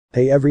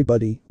Hey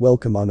everybody,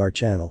 welcome on our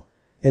channel.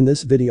 In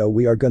this video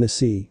we are gonna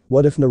see,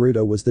 what if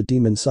Naruto was the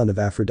demon son of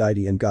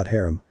Aphrodite and got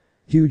harem?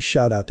 Huge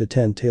shout out to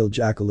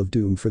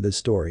TentailedJackalofDoom for this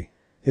story.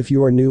 If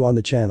you are new on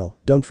the channel,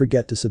 don't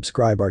forget to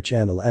subscribe our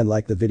channel and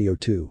like the video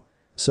too.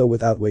 So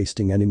without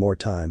wasting any more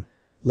time,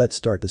 let's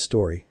start the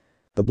story.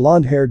 The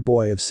blonde-haired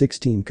boy of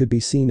 16 could be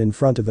seen in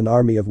front of an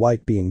army of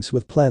white beings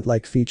with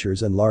plant-like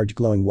features and large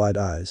glowing wide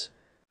eyes.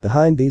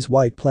 Behind these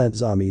white plant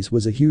zombies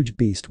was a huge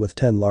beast with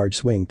 10 large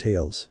swing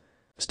tails.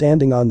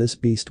 Standing on this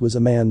beast was a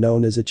man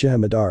known as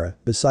Madara,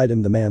 beside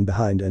him the man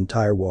behind the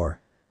entire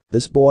war.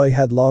 This boy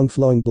had long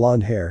flowing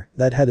blonde hair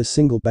that had a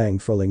single bang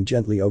falling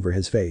gently over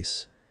his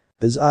face.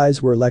 His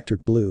eyes were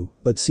electric blue,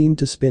 but seemed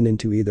to spin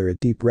into either a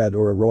deep red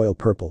or a royal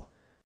purple.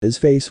 His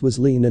face was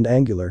lean and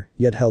angular,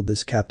 yet held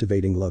this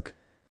captivating look.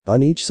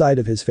 On each side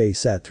of his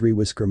face sat 3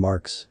 whisker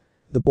marks.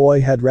 The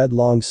boy had red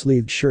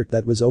long-sleeved shirt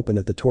that was open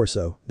at the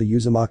torso, the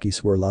Uzumaki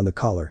swirl on the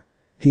collar.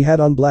 He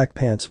had on black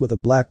pants with a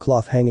black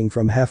cloth hanging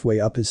from halfway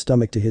up his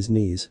stomach to his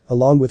knees,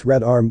 along with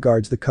red arm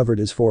guards that covered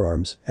his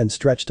forearms and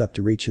stretched up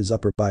to reach his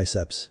upper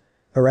biceps.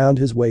 Around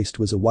his waist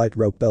was a white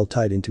rope belt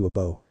tied into a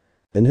bow.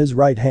 In his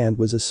right hand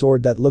was a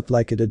sword that looked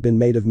like it had been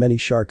made of many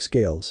shark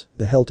scales,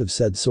 the hilt of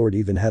said sword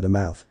even had a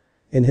mouth.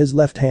 In his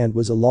left hand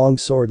was a long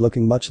sword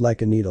looking much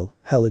like a needle,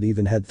 hell it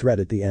even had thread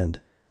at the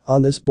end.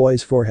 On this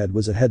boy's forehead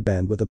was a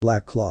headband with a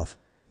black cloth.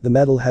 The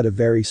metal had a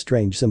very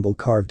strange symbol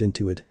carved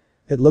into it.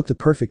 It looked a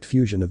perfect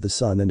fusion of the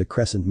sun and a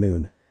crescent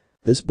moon.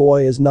 This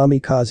boy is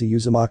Namikaze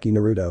Uzumaki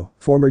Naruto,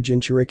 former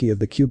Jinchuriki of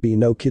the Juubi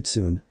no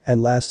Kitsune,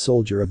 and last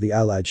soldier of the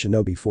allied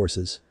shinobi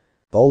forces.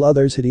 All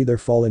others had either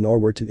fallen or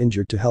were too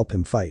injured to help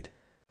him fight.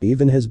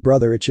 Even his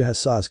brother Uchiha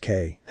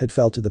Sasuke had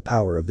fell to the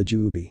power of the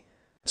Juubi.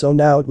 So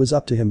now it was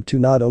up to him to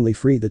not only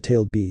free the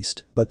tailed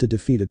beast, but to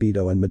defeat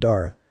Obito and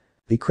Madara.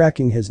 He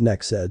cracking his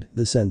neck said,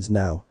 "This ends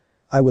now.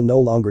 I will no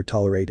longer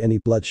tolerate any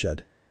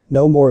bloodshed.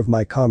 No more of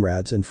my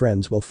comrades and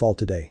friends will fall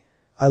today.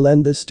 I'll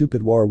end this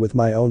stupid war with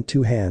my own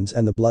 2 hands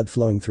and the blood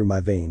flowing through my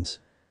veins."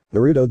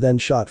 Naruto then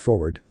shot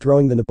forward,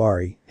 throwing the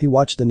Nabari. He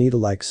watched the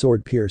needle-like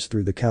sword pierce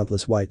through the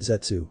countless white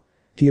zetsu.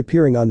 He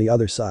appearing on the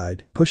other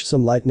side, pushed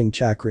some lightning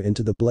chakra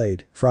into the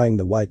blade, frying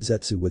the white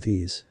zetsu with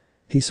ease.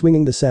 He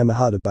swinging the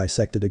Samehada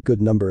bisected a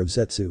good number of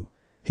zetsu.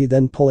 He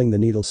then pulling the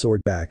needle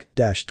sword back,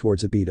 dashed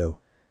towards Obito.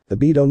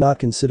 Obito not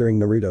considering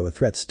Naruto a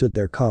threat stood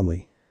there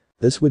calmly.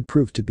 This would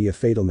prove to be a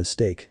fatal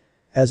mistake.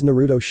 As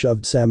Naruto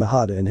shoved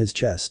Samehada in his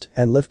chest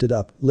and lifted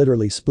up,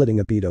 literally splitting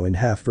Obito in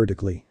half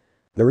vertically.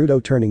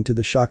 Naruto turning to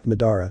the shocked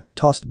Madara,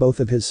 tossed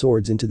both of his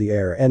swords into the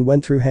air and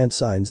went through hand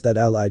signs that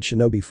allied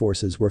shinobi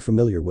forces were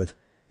familiar with.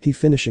 He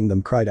finishing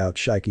them cried out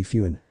Shiki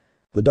Fuin.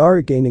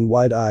 Madara gaining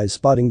wide eyes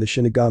spotting the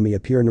Shinigami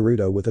appear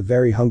Naruto with a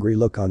very hungry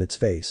look on its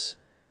face.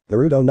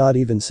 Naruto not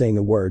even saying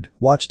a word,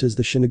 watched as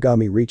the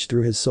Shinigami reached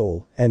through his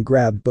soul and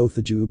grabbed both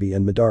the Juubi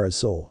and Madara's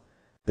soul.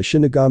 The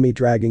Shinigami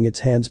dragging its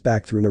hands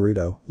back through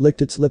Naruto,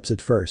 licked its lips at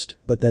first,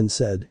 but then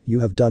said, "You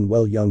have done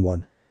well young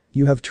one.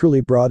 You have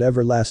truly brought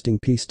everlasting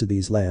peace to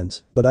these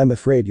lands, but I'm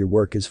afraid your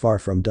work is far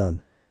from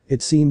done.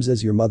 It seems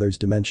as your mother's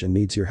dimension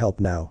needs your help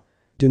now.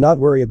 Do not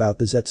worry about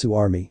the Zetsu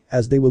army,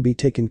 as they will be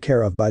taken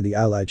care of by the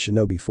allied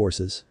shinobi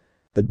forces.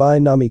 Goodbye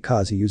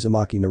Namikaze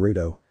Uzumaki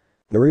Naruto."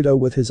 Naruto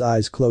with his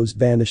eyes closed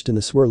vanished in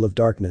a swirl of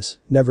darkness,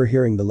 never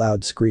hearing the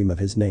loud scream of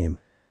his name.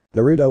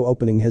 Naruto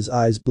opening his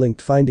eyes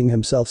blinked finding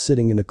himself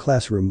sitting in a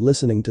classroom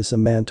listening to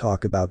some man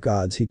talk about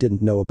gods he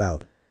didn't know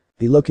about.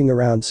 He looking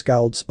around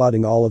scowled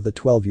spotting all of the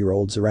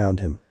 12-year-olds around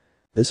him.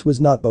 This was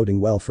not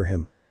boding well for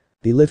him.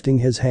 He lifting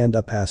his hand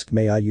up asked,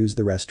 "May I use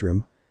the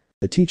restroom?"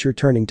 The teacher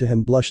turning to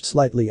him blushed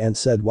slightly and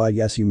said, "Why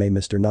yes you may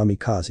Mr.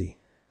 Namikaze."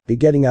 He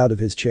getting out of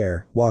his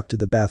chair, walked to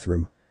the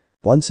bathroom.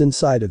 Once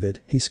inside of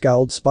it, he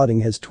scowled spotting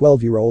his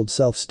 12-year-old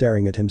self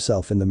staring at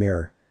himself in the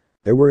mirror.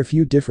 There were a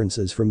few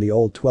differences from the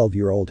old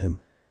 12-year-old him.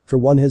 For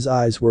one his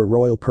eyes were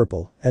royal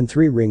purple and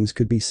 3 rings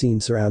could be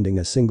seen surrounding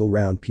a single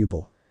round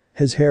pupil.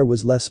 His hair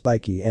was less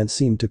spiky and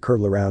seemed to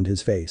curl around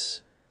his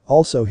face.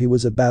 Also he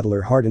was a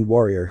battler hardened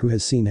warrior who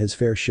has seen his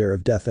fair share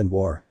of death and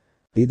war.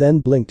 He then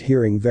blinked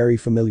hearing very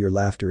familiar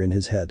laughter in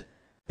his head.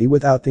 He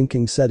without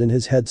thinking said in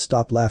his head,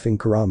 "Stop laughing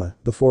Kurama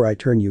before I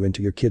turn you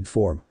into your kid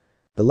form."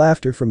 The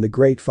laughter from the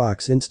great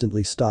fox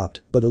instantly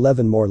stopped but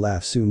 11 more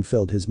laughs soon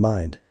filled his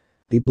mind.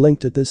 He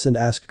blinked at this and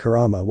asked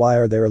Kurama, "Why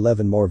are there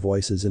 11 more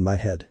voices in my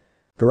head?"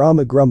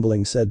 Kurama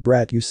grumbling said,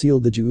 "Brat you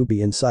sealed the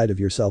Juubi inside of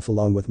yourself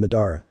along with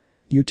Madara.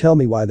 You tell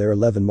me why there are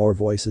 11 more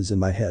voices in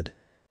my head."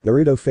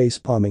 Naruto face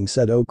palming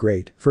said, "Oh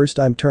great, first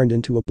I'm turned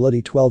into a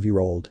bloody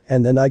 12-year-old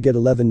and then I get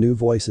 11 new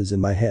voices in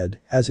my head,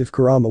 as if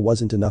Kurama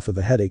wasn't enough of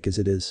a headache as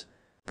it is."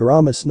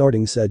 Kurama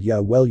snorting said, "Yeah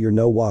well you're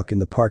no walk in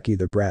the park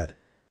either brat."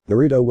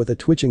 Naruto with a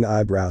twitching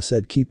eyebrow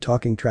said, "Keep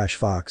talking trash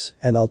fox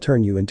and I'll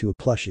turn you into a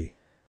plushie."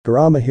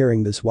 Kurama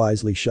hearing this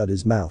wisely shut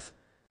his mouth.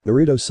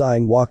 Naruto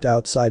sighing walked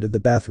outside of the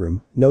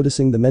bathroom,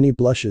 noticing the many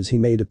blushes he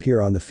made appear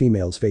on the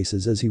females'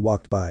 faces as he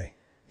walked by.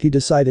 He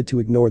decided to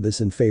ignore this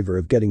in favor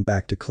of getting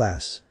back to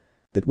class.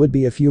 It would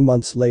be a few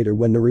months later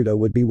when Naruto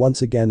would be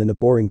once again in a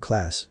boring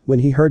class when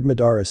he heard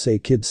Madara say,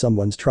 "Kid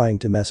someone's trying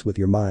to mess with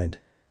your mind."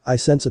 I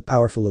sense a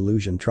powerful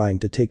illusion trying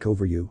to take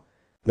over you.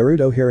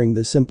 Naruto hearing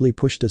this simply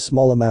pushed a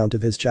small amount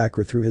of his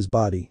chakra through his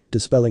body,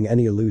 dispelling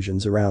any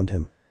illusions around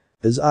him.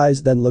 His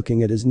eyes then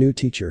looking at his new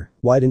teacher,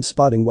 widened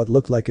spotting what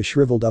looked like a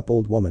shriveled up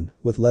old woman,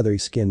 with leathery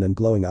skin and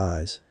glowing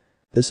eyes.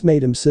 This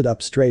made him sit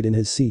up straight in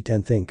his seat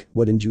and think,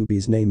 what in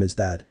Juubi's name is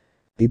that?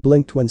 He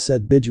blinked when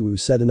said Bijuu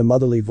said in a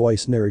motherly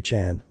voice,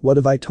 Naru-chan, what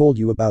have I told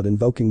you about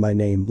invoking my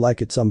name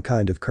like it's some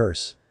kind of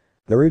curse?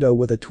 Naruto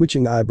with a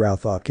twitching eyebrow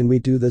thought, can we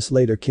do this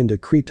later? Kinda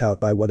creeped out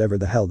by whatever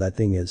the hell that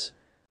thing is.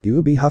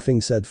 Juubi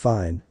huffing said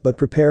fine, but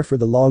prepare for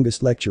the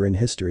longest lecture in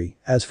history.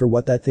 As for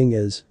what that thing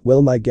is,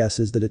 well my guess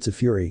is that it's a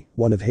fury,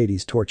 one of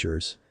Hades'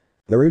 torturers.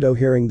 Naruto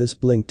hearing this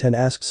blinked and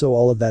asked, so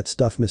all of that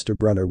stuff Mr.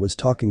 Brunner was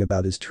talking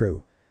about is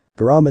true?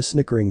 Kurama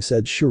snickering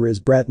said, sure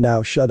is brat,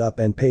 now shut up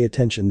and pay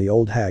attention, the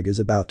old hag is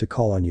about to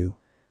call on you.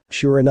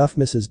 Sure enough,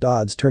 Mrs.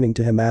 Dodds turning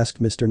to him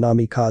asked, Mr.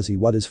 Namikaze,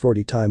 what is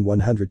 40 times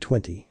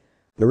 120?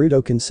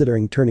 Naruto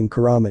considering turning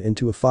Kurama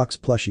into a fox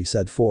plushie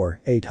said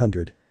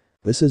 800.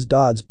 Mrs.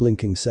 Dodds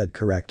blinking said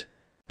correct.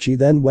 She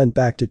then went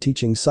back to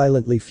teaching,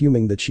 silently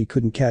fuming that she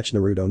couldn't catch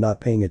Naruto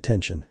not paying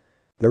attention.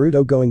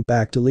 Naruto going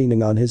back to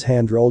leaning on his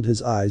hand rolled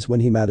his eyes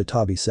when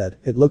Madatobi said,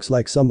 it looks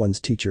like someone's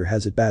teacher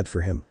has it bad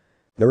for him.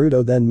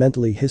 Naruto then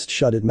mentally hissed,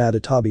 shut it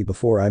Madatobi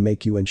before I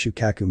make you and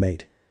Shukaku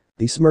mate.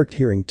 He smirked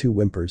hearing two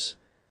whimpers.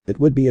 It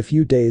would be a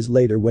few days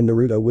later when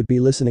Naruto would be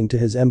listening to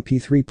his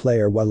MP3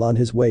 player while on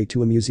his way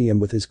to a museum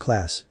with his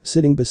class,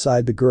 sitting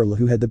beside the girl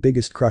who had the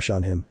biggest crush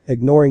on him,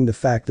 ignoring the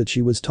fact that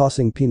she was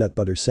tossing peanut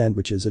butter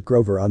sandwiches at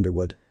Grover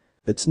Underwood.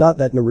 It's not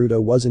that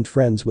Naruto wasn't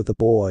friends with the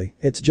boy,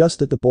 it's just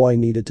that the boy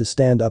needed to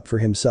stand up for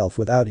himself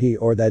without he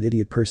or that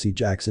idiot Percy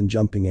Jackson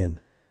jumping in.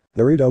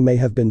 Naruto may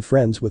have been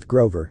friends with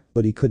Grover,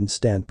 but he couldn't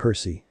stand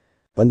Percy.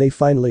 When they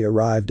finally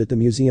arrived at the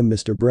museum,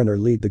 Mr. Brunner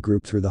led the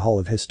group through the Hall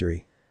of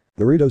History.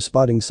 Naruto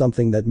spotting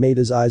something that made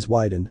his eyes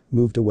widen,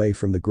 moved away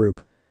from the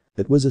group.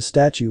 It was a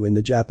statue in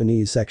the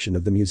Japanese section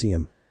of the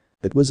museum.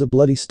 It was a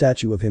bloody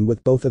statue of him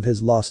with both of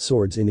his lost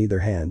swords in either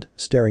hand,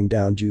 staring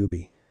down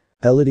Juubi.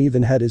 Hell, it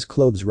even had his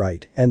clothes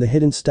right, and the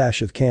hidden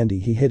stash of candy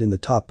he hid in the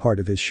top part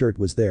of his shirt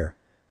was there.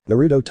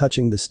 Naruto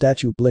touching the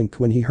statue blinked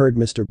when he heard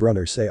Mr.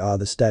 Brunner say, ah,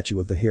 the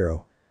statue of the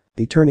hero.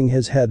 He turning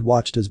his head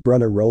watched as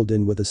Brunner rolled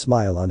in with a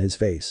smile on his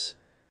face.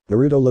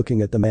 Naruto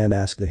looking at the man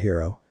asked the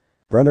hero.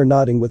 Brunner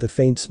nodding with a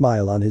faint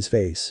smile on his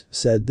face,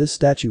 said this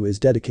statue is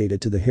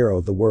dedicated to the hero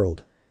of the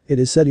world. It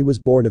is said he was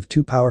born of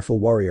two powerful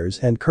warriors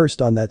and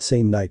cursed on that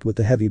same night with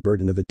the heavy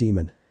burden of a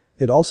demon.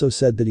 It also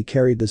said that he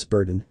carried this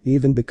burden,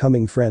 even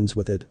becoming friends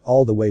with it,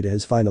 all the way to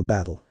his final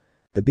battle.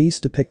 The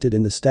beast depicted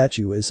in the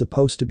statue is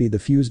supposed to be the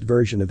fused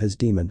version of his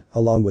demon,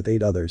 along with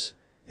 8 others.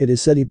 It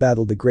is said he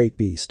battled the great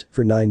beast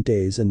for 9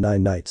 days and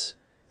 9 nights.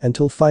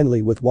 Until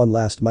finally with one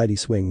last mighty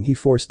swing he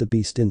forced the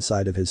beast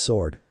inside of his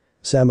sword.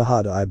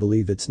 Samahata, I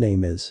believe its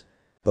name is.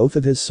 Both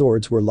of his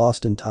swords were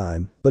lost in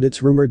time, but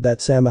it's rumored that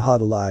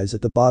Samahata lies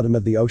at the bottom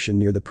of the ocean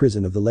near the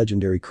prison of the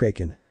legendary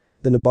Kraken.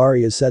 The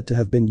Nabari is said to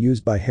have been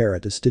used by Hera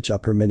to stitch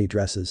up her many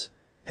dresses.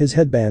 His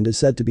headband is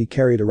said to be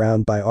carried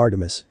around by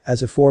Artemis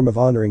as a form of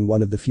honoring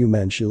one of the few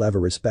men she'll ever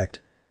respect.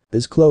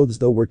 His clothes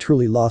though were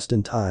truly lost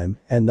in time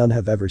and none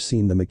have ever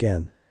seen them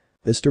again.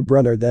 Mr.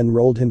 Brunner then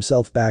rolled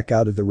himself back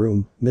out of the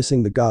room,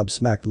 missing the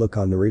gobsmacked look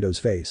on Naruto's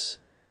face.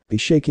 He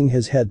shaking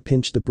his head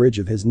pinched the bridge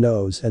of his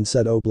nose and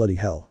said, oh bloody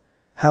hell.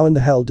 How in the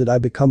hell did I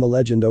become a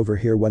legend over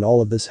here when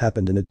all of this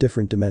happened in a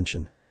different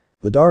dimension?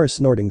 Madara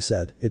snorting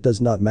said, it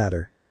does not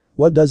matter.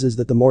 What does is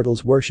that the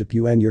mortals worship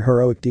you and your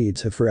heroic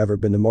deeds have forever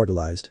been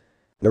immortalized.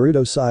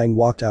 Naruto sighing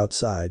walked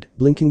outside,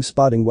 blinking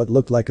spotting what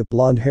looked like a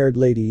blonde-haired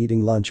lady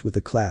eating lunch with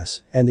the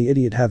class and the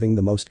idiot having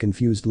the most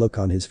confused look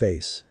on his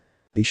face.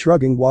 He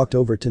shrugging walked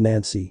over to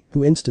Nancy,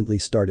 who instantly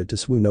started to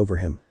swoon over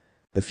him.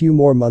 A few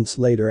more months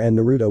later and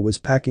Naruto was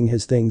packing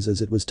his things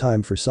as it was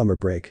time for summer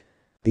break.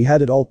 He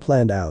had it all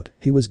planned out,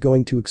 he was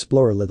going to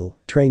explore a little,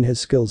 train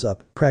his skills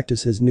up,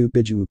 practice his new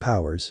Bijuu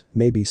powers,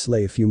 maybe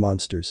slay a few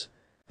monsters.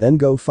 Then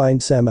go find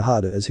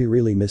Samahata as he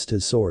really missed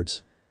his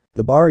swords.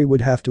 The Bari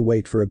would have to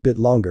wait for a bit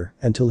longer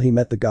until he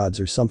met the gods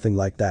or something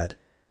like that.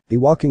 He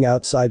walking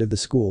outside of the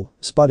school,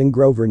 spotting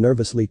Grover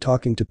nervously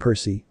talking to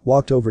Percy,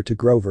 walked over to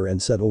Grover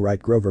and said,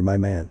 alright Grover my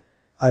man.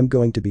 I'm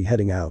going to be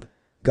heading out.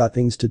 Got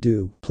things to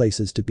do,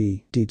 places to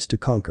be, deeds to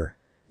conquer.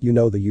 You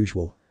know the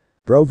usual.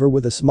 Grover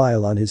with a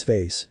smile on his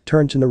face,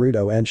 turned to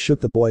Naruto and shook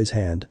the boy's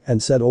hand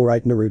and said,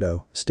 alright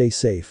Naruto, stay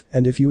safe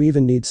and if you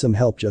even need some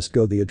help just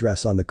go the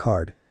address on the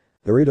card.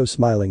 Naruto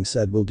smiling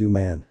said, will do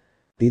man.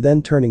 He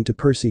then turning to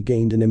Percy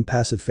gained an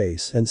impassive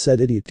face and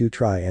said, idiot, do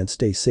try and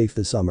stay safe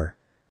this summer.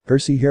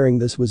 Percy hearing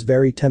this was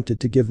very tempted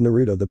to give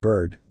Naruto the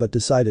bird but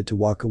decided to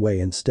walk away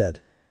instead.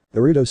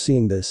 Naruto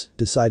seeing this,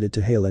 decided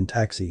to hail a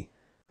taxi.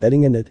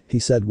 Getting in it, he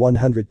said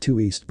 102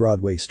 East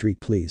Broadway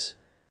Street please.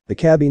 The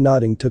cabbie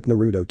nodding took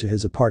Naruto to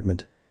his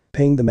apartment.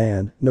 Paying the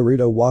man,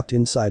 Naruto walked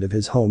inside of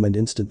his home and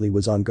instantly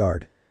was on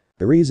guard.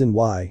 The reason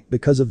why,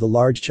 because of the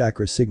large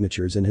chakra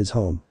signatures in his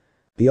home.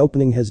 He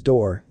opening his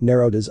door,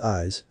 narrowed his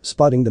eyes,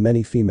 spotting the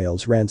many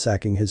females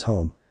ransacking his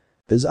home.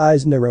 His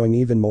eyes narrowing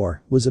even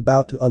more, was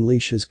about to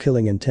unleash his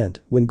killing intent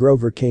when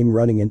Grover came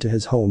running into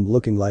his home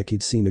looking like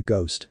he'd seen a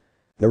ghost.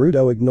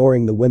 Naruto,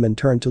 ignoring the women,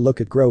 turned to look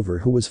at Grover,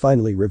 who was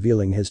finally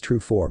revealing his true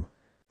form.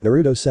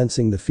 Naruto,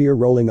 sensing the fear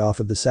rolling off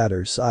of the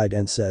satyr, sighed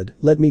and said,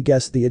 "Let me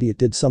guess, the idiot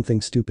did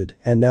something stupid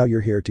and now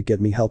you're here to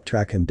get me help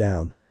track him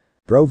down."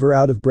 Grover,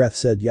 out of breath,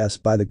 said, "Yes,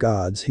 by the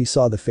gods, he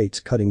saw the fates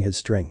cutting his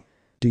string.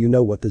 Do you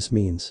know what this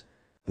means?"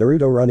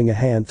 Naruto, running a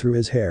hand through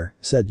his hair,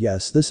 said,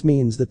 "Yes, this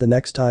means that the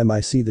next time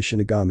I see the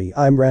Shinigami,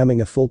 I'm ramming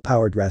a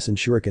full-powered Rasen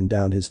Shuriken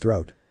down his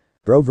throat."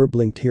 Grover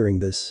blinked hearing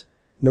this.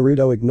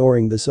 Naruto,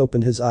 ignoring this,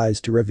 opened his eyes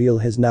to reveal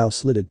his now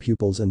slitted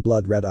pupils and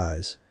blood-red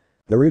eyes.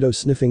 Naruto,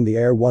 sniffing the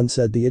air, one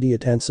said, "The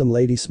idiot and some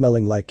lady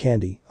smelling like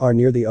candy are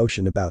near the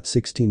ocean about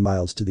 16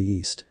 miles to the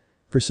east.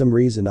 For some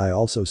reason I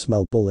also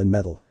smell bull and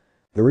metal."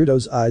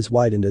 Naruto's eyes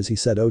widened as he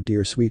said, "Oh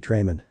dear sweet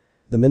Raymond.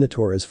 The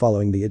Minotaur is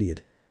following the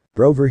idiot."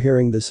 Grover,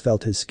 hearing this,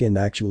 felt his skin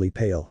actually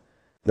pale.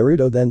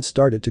 Naruto then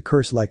started to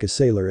curse like a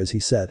sailor as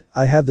he said,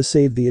 "I have to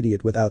save the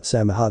idiot without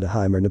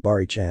Samahadaheim or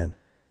Nabari-chan.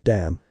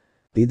 Damn."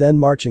 He then,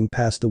 marching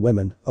past the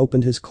women,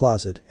 opened his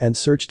closet and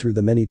searched through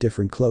the many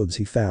different clothes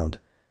he found.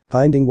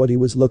 Finding what he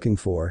was looking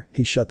for,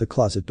 he shut the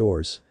closet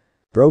doors.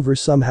 Grover,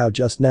 somehow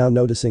just now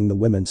noticing the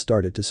women,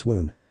 started to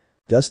swoon.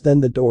 Just then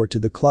the door to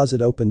the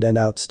closet opened and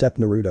out stepped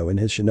Naruto in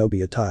his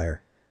shinobi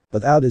attire.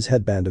 Without his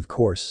headband, of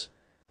course.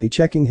 He,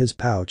 checking his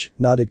pouch,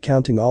 nodded,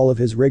 counting all of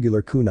his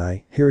regular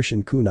kunai,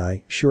 Hirishin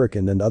kunai,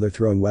 shuriken and other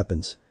throwing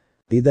weapons.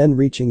 He then,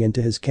 reaching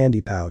into his candy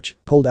pouch,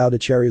 pulled out a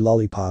cherry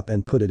lollipop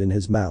and put it in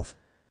his mouth.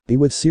 He,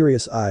 with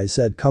serious eyes,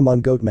 said, "Come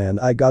on Goatman,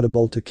 I got a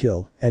bull to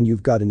kill and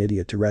you've got an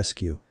idiot to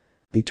rescue."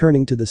 He,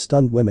 turning to the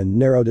stunned women,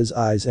 narrowed his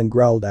eyes and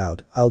growled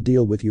out, "I'll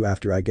deal with you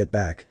after I get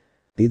back."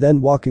 He then,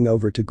 walking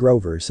over to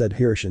Grover, said,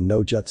 "Hirishin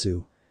no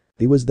jutsu."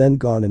 He was then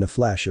gone in a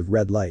flash of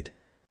red light.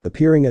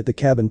 Appearing at the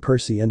cabin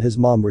Percy and his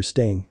mom were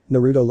staying,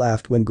 Naruto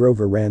laughed when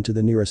Grover ran to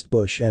the nearest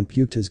bush and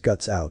puked his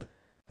guts out.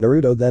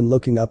 Naruto then,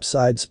 looking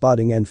upside,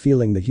 spotting and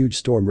feeling the huge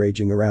storm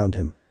raging around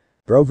him.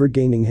 Grover,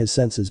 gaining his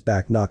senses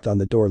back, knocked on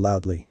the door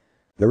loudly.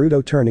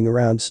 Naruto, turning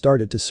around,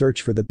 started to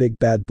search for the big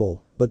bad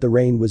bull, but the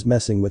rain was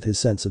messing with his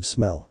sense of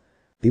smell.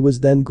 He was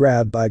then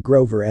grabbed by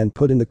Grover and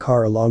put in the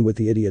car along with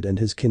the idiot and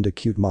his kinda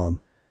cute mom.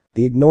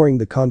 He, ignoring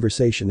the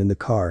conversation in the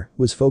car,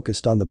 was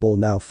focused on the bull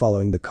now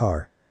following the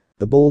car.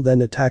 The bull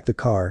then attacked the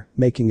car,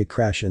 making it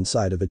crash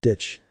inside of a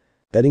ditch.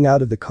 Getting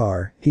out of the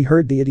car, he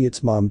heard the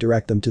idiot's mom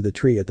direct them to the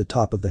tree at the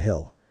top of the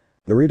hill.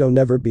 Naruto,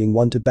 never being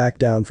one to back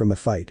down from a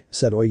fight,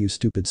 said, "Oi you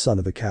stupid son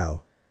of a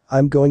cow.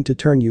 I'm going to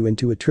turn you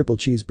into a triple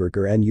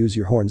cheeseburger and use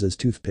your horns as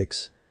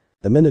toothpicks."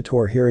 The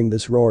Minotaur, hearing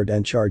this, roared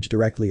and charged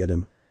directly at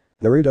him.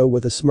 Naruto,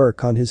 with a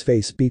smirk on his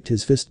face, beat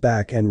his fist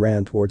back and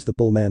ran towards the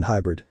bullman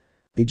hybrid.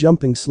 He,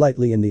 jumping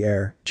slightly in the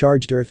air,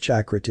 charged earth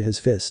chakra to his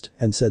fist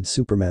and said,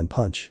 "Superman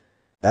punch."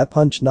 That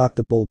punch knocked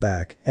the bull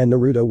back and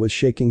Naruto was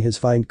shaking his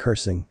fine,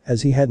 cursing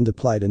as he hadn't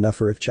applied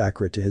enough earth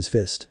chakra to his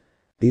fist.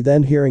 He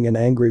then, hearing an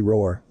angry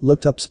roar,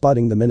 looked up,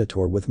 spotting the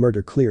Minotaur with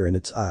murder clear in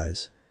its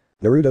eyes.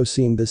 Naruto,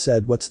 seeing this,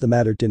 said, "What's the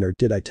matter, dinner?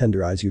 Did I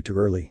tenderize you too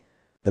early?"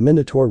 The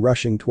Minotaur,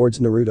 rushing towards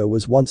Naruto,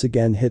 was once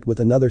again hit with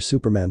another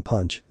Superman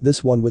punch,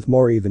 this one with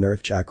more even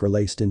earth chakra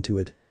laced into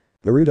it.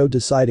 Naruto,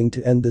 deciding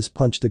to end this,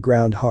 punched the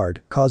ground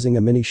hard, causing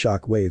a mini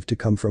shock wave to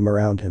come from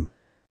around him.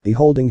 He,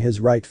 holding his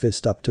right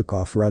fist up, took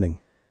off running.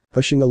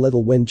 Pushing a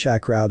little wind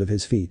chakra out of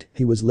his feet,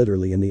 he was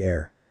literally in the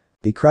air.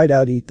 He cried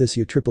out, "Eat this,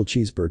 you triple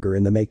cheeseburger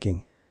in the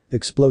making."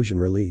 Explosion,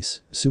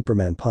 release,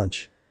 Superman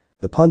punch.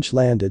 The punch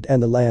landed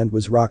and the land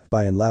was rocked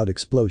by a loud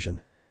explosion.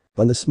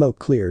 When the smoke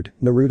cleared,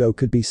 Naruto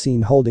could be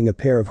seen holding a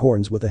pair of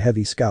horns with a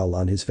heavy scowl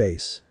on his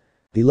face.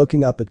 He,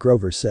 looking up at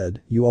Grover,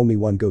 said, "You owe me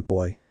one, goat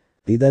boy."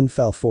 He then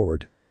fell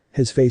forward.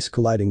 His face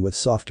colliding with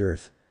soft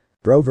earth.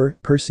 Grover,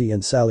 Percy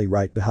and Sally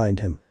right behind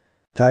him.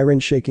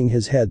 Tyron, shaking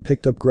his head,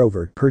 picked up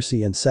Grover,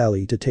 Percy and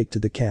Sally to take to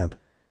the camp.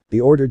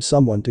 He ordered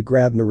someone to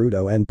grab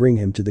Naruto and bring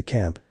him to the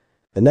camp.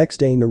 The next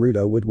day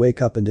Naruto would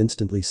wake up and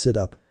instantly sit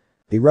up.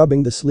 He,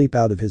 rubbing the sleep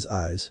out of his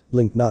eyes,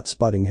 blinked, not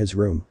spotting his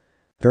room.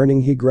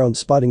 Turning, he groaned,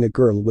 spotting a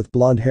girl with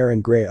blonde hair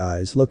and grey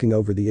eyes looking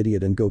over the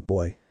idiot and goat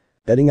boy.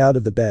 Getting out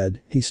of the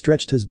bed, he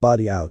stretched his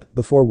body out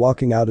before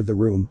walking out of the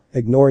room,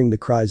 ignoring the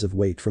cries of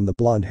 "wait" from the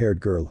blonde-haired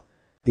girl.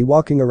 He,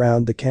 walking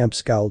around the camp,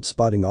 scowled,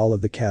 spotting all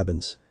of the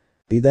cabins.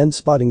 He then,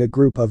 spotting a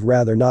group of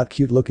rather not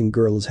cute-looking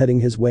girls heading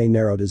his way,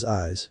 narrowed his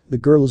eyes. The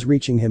girls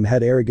reaching him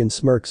had arrogant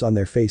smirks on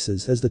their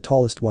faces as the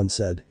tallest one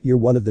said, "You're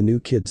one of the new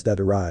kids that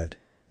arrived.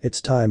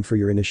 It's time for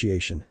your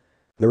initiation."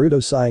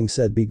 Naruto, sighing,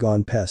 said, "Be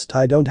gone, pest.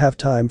 I don't have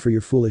time for your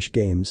foolish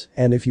games,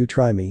 and if you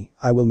try me,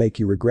 I will make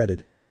you regret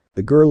it."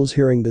 The girls,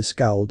 hearing this,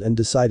 scowled and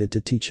decided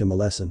to teach him a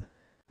lesson.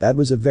 That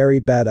was a very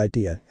bad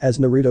idea, as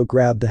Naruto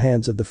grabbed the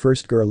hands of the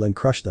first girl and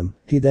crushed them.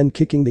 He then,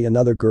 kicking the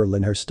another girl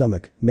in her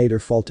stomach, made her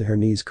fall to her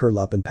knees, curl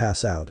up and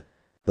pass out.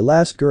 The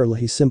last girl,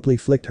 he simply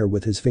flicked her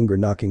with his finger,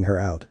 knocking her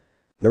out.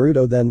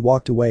 Naruto then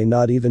walked away,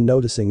 not even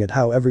noticing at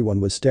how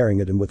everyone was staring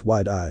at him with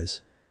wide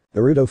eyes.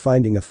 Naruto,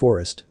 finding a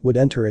forest, would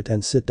enter it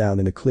and sit down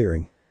in a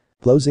clearing.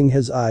 Closing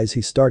his eyes,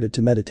 he started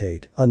to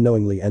meditate,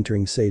 unknowingly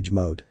entering sage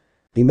mode.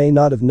 He may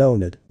not have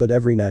known it, but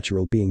every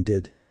natural being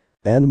did.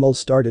 Animals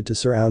started to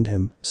surround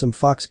him, some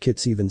fox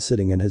kits even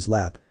sitting in his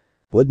lap.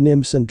 Wood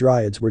nymphs and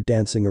dryads were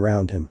dancing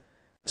around him.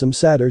 Some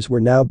satyrs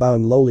were now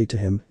bowing lowly to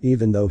him,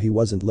 even though he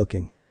wasn't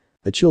looking.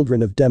 The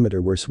children of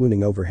Demeter were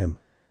swooning over him.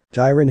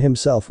 Jiren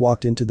himself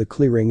walked into the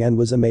clearing and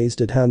was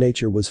amazed at how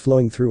nature was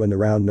flowing through and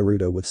around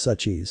Naruto with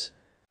such ease.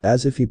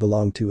 As if he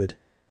belonged to it.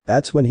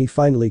 That's when he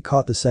finally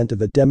caught the scent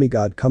of a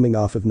demigod coming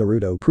off of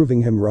Naruto,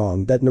 proving him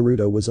wrong that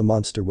Naruto was a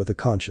monster with a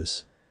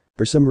conscience.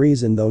 For some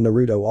reason though,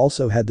 Naruto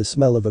also had the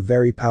smell of a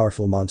very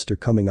powerful monster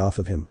coming off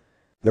of him.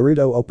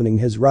 Naruto opening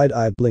his right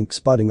eye blinked,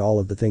 spotting all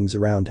of the things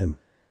around him.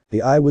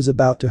 The eye was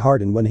about to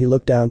harden when he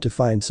looked down to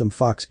find some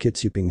fox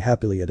kits yipping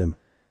happily at him.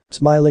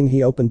 Smiling,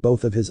 he opened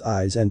both of his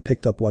eyes and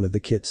picked up one of the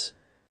kits.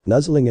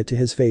 Nuzzling it to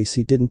his face,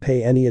 he didn't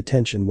pay any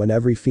attention when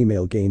every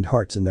female gained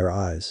hearts in their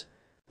eyes.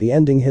 The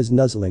ending his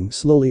nuzzling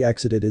slowly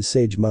exited his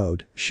sage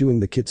mode, shooing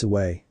the kits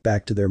away,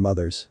 back to their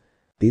mothers.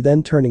 He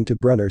then turning to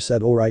Brunner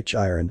said, "Alright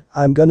Jiren,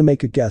 I'm gonna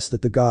make a guess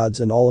that the gods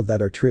and all of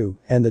that are true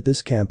and that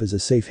this camp is a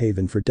safe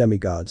haven for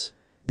demigods.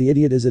 The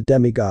idiot is a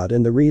demigod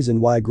and the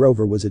reason why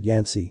Grover was at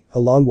Yancy,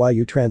 along why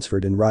you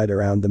transferred in right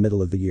around the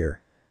middle of the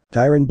year."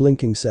 Jiren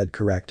blinking said,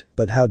 "Correct,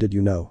 but how did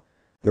you know?"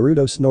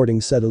 Naruto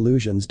snorting said,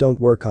 "Illusions don't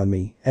work on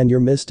me and your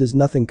mist is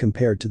nothing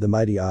compared to the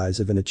mighty eyes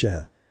of an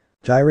Uchiha."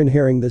 Jiren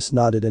hearing this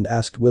nodded and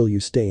asked, "Will you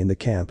stay in the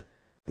camp?"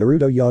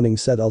 Naruto yawning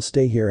said, "I'll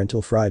stay here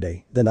until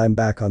Friday, then I'm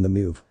back on the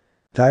move."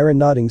 Jiren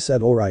nodding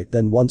said, "Alright,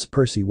 then once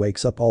Percy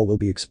wakes up all will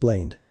be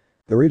explained."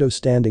 Naruto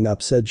standing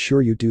up said,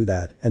 "Sure, you do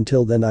that,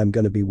 until then I'm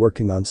gonna be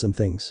working on some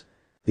things."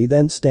 He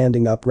then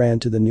standing up ran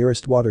to the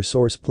nearest water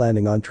source,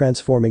 planning on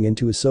transforming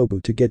into a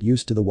Sobu to get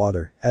used to the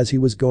water, as he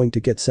was going to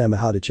get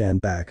Samehada-chan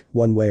back,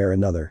 one way or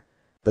another.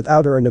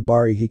 Without her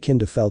Nabari he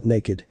kinda felt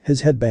naked,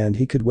 his headband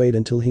he could wait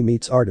until he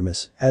meets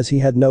Artemis, as he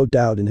had no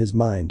doubt in his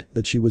mind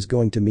that she was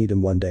going to meet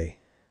him one day.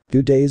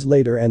 2 days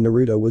later and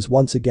Naruto was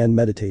once again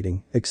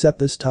meditating, except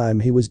this time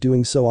he was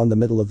doing so on the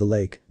middle of the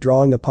lake,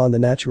 drawing upon the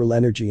natural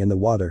energy in the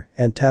water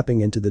and tapping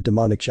into the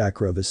demonic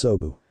chakra of his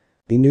Sobu.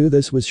 He knew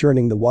this was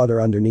churning the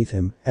water underneath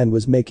him and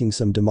was making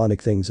some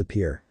demonic things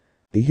appear.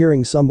 He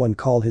hearing someone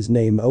call his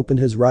name opened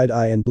his right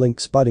eye and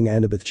blinked, spotting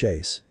Annabeth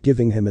Chase,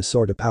 giving him a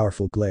sort of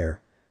powerful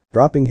glare.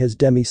 Dropping his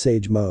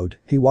demi-sage mode,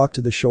 he walked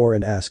to the shore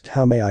and asked,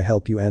 "How may I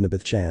help you,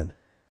 Annabeth-chan?"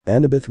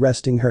 Annabeth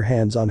resting her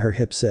hands on her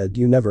hip said,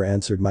 "You never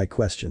answered my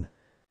question."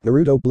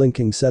 Naruto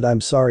blinking said,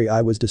 "I'm sorry,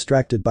 I was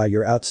distracted by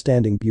your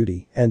outstanding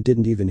beauty and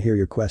didn't even hear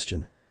your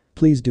question.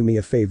 Please do me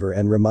a favor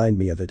and remind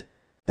me of it."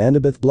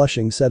 Annabeth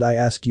blushing said, "I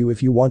asked you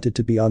if you wanted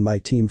to be on my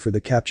team for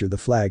the capture the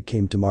flag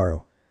came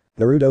tomorrow."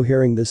 Naruto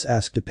hearing this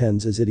asked,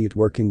 "Depends, is idiot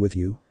working with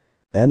you?"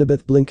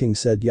 Annabeth blinking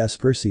said, "Yes,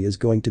 Percy is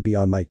going to be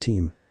on my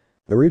team."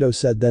 Naruto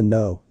said, "Then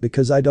no,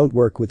 because I don't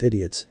work with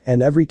idiots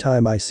and every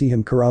time I see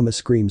him Kurama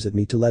screams at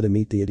me to let him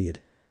eat the idiot."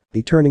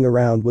 He turning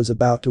around was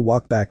about to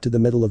walk back to the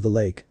middle of the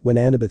lake when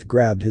Annabeth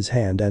grabbed his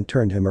hand and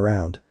turned him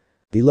around.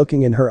 He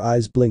looking in her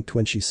eyes blinked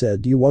when she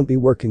said, "You won't be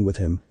working with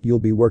him, you'll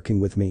be working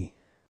with me."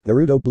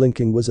 Naruto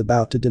blinking was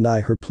about to deny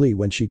her plea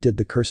when she did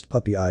the cursed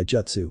puppy eye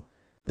jutsu.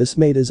 This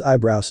made his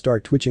eyebrows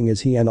start twitching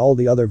as he and all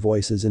the other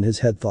voices in his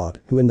head thought,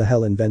 who in the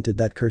hell invented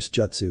that cursed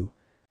jutsu?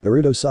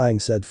 Naruto sighing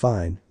said,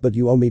 "Fine, but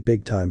you owe me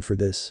big time for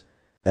this."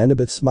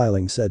 Annabeth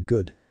smiling said,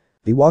 "Good."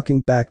 He walking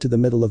back to the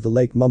middle of the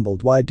lake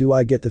mumbled, "Why do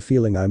I get the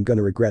feeling I'm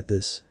gonna regret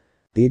this?"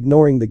 He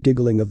ignoring the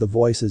giggling of the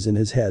voices in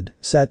his head,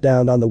 sat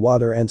down on the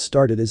water and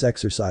started his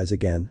exercise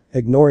again,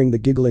 ignoring the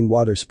giggling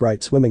water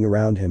sprite swimming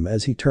around him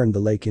as he turned the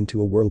lake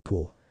into a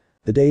whirlpool.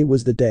 The day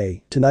was the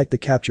day, tonight the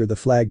capture the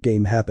flag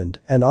game happened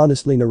and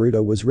honestly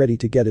Naruto was ready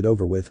to get it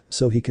over with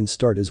so he can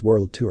start his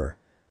world tour.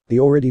 He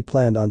already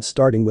planned on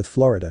starting with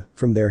Florida,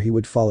 from there he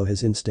would follow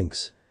his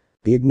instincts.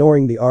 He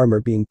ignoring the armor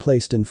being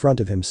placed in front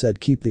of him said,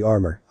 "Keep the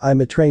armor,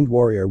 I'm a trained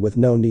warrior with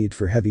no need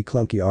for heavy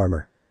clunky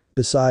armor.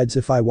 Besides,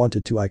 if I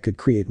wanted to I could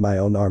create my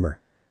own armor."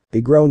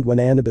 He groaned when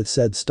Annabeth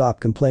said, "Stop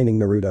complaining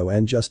Naruto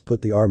and just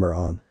put the armor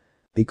on."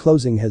 He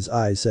closing his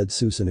eyes said,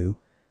 "Susanoo."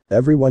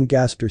 Everyone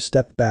gasped or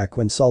stepped back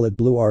when solid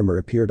blue armor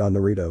appeared on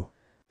Naruto.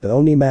 The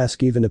Oni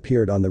mask even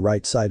appeared on the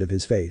right side of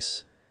his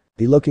face.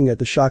 He looking at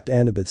the shocked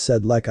Annabeth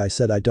said, "Like I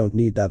said, I don't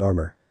need that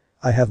armor.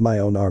 I have my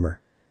own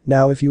armor.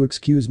 Now if you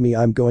excuse me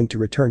I'm going to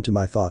return to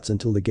my thoughts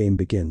until the game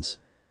begins."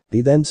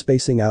 He then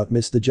spacing out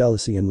missed the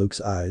jealousy in Luke's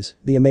eyes,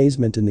 the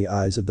amazement in the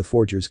eyes of the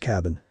forger's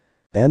cabin.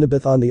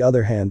 Annabeth on the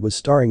other hand was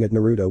staring at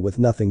Naruto with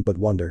nothing but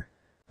wonder.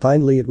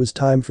 Finally it was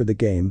time for the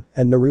game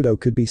and Naruto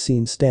could be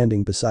seen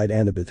standing beside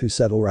Annabeth who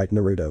said, "Alright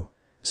Naruto.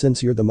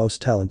 Since you're the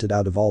most talented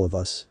out of all of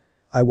us,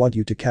 I want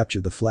you to capture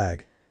the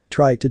flag.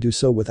 Try to do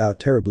so without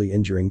terribly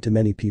injuring too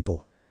many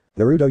people."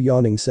 Naruto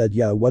yawning said,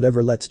 "Yeah,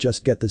 whatever, let's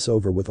just get this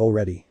over with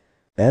already."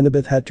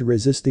 Annabeth had to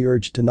resist the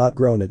urge to not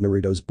groan at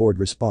Naruto's bored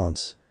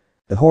response.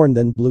 The horn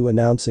then blew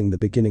announcing the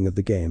beginning of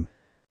the game.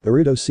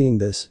 Naruto seeing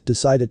this,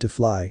 decided to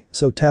fly,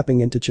 so tapping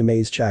into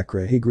Chime's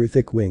chakra he grew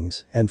thick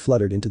wings and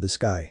fluttered into the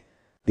sky.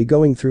 He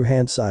going through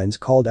hand signs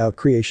called out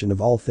creation of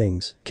all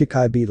things,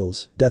 Kikai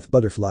beetles, death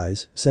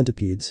butterflies,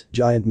 centipedes,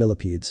 giant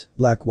millipedes,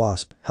 black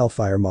wasp,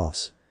 hellfire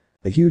moths.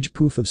 A huge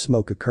poof of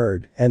smoke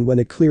occurred, and when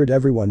it cleared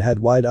everyone had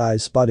wide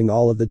eyes spotting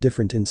all of the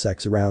different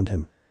insects around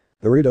him.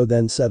 Naruto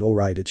then said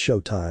alright, it's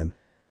showtime.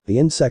 The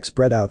insects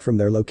spread out from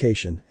their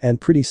location, and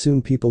pretty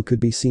soon people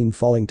could be seen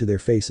falling to their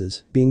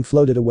faces, being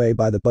floated away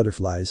by the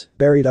butterflies,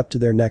 buried up to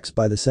their necks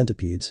by the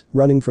centipedes,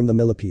 running from the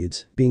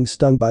millipedes, being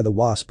stung by the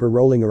wasp or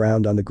rolling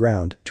around on the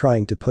ground,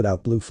 trying to put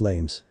out blue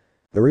flames.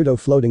 Naruto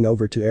floating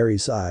over to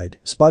Aries' side,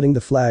 spotting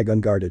the flag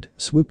unguarded,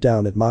 swooped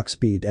down at Mach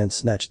speed and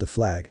snatched the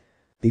flag.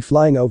 He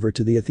flying over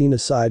to the Athena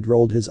side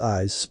rolled his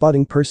eyes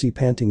spotting Percy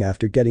panting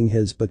after getting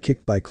his butt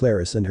kicked by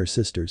Claris and her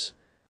sisters.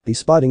 He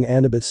spotting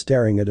Annabeth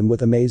staring at him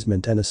with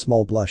amazement and a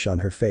small blush on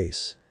her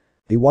face.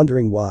 He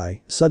wondering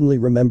why, suddenly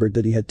remembered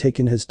that he had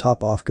taken his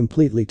top off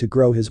completely to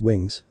grow his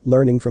wings,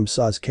 learning from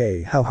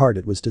Sasuke how hard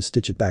it was to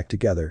stitch it back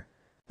together.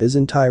 His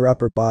entire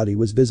upper body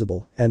was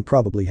visible, and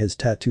probably his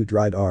tattooed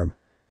right arm.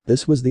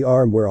 This was the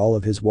arm where all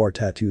of his war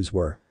tattoos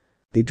were.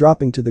 He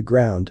dropping to the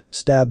ground,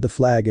 stabbed the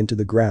flag into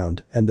the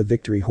ground, and the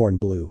victory horn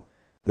blew.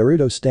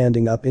 Naruto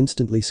standing up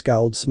instantly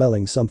scowled,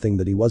 smelling something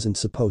that he wasn't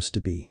supposed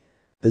to be.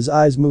 His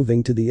eyes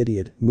moving to the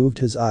idiot, moved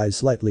his eyes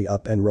slightly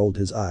up and rolled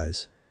his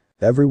eyes.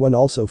 Everyone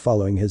also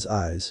following his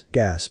eyes,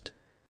 gasped.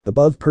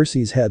 Above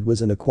Percy's head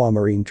was an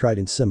aquamarine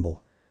trident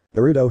symbol.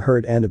 Naruto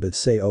heard Annabeth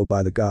say, "Oh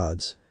by the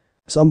gods."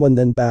 Someone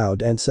then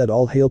bowed and said,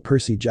 "All hail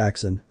Percy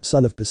Jackson,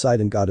 son of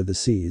Poseidon, god of the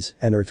seas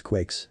and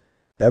earthquakes."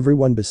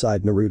 Everyone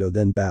beside Naruto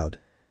then bowed.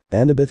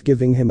 Annabeth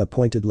giving him a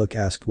pointed look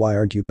asked, "Why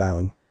aren't you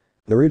bowing?"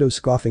 Naruto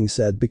scoffing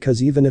said,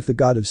 "Because even if the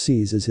god of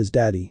seas is his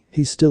daddy,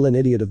 he's still an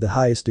idiot of the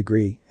highest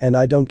degree, and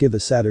I don't give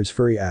a satyr's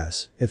furry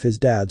ass if his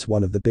dad's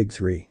one of the big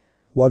three.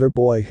 Water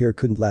boy here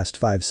couldn't last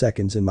 5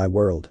 seconds in my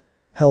world.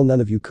 Hell,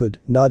 none of you could,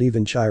 not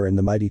even Chiron,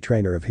 the mighty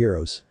trainer of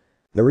heroes."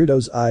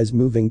 Naruto's eyes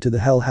moving to the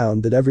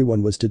hellhound that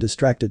everyone was too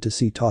distracted to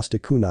see tossed a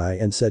kunai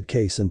and said,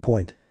 "Case in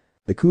point."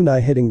 The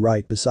kunai hitting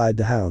right beside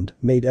the hound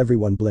made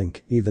everyone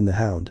blink, even the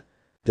hound.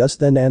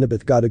 Just then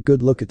Annabeth got a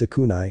good look at the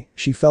kunai,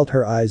 she felt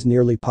her eyes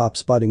nearly pop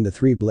spotting the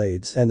 3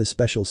 blades and the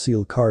special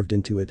seal carved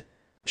into it.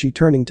 She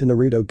turning to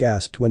Naruto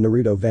gasped when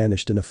Naruto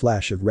vanished in a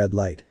flash of red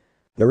light.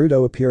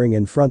 Naruto appearing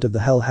in front of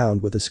the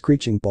hellhound with a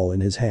screeching ball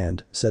in his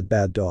hand, said,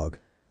 "Bad dog.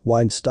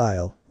 Wine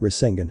style,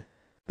 Rasengan."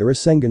 The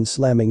Rasengan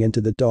slamming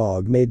into the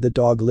dog made the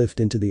dog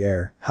lift into the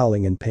air,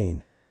 howling in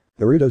pain.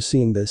 Naruto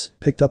seeing this,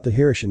 picked up the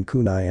Hirishin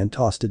kunai and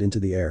tossed it into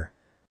the air.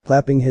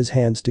 Clapping his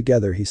hands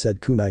together he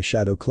said, "Kunai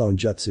shadow clone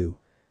jutsu."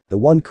 The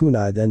 1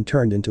 kunai then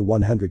turned into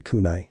 100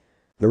 kunai.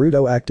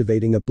 Naruto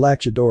activating a black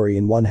Chidori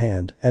in one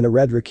hand and a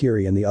red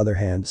Rakiri in the other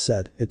hand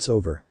said, "It's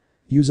over.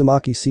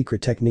 Uzumaki's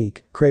secret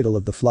technique, cradle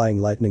of the flying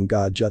lightning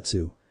god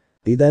jutsu."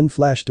 He then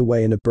flashed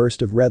away in a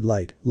burst of red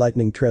light,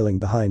 lightning trailing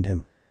behind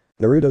him.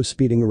 Naruto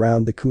speeding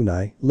around the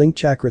kunai, linked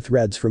chakra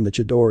threads from the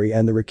Chidori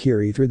and the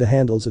Rakiri through the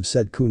handles of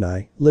said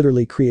kunai,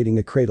 literally creating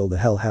a cradle the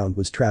hellhound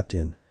was trapped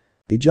in.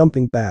 He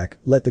jumping back,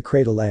 let the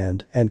cradle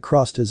land, and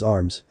crossed his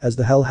arms as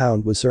the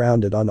hellhound was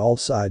surrounded on all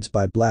sides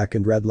by black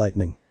and red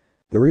lightning.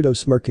 Naruto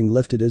smirking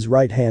lifted his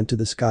right hand to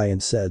the sky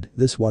and said,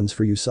 "This one's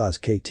for you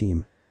Sasuke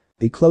team."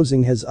 He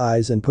closing his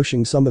eyes and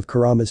pushing some of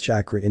Kurama's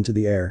chakra into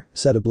the air,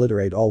 said,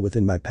 "Obliterate all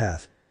within my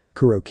path.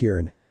 Kuro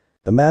Kirin."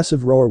 A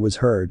massive roar was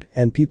heard,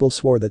 and people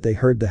swore that they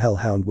heard the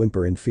hellhound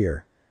whimper in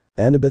fear.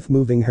 Annabeth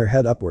moving her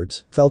head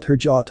upwards, felt her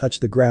jaw touch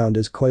the ground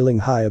as coiling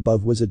high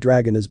above was a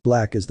dragon as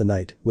black as the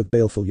night, with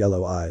baleful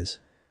yellow eyes.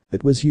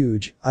 It was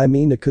huge, I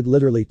mean it could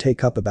literally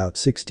take up about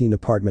 16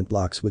 apartment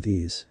blocks with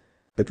ease.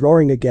 It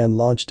roaring again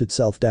launched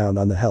itself down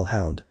on the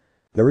hellhound.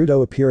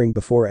 Naruto appearing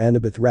before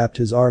Annabeth wrapped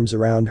his arms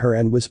around her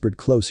and whispered,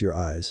 "Close your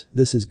eyes,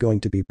 this is going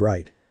to be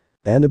bright."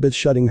 Annabeth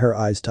shutting her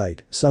eyes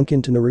tight, sunk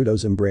into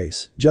Naruto's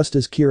embrace, just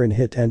as Kirin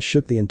hit and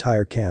shook the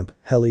entire camp,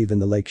 hell even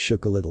the lake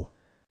shook a little.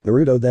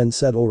 Naruto then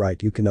said,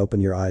 "Alright, you can open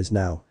your eyes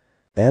now."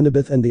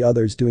 Annabeth and the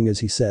others doing as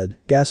he said,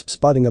 gasped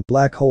spotting a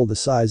black hole the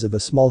size of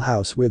a small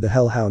house where the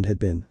hellhound had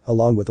been,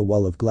 along with a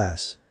wall of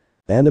glass.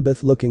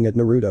 Annabeth looking at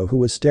Naruto who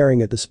was staring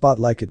at the spot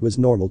like it was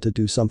normal to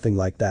do something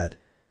like that.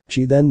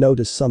 She then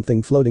noticed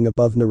something floating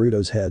above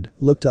Naruto's head,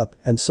 looked up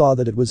and saw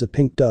that it was a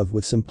pink dove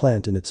with some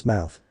plant in its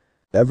mouth.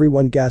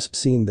 Everyone gasped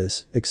seeing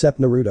this,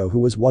 except Naruto who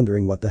was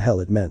wondering what the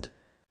hell it meant.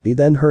 He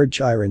then heard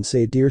Chiron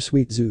say, "Dear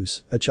sweet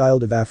Zeus, a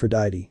child of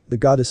Aphrodite, the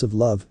goddess of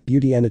love,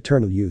 beauty and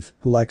eternal youth,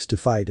 who likes to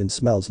fight and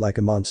smells like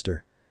a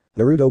monster."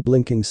 Naruto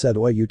blinking said,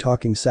 "Oi you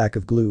talking sack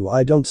of glue,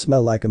 I don't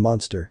smell like a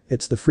monster,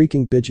 it's the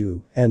freaking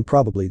Biju, and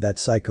probably that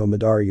psycho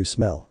Madara you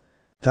smell."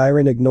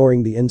 Chiron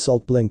ignoring the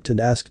insult blinked and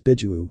asked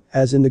Biju,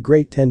 as in the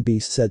Great 10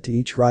 Beast said to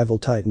each rival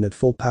titan at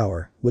full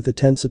power, with the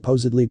 10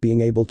 supposedly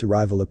being able to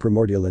rival a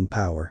primordial in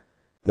power.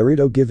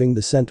 Naruto giving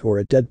the centaur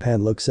a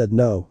deadpan look said,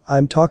 "No,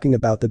 I'm talking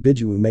about the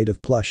Biju made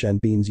of plush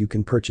and beans you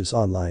can purchase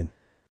online."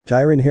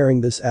 Chiron hearing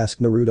this asked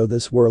Naruto,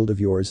 "This world of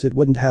yours, it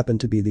wouldn't happen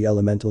to be the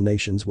elemental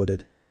nations, would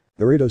it?"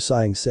 Naruto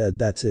sighing said,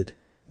 "That's it.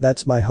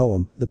 That's my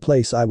home, the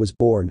place I was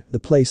born, the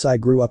place I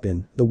grew up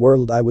in, the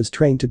world I was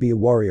trained to be a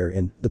warrior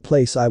in, the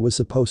place I was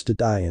supposed to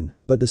die in,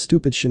 but the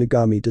stupid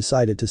Shinigami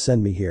decided to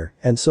send me here,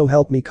 and so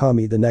help me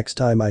Kami, the next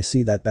time I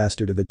see that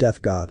bastard of a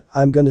death god,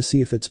 I'm gonna see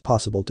if it's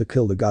possible to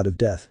kill the god of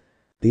death."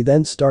 He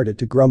then started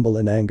to grumble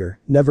in anger,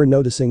 never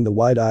noticing the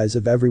wide eyes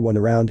of everyone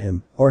around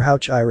him or how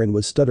Chiron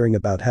was stuttering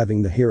about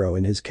having the hero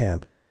in his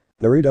camp.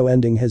 Naruto,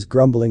 ending his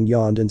grumbling,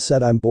 yawned and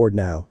said, "I'm bored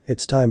now,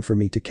 it's time for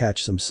me to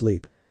catch some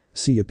sleep.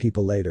 See ya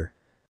people later."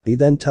 He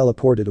then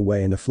teleported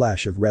away in a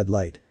flash of red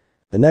light.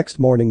 The next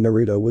morning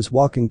Naruto was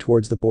walking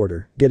towards the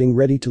border, getting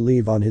ready to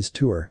leave on his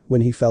tour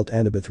when he felt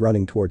Annabeth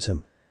running towards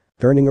him.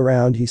 Turning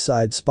around he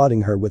sighed,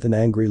 spotting her with an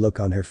angry look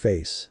on her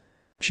face.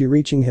 She,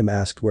 reaching him,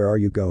 asked, "Where are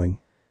you going?"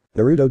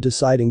 Naruto,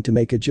 deciding to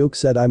make a joke,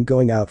 said, "I'm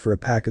going out for a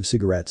pack of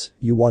cigarettes,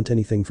 you want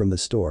anything from the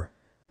store?"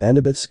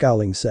 Annabeth,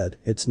 scowling, said,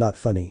 "It's not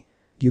funny.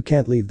 You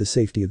can't leave the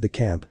safety of the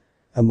camp.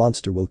 A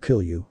monster will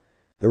kill you."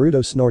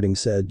 Naruto, snorting,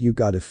 said, "You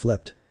got it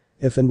flipped.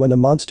 If and when a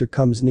monster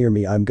comes near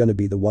me, I'm gonna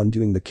be the one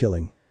doing the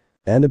killing."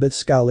 Annabeth,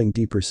 scowling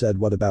deeper, said,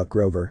 "What about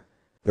Grover?"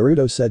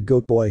 Naruto said,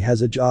 "Goat Boy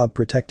has a job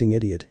protecting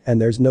Idiot and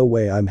there's no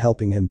way I'm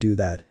helping him do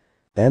that."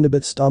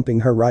 Annabeth, stomping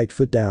her right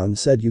foot down,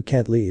 said, "You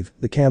can't leave,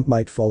 the camp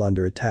might fall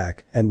under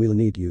attack and we'll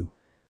need you."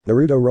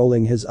 Naruto,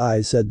 rolling his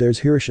eyes, said,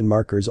 "There's Hirshin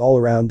markers all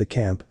around the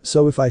camp,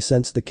 so if I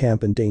sense the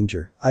camp in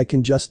danger, I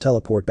can just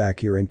teleport back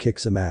here and kick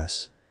some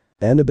ass."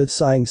 Annabeth,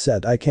 sighing,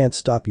 said, "I can't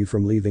stop you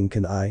from leaving,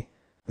 can I?"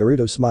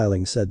 Naruto,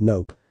 smiling, said,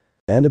 "Nope."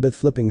 Annabeth,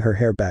 flipping her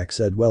hair back,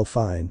 said, "Well,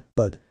 fine,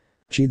 but..."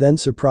 She then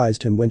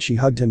surprised him when she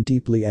hugged him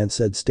deeply and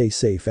said, "Stay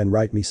safe and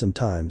write me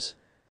sometimes."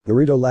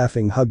 Naruto,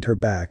 laughing, hugged her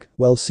back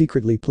while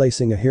secretly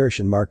placing a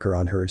Hirshin marker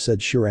on her,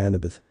 said, "Sure,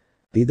 Annabeth."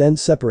 He then,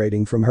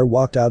 separating from her,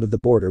 walked out of the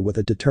border with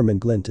a determined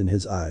glint in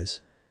his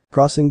eyes.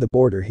 Crossing the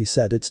border he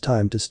said, "It's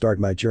time to start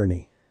my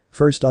journey.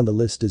 First on the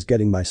list is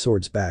getting my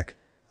swords back.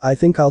 I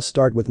think I'll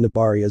start with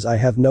Nabari as I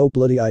have no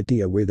bloody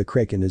idea where the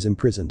Kraken is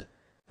imprisoned."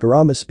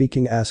 Kurama,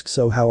 speaking, asked,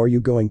 "So how are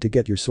you going to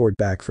get your sword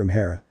back from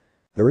Hera?"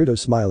 Naruto,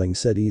 smiling,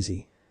 said,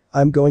 "Easy.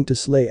 I'm going to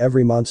slay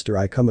every monster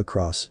I come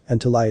across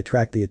until I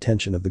attract the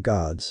attention of the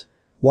gods.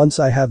 Once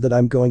I have that,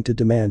 I'm going to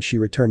demand she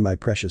return my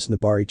precious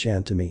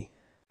Nabari-chan to me."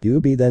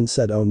 Juubi then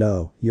said, "Oh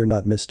no, you're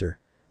not, mister.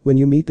 When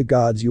you meet the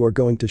gods you are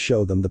going to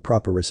show them the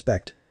proper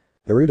respect."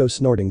 Naruto,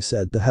 snorting,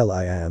 said, "The hell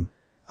I am.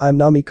 I'm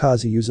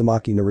Namikaze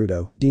Uzumaki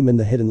Naruto, demon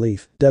the hidden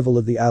leaf, devil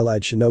of the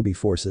allied shinobi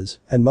forces,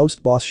 and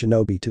most boss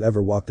shinobi to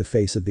ever walk the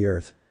face of the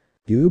earth."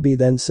 Juubi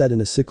then said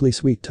in a sickly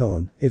sweet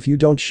tone, "If you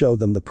don't show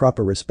them the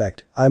proper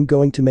respect, I'm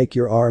going to make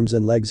your arms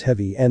and legs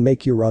heavy and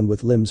make you run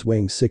with limbs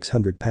weighing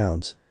 600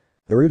 pounds.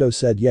 Naruto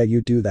said, "Yeah,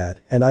 you do that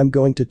and I'm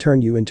going to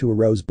turn you into a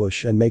rose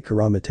bush and make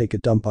Kurama take a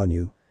dump on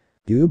you."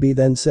 Juubi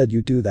then said,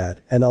 "You do that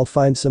and I'll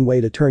find some way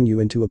to turn you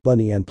into a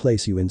bunny and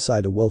place you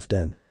inside a wolf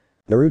den."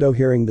 Naruto,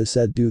 hearing this,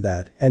 said, "Do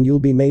that and you'll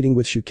be mating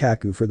with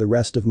Shukaku for the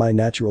rest of my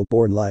natural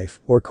born life,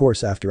 or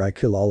course after I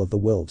kill all of the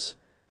wolves."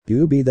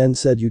 Juubi then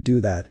said, "You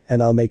do that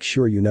and I'll make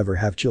sure you never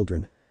have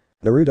children."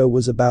 Naruto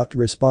was about to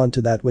respond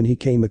to that when he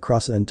came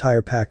across an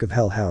entire pack of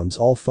hellhounds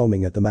all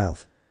foaming at the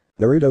mouth.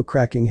 Naruto,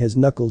 cracking his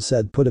knuckles,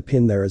 said, "Put a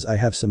pin there as I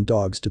have some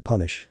dogs to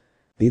punish."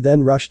 He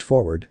then rushed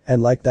forward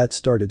and like that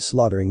started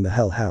slaughtering the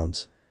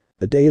hellhounds.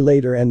 A day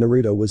later and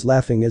Naruto was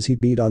laughing as he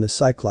beat on a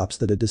cyclops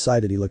that had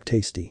decided he looked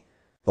tasty.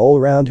 All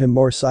around him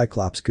more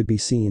cyclops could be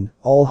seen,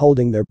 all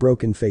holding their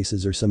broken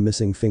faces or some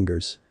missing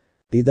fingers.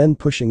 He then,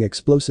 pushing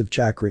explosive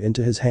chakra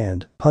into his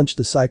hand, punched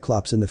the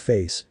cyclops in the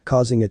face,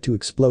 causing it to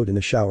explode in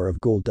a shower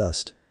of gold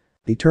dust.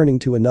 He, turning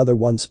to another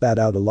one, spat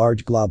out a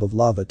large glob of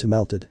lava to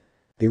melt it.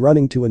 He,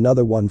 running to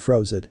another one,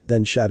 froze it,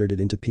 then shattered it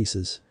into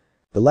pieces.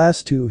 The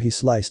last two he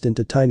sliced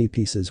into tiny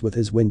pieces with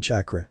his wind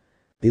chakra.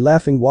 He,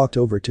 laughing, walked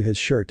over to his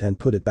shirt and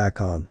put it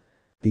back on.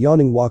 He,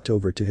 yawning, walked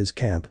over to his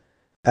camp.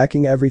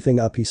 Packing everything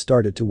up he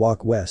started to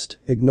walk west,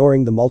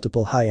 ignoring the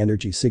multiple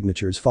high-energy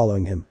signatures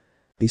following him.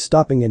 He,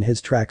 stopping in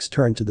his tracks,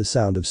 turned to the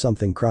sound of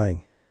something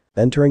crying.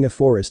 Entering a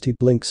forest he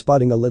blinked,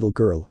 spotting a little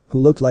girl who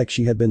looked like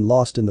she had been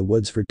lost in the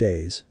woods for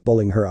days,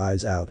 bawling her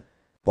eyes out.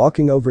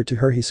 Walking over to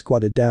her he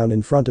squatted down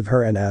in front of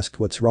her and asked,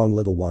 "What's wrong,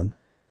 little one?"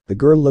 The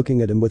girl,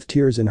 looking at him with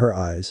tears in her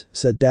eyes,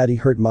 said, "Daddy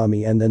hurt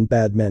mommy and then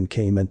bad men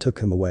came and took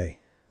him away.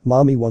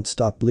 Mommy won't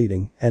stop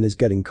bleeding and is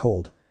getting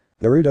cold."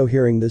 Naruto,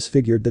 hearing this,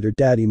 figured that her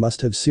daddy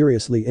must have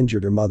seriously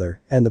injured her mother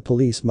and the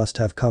police must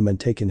have come and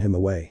taken him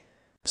away.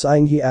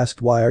 Sighing he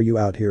asked, "Why are you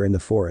out here in the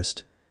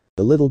forest?"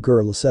 The little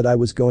girl said, "I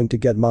was going to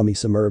get mommy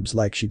some herbs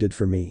like she did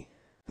for me."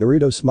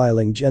 Naruto,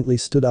 smiling, gently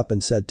stood up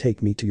and said,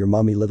 "Take me to your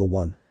mommy, little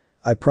one.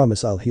 I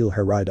promise I'll heal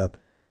her right up."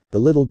 The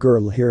little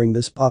girl, hearing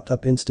this, popped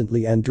up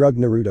instantly and dragged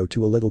Naruto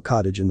to a little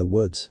cottage in the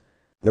woods.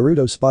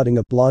 Naruto, spotting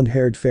a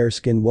blonde-haired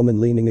fair-skinned woman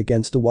leaning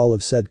against the wall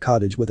of said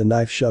cottage with a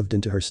knife shoved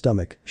into her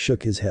stomach,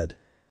 shook his head.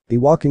 He,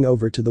 walking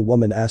over to the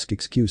woman, asked,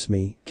 "Excuse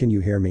me, can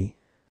you hear me?"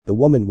 The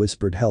woman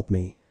whispered, "Help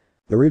me."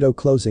 Naruto,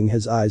 closing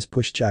his eyes,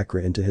 pushed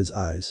chakra into his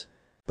eyes.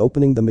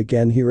 Opening them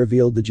again he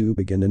revealed the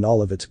Juubigan in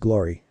all of its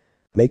glory.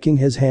 Making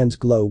his hands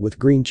glow with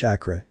green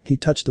chakra, he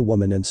touched the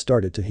woman and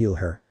started to heal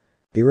her.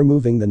 He,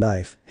 removing the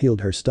knife,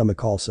 healed her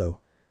stomach also.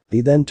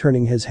 He then,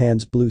 turning his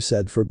hands blue,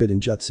 said,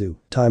 "Forbidden jutsu,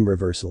 time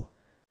reversal."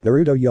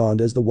 Naruto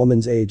yawned as the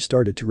woman's age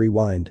started to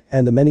rewind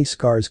and the many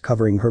scars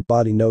covering her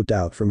body, no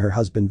doubt from her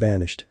husband,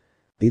 vanished.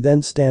 He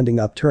then, standing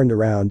up, turned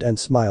around and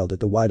smiled at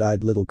the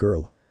wide-eyed little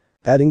girl.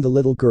 Patting the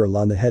little girl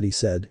on the head he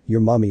said, "Your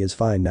mommy is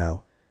fine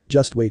now.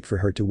 Just wait for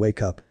her to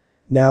wake up.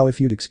 Now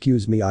if you'd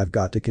excuse me, I've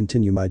got to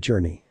continue my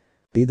journey."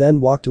 He then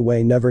walked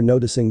away, never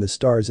noticing the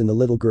stars in the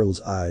little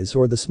girl's eyes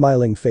or the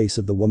smiling face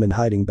of the woman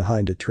hiding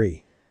behind a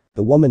tree.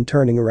 The woman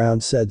turning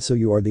around said, "So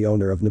you are the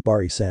owner of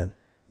Nabari-san.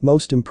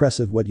 Most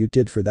impressive what you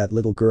did for that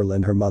little girl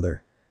and her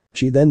mother."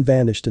 She then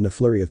vanished in a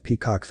flurry of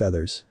peacock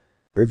feathers.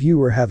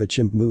 Reviewer, have a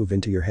chimp move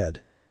into your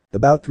head.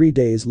 About 3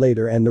 days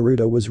later and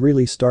Naruto was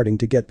really starting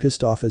to get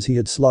pissed off as he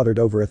had slaughtered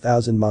over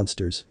 1,000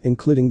 monsters,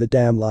 including the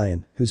damn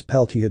lion, whose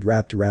pelt he had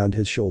wrapped around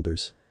his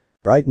shoulders.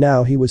 Right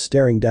now he was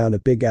staring down a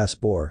big-ass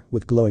boar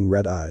with glowing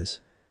red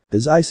eyes.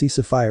 His icy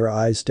sapphire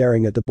eyes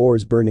staring at the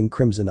boar's burning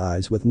crimson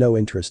eyes with no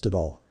interest at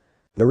all.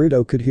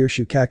 Naruto could hear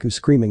Shukaku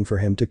screaming for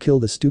him to kill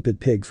the stupid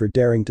pig for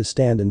daring to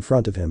stand in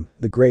front of him,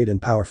 the great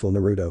and powerful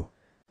Naruto.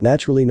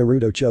 Naturally,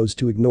 Naruto chose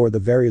to ignore the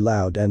very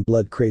loud and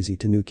blood-crazy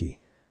Tanuki.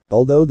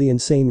 Although the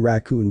insane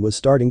raccoon was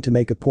starting to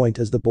make a point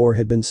as the boar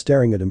had been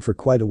staring at him for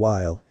quite a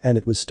while and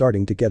it was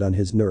starting to get on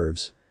his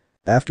nerves.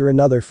 After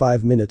another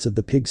 5 minutes of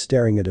the pig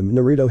staring at him,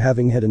 Naruto,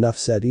 having had enough,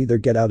 said, "Either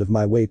get out of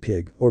my way,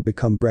 pig, or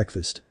become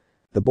breakfast."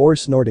 The boar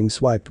snorting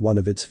swiped one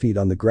of its feet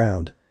on the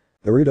ground.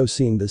 Naruto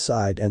seeing this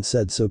sighed and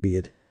said, "So be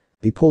it."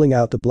 He, pulling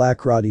out the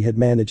black rod he had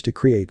managed to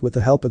create with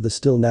the help of the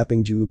still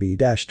napping Juubi,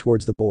 dashed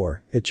towards the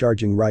boar, it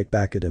charging right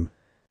back at him.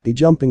 He,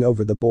 jumping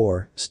over the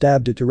boar,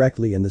 stabbed it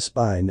directly in the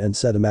spine and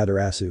said,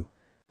 "Amaterasu."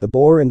 The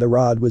boar and the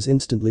rod was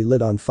instantly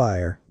lit on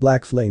fire,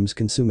 black flames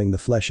consuming the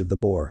flesh of the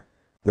boar.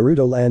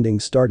 Naruto landing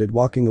started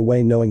walking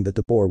away, knowing that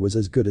the boar was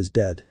as good as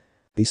dead.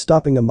 He,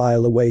 stopping a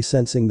mile away,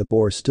 sensing the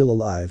boar still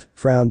alive,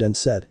 frowned and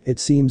said, "It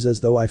seems as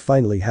though I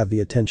finally have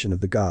the attention of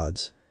the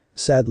gods.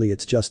 Sadly,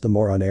 it's just the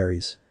moron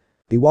Ares."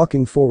 He,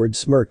 walking forward,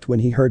 smirked when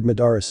he heard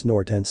Madara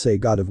snort and say,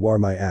 "God of War,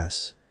 my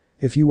ass.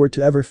 If you were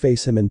to ever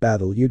face him in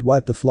battle, you'd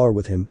wipe the floor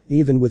with him,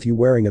 even with you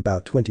wearing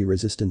about 20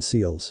 resistance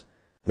seals."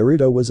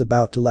 Naruto was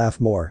about to laugh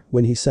more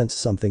when he sensed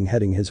something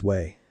heading his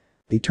way.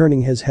 He,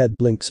 turning his head,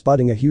 blinked,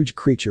 spotting a huge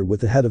creature with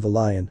the head of a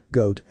lion,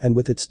 goat, and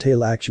with its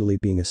tail actually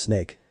being a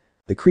snake.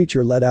 The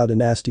creature let out a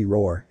nasty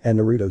roar and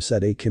Naruto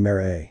said, "A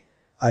chimera, eh?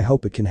 I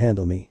hope it can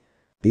handle me."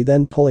 He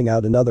then, pulling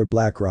out another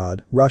black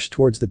rod, rushed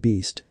towards the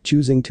beast,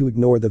 choosing to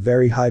ignore the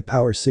very high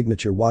power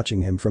signature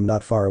watching him from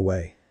not far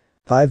away.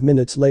 5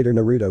 minutes later,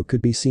 Naruto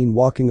could be seen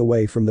walking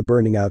away from the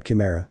burning out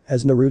chimera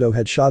as Naruto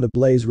had shot a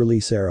blaze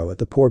release arrow at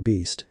the poor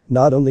beast,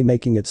 not only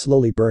making it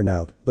slowly burn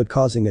out but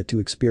causing it to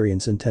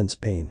experience intense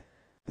pain.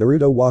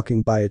 Naruto,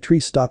 walking by a tree,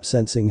 stopped,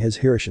 sensing his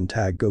Hirshin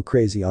tag go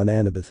crazy on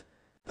Annabeth.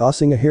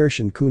 Tossing a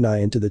Hirshin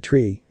kunai into the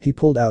tree, he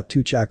pulled out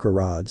 2 chakra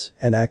rods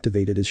and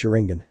activated his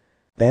Sharingan.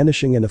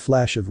 Vanishing in a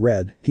flash of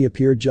red, he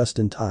appeared just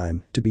in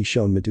time to be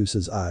shown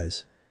Medusa's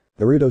eyes.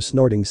 Naruto,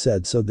 snorting,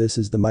 said, "So this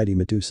is the mighty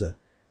Medusa.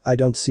 I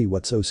don't see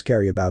what's so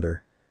scary about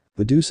her."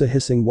 Medusa,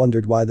 hissing,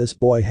 wondered why this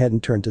boy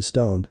hadn't turned to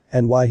stone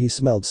and why he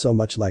smelled so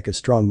much like a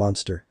strong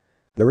monster.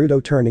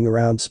 Naruto, turning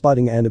around,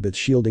 spotting Annabeth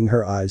shielding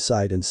her eyes,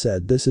 sighed and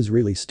said, "This is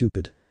really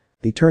stupid."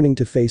 He, turning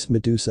to face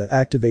Medusa,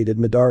 activated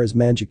Madara's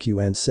Mangekyou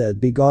and said,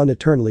 "Be gone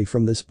eternally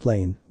from this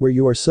plane where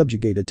you are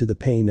subjugated to the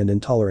pain and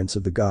intolerance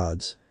of the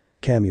gods.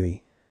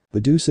 Kamui."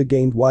 Medusa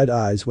gained wide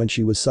eyes when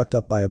she was sucked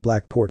up by a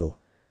black portal.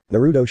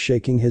 Naruto,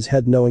 shaking his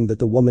head knowing that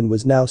the woman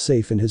was now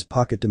safe in his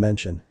pocket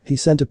dimension, he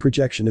sent a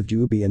projection of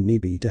Juubi and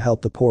Nibi to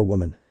help the poor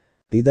woman.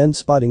 He then,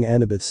 spotting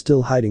Annabeth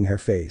still hiding her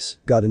face,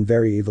 got in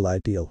very evil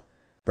ideal.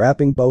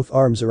 Wrapping both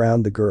arms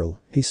around the girl,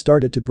 he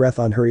started to breath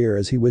on her ear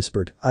as he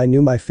whispered, "I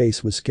knew my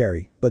face was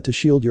scary, but to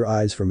shield your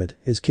eyes from it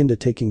is kinda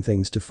taking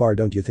things too far,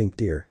 don't you think,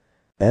 dear?"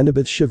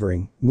 Annabeth,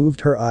 shivering,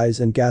 moved her eyes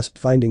and gasped,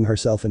 finding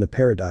herself in a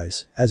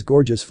paradise as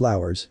gorgeous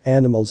flowers,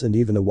 animals and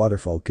even a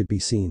waterfall could be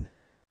seen.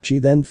 She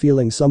then,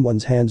 feeling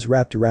someone's hands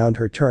wrapped around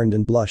her, turned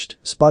and blushed,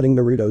 spotting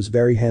Naruto's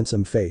very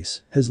handsome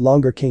face, his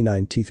longer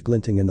canine teeth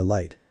glinting in the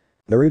light.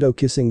 Naruto,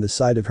 kissing the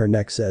side of her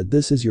neck, said,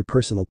 "This is your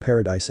personal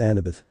paradise,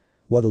 Annabeth.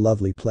 What a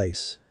lovely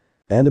place."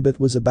 Annabeth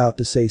was about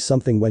to say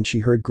something when she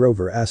heard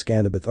Grover ask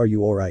Annabeth, "Are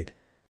you alright?"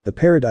 The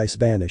paradise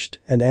vanished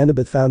and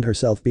Annabeth found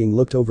herself being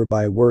looked over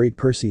by a worried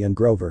Percy and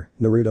Grover,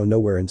 Naruto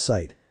nowhere in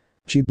sight.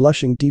 She,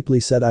 blushing deeply,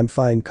 said, "I'm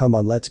fine, come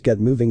on, let's get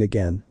moving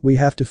again, we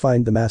have to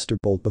find the Master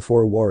Bolt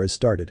before a war is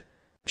started."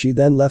 She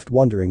then left,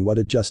 wondering what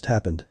had just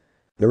happened.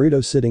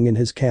 Naruto, sitting in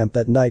his camp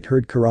that night,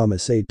 heard Kurama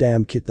say,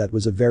 "Damn kid, that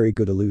was a very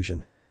good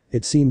illusion.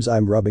 It seems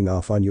I'm rubbing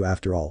off on you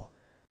after all."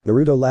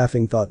 Naruto,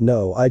 laughing, thought,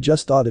 "No, I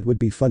just thought it would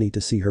be funny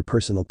to see her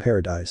personal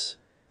paradise.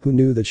 Who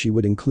knew that she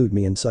would include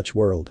me in such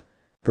world?"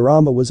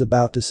 Kurama was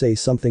about to say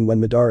something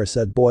when Madara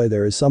said, "Boy,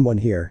 there is someone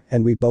here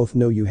and we both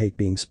know you hate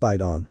being spied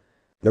on."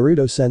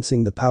 Naruto,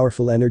 sensing the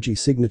powerful energy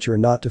signature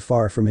not too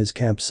far from his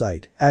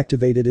campsite,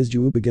 activated his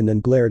Juubigan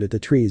and glared at the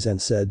trees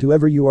and said,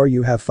 "Whoever you are,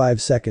 you have 5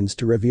 seconds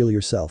to reveal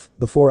yourself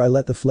before I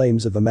let the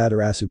flames of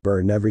Amaterasu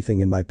burn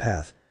everything in my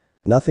path."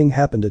 Nothing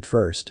happened at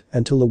first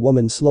until a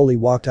woman slowly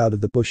walked out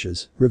of the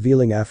bushes,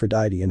 revealing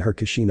Aphrodite in her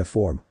Kushina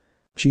form.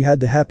 She had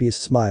the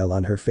happiest smile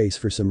on her face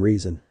for some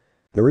reason.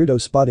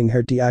 Naruto, spotting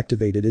her,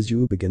 deactivated his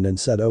Juubigan and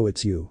said, "Oh,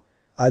 it's you.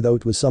 I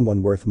thought it was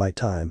someone worth my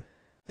time."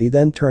 He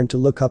then turned to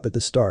look up at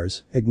the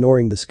stars,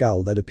 ignoring the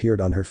scowl that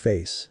appeared on her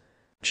face.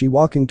 She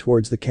walking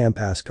towards the camp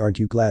asked, "Aren't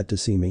you glad to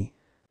see me?"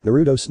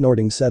 Naruto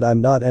snorting said,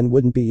 "I'm not and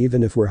wouldn't be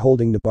even if we're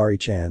holding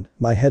Nabari-chan,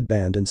 my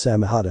headband and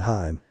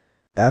Samahata-hime."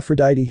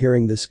 Aphrodite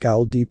hearing this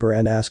scowled deeper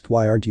and asked,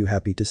 "Why aren't you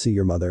happy to see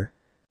your mother?"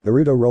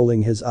 Naruto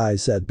rolling his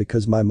eyes said,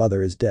 "Because my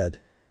mother is dead.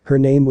 Her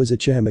name was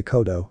Uchiha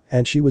Mikoto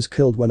and she was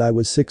killed when I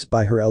was 6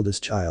 by her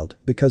eldest child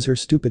because her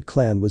stupid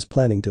clan was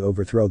planning to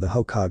overthrow the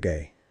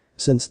Hokage.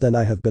 Since then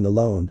I have been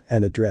alone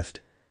and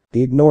adrift."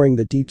 Ignoring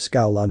the deep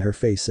scowl on her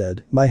face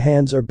said, "My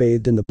hands are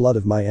bathed in the blood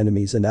of my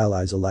enemies and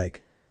allies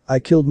alike. I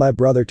killed my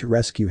brother to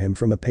rescue him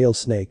from a pale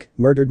snake,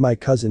 murdered my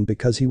cousin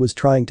because he was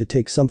trying to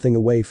take something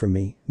away from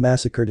me,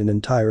 massacred an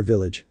entire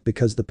village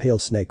because the pale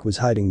snake was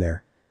hiding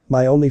there.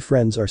 My only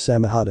friends are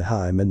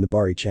Samahata-hime and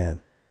Nabari-chan.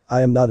 I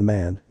am not a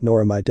man,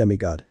 nor am I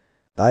demigod.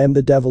 I am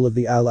the devil of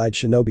the allied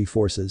shinobi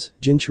forces,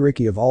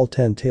 Jinchuriki of all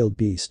 10-tailed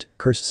beast,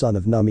 cursed son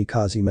of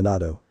Namikaze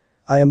Minato.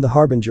 I am the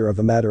harbinger of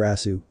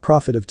Amaterasu,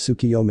 prophet of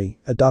Tsukiyomi,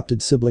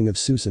 adopted sibling of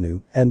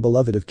Susanoo, and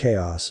beloved of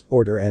Chaos,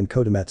 Order and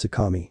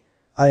Kodomatsukami.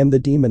 I am the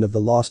demon of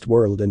the lost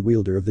world and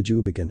wielder of the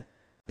Juubigan."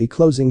 He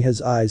closing his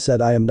eyes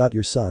said, "I am not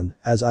your son,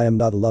 as I am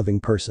not a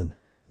loving person.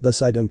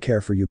 Thus I don't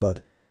care for you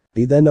but."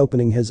 He then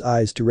opening his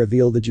eyes to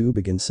reveal the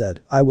Juubigan said,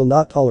 "I will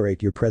not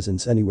tolerate your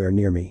presence anywhere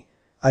near me.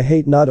 I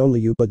hate not only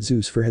you but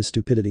Zeus for his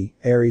stupidity,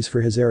 Ares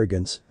for his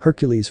arrogance,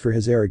 Hercules for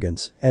his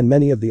arrogance, and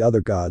many of the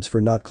other gods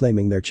for not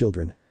claiming their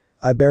children.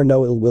 I bear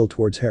no ill will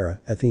towards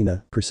Hera,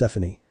 Athena,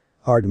 Persephone,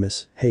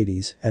 Artemis,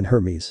 Hades, and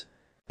Hermes."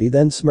 He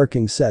then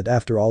smirking said,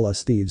 "After all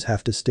us thieves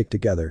have to stick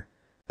together."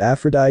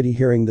 Aphrodite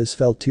hearing this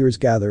felt tears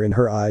gather in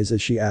her eyes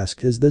as she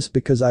asked, "Is this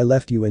because I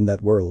left you in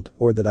that world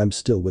or that I'm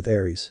still with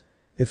Ares?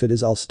 If it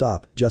is I'll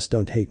stop, just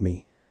don't hate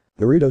me."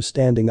 Naruto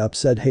standing up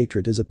said,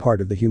 "Hatred is a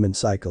part of the human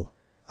cycle.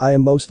 I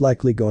am most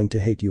likely going to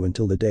hate you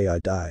until the day I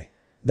die.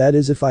 That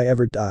is if I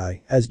ever die,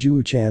 as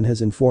Juu-chan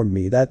has informed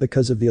me that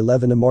because of the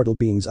 11 immortal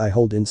beings I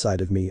hold inside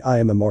of me I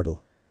am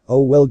immortal.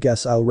 Oh well,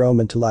 guess I'll roam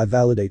until I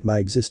validate my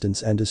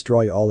existence and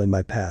destroy all in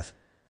my path."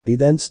 He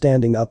then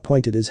standing up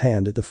pointed his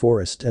hand at the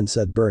forest and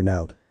said, "Burn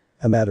out.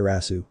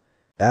 Amaterasu."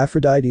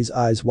 Aphrodite's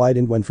eyes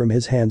widened when from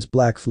his hands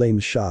black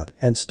flames shot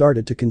and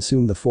started to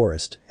consume the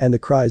forest and the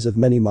cries of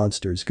many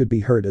monsters could be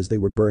heard as they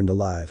were burned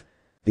alive.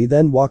 He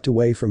then walked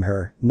away from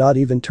her, not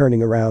even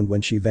turning around when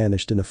she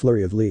vanished in a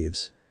flurry of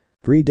leaves.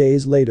 3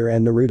 days later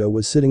and Naruto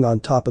was sitting on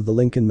top of the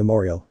Lincoln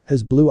Memorial,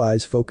 his blue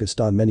eyes focused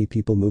on many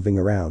people moving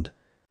around.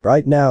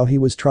 Right now he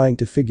was trying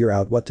to figure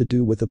out what to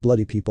do with the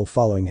bloody people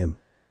following him.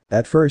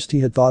 At first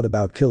he had thought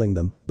about killing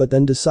them, but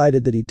then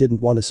decided that he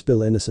didn't want to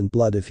spill innocent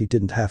blood if he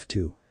didn't have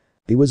to.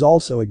 He was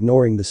also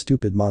ignoring the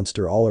stupid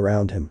monster all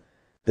around him.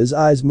 His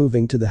eyes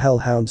moving to the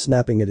hellhound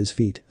snapping at his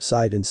feet,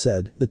 sighed and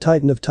said, "The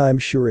Titan of Time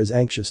sure is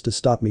anxious to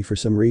stop me for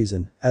some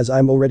reason, as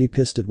I'm already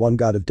pissed at one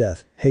god of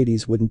death,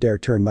 Hades wouldn't dare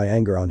turn my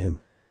anger on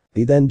him."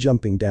 He then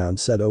jumping down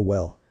said, "Oh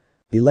well."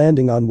 He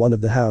landing on one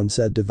of the hounds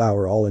said,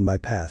 "Devour all in my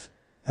path.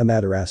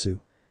 Amaterasu."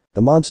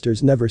 The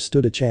monsters never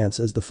stood a chance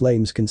as the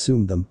flames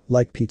consumed them,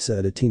 like pizza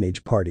at a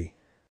teenage party.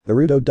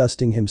 Naruto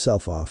dusting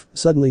himself off,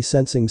 suddenly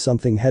sensing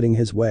something heading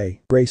his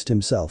way, braced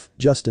himself,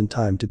 just in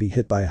time to be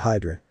hit by a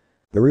hydra.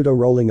 Naruto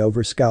rolling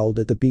over scowled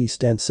at the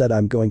beast and said,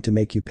 "I'm going to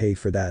make you pay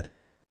for that."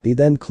 He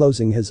then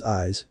closing his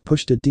eyes,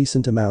 pushed a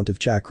decent amount of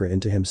chakra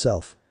into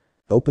himself.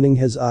 Opening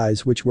his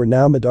eyes which were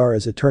now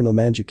Madara's eternal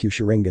Mangekyou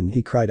Sharingan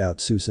he cried out,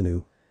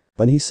 "Susanoo."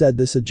 When he said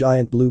this a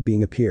giant blue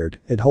being appeared,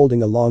 it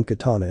holding a long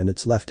katana in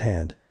its left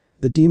hand.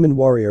 The demon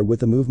warrior with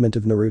the movement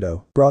of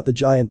Naruto brought the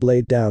giant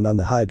blade down on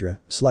the hydra,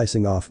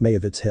 slicing off many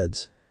of its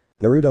heads.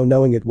 Naruto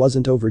knowing it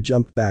wasn't over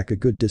jumped back a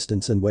good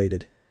distance and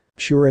waited.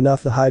 Sure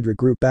enough the hydra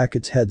grew back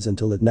its heads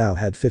until it now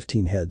had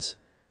 15 heads.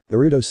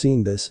 Naruto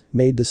seeing this,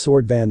 made the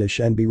sword vanish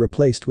and be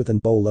replaced with an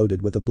bow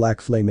loaded with a black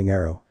flaming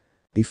arrow.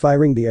 He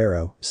firing the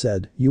arrow,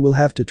 said, "You will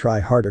have to try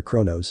harder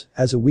Chronos,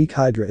 as a weak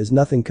hydra is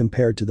nothing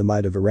compared to the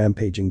might of a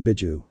rampaging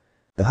Biju."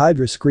 The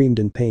hydra screamed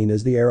in pain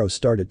as the arrow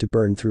started to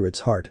burn through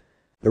its heart.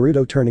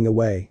 Naruto turning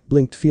away,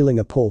 blinked feeling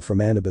a pull from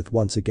Annabeth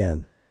once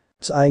again.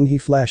 Sighing he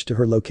flashed to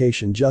her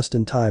location just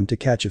in time to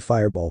catch a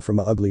fireball from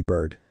a ugly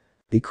bird.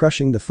 He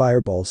crushing the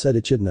fireball said,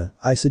 "Echidna,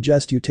 I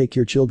suggest you take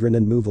your children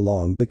and move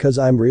along because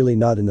I'm really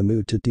not in the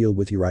mood to deal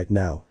with you right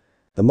now."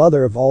 The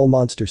mother of all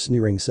monsters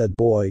sneering said,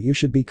 "Boy, you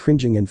should be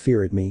cringing in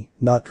fear at me,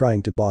 not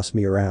trying to boss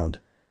me around."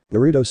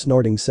 Naruto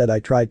snorting said, "I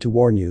tried to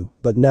warn you,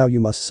 but now you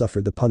must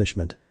suffer the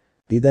punishment."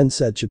 He then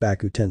said,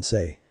 "Chibaku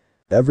Tensei."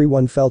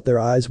 Everyone felt their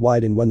eyes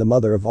widen when the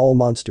mother of all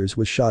monsters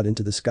was shot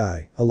into the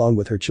sky, along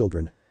with her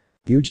children.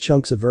 Huge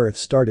chunks of earth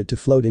started to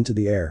float into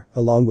the air,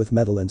 along with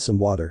metal and some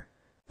water.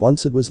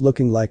 Once it was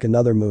looking like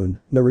another moon,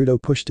 Naruto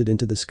pushed it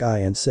into the sky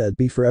and said,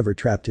 "Be forever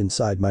trapped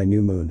inside my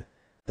new moon."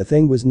 The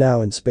thing was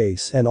now in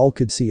space and all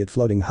could see it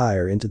floating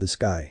higher into the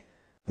sky.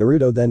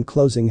 Naruto then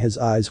closing his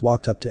eyes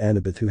walked up to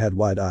Annabeth who had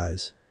wide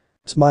eyes.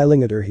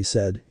 Smiling at her he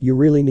said, "You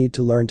really need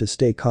to learn to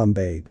stay calm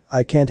babe,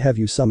 I can't have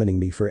you summoning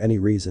me for any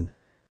reason."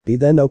 He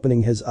then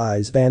opening his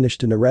eyes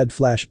vanished in a red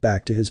flash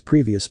back to his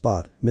previous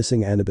spot,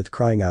 missing Annabeth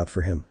crying out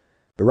for him.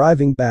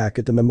 Arriving back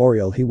at the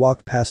memorial, he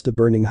walked past a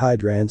burning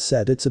hydra and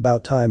said it's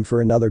about time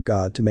for another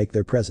god to make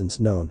their presence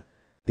known.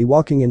 He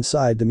walking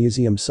inside the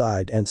museum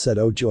sighed and said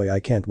oh joy I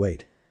can't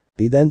wait.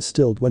 He then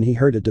stilled when he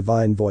heard a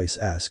divine voice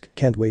ask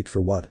can't wait for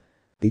what?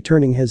 He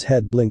turning his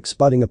head blinked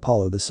spotting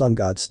Apollo the sun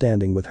god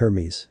standing with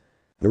Hermes.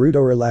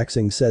 Naruto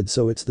relaxing said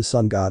so it's the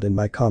sun god and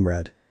my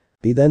comrade.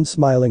 He then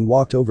smiling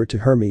walked over to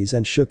Hermes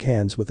and shook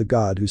hands with the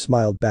god who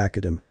smiled back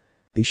at him.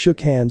 He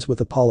shook hands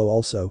with Apollo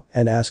also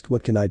and asked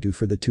what can I do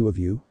for the two of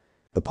you?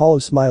 Apollo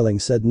smiling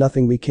said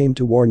nothing we came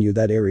to warn you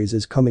that Ares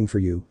is coming for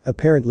you.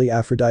 Apparently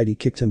Aphrodite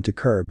kicked him to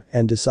curb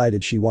and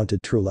decided she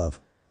wanted true love.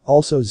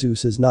 Also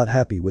Zeus is not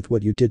happy with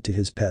what you did to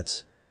his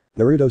pets.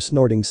 Naruto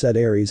snorting said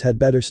Ares had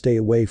better stay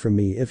away from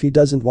me if he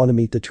doesn't want to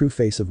meet the true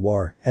face of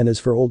war and as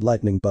for old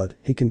lightning butt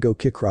he can go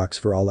kick rocks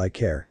for all I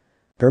care.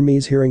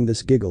 Hermes hearing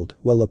this giggled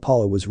while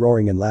Apollo was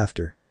roaring in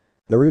laughter.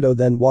 Naruto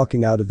then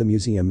walking out of the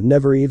museum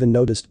never even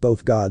noticed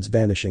both gods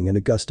vanishing in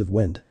a gust of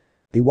wind.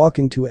 He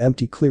walking to an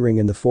empty clearing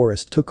in the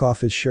forest took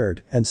off his shirt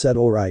and said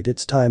alright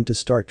it's time to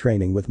start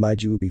training with my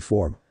Juubi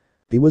form.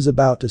 He was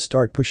about to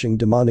start pushing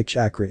demonic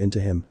chakra into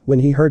him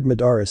when he heard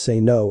Madara say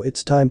no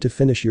it's time to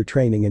finish your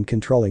training in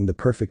controlling the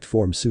perfect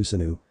form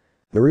Susanoo.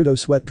 Naruto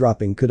sweat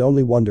dropping could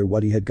only wonder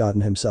what he had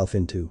gotten himself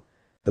into.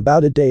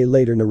 About a day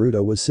later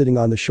Naruto was sitting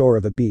on the shore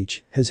of a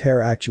beach, his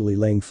hair actually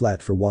laying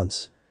flat for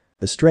once.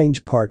 The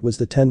strange part was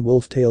the 10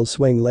 wolf tails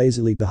swaying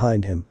lazily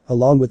behind him,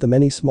 along with the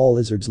many small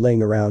lizards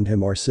laying around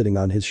him or sitting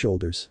on his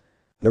shoulders.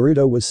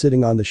 Naruto was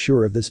sitting on the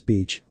shore of this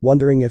beach,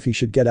 wondering if he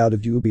should get out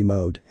of Juubi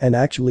mode and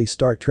actually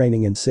start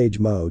training in Sage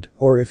mode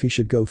or if he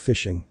should go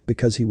fishing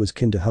because he was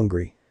kinda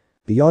hungry.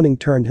 The yawning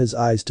turned his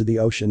eyes to the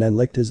ocean and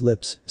licked his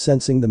lips,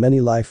 sensing the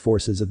many life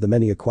forces of the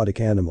many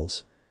aquatic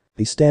animals.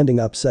 He standing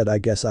up said I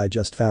guess I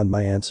just found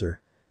my answer.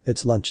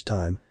 It's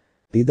lunchtime.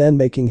 He then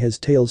making his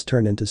tails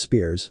turn into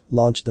spears,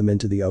 launched them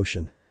into the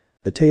ocean.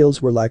 The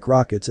tails were like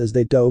rockets as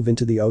they dove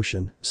into the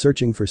ocean,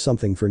 searching for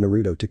something for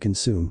Naruto to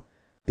consume.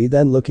 He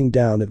then looking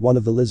down at one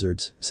of the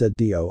lizards, said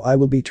Dio I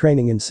will be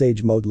training in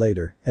Sage mode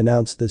later,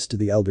 announced this to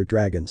the elder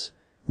dragons.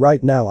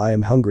 Right now I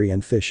am hungry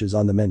and fish is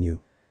on the menu.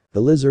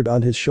 The lizard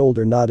on his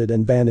shoulder nodded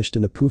and vanished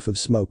in a poof of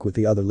smoke with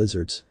the other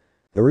lizards.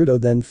 Naruto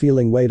then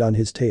feeling weight on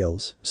his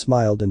tails,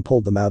 smiled and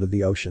pulled them out of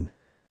the ocean.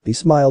 He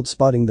smiled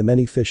spotting the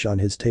many fish on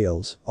his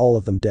tails, all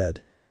of them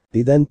dead.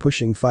 He then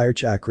pushing fire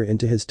chakra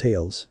into his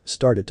tails,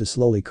 started to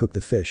slowly cook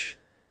the fish.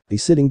 He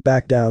sitting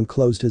back down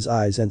closed his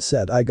eyes and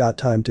said I got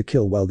time to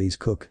kill while these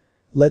cook.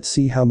 Let's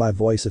see how my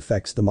voice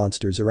affects the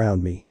monsters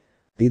around me.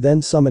 He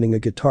then summoning a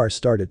guitar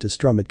started to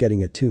strum it getting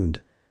it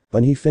tuned.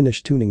 When he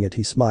finished tuning it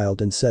he smiled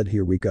and said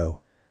here we go.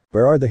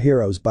 Where are the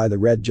heroes by the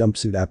red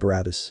jumpsuit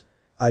apparatus?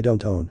 I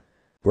don't own.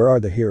 Where are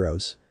the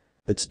heroes?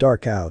 It's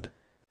dark out.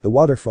 The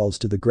water falls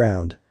to the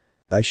ground.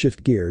 I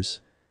shift gears.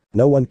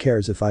 No one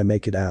cares if I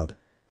make it out.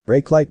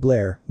 Brake light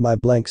glare, my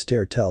blank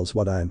stare tells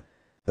what I'm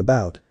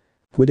about.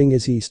 Quitting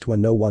is east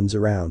when no one's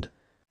around.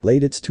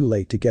 Late it's too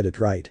late to get it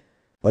right.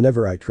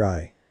 Whenever I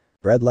try.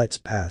 Red lights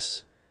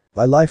pass.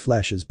 My life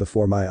flashes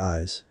before my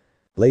eyes.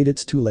 Late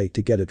it's too late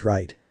to get it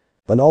right.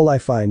 When all I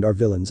find are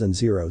villains and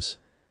zeros.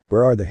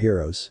 Where are the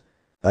heroes?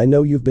 I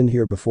know you've been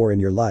here before in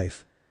your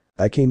life.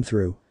 I came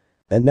through.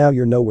 And now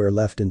you're nowhere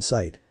left in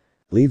sight.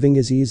 Leaving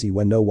is easy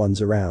when no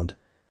one's around.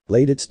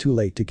 Late it's too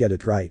late to get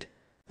it right.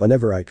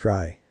 Whenever I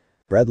try.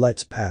 Red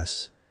lights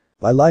pass.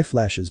 My life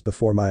flashes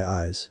before my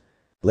eyes.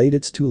 Late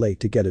it's too late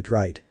to get it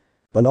right.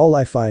 When all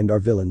I find are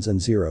villains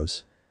and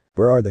zeros.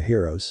 Where are the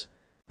heroes?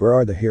 Where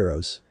are the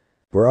heroes?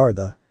 Where are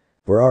the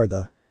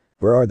heroes?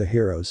 Where are the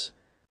heroes?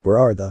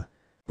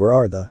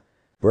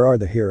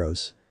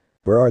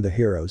 Where are the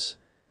heroes?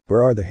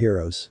 Where are the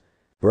heroes?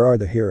 Where are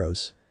the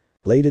heroes?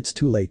 Late it's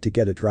too late to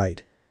get it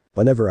right.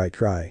 Whenever I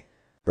try.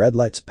 Red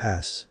lights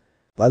pass.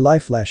 My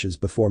life flashes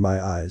before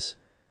my eyes.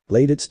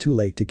 Late it's too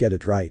late to get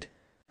it right.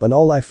 When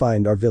all I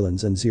find are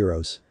villains and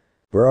zeros.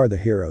 Where are the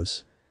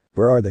heroes?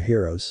 Where are the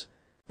heroes?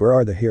 Where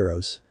are the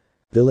heroes?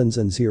 Villains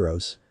and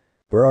zeros.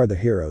 Where are the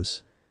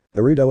heroes?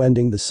 Naruto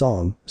ending the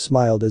song,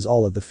 smiled as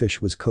all of the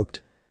fish was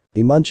cooked.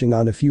 He munching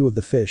on a few of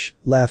the fish,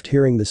 laughed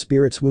hearing the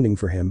spirits swooning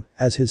for him,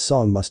 as his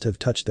song must have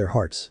touched their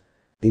hearts.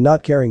 He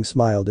not caring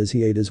smiled as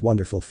he ate his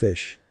wonderful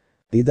fish.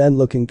 He then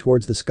looking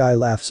towards the sky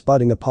laughed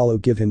spotting Apollo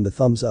give him the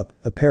thumbs up,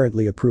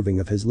 apparently approving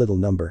of his little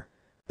number.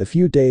 A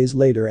few days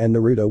later and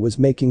Naruto was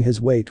making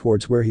his way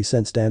towards where he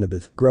sensed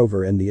Annabeth,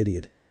 Grover and the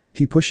idiot.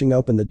 He pushing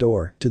open the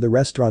door to the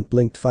restaurant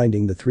blinked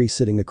finding the three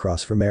sitting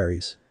across from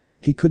Ares.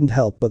 He couldn't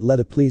help but let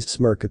a pleased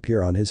smirk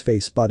appear on his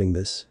face spotting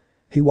this.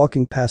 He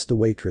walking past the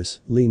waitress,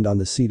 leaned on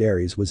the seat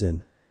Ares was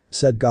in.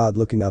 Said God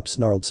looking up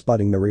snarled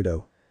spotting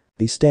Naruto.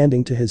 He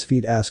standing to his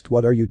feet asked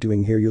what are you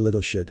doing here you little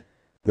shit.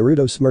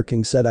 Naruto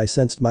smirking said I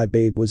sensed my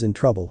babe was in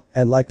trouble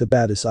and like the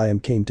baddest I am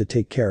came to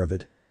take care of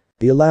it.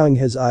 He allowing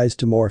his eyes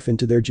to morph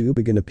into their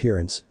Juubigan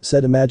appearance,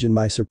 said imagine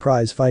my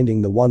surprise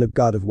finding the one of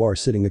God of War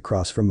sitting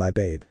across from my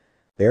babe.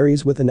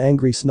 Ares with an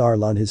angry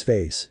snarl on his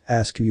face,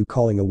 asked who you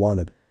calling a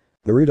wannabe.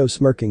 Naruto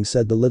smirking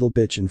said the little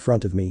bitch in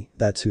front of me,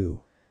 that's who.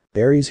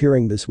 Ares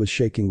hearing this was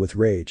shaking with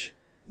rage.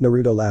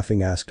 Naruto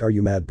laughing asked are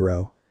you mad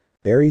bro?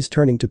 Aries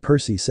turning to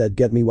Percy said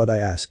get me what I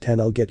asked and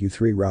I'll get you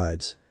 3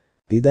 rides.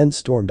 He then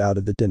stormed out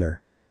of the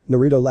dinner.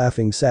 Naruto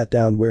laughing sat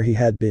down where he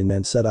had been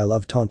and said I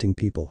love taunting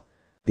people.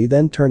 He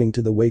then turning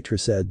to the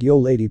waitress said yo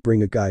lady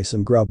bring a guy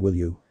some grub will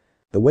you?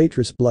 The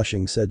waitress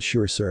blushing said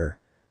sure sir.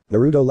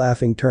 Naruto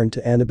laughing turned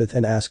to Annabeth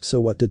and asked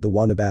so what did the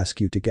wannabe ask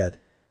you to get?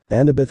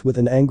 Annabeth with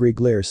an angry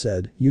glare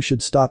said you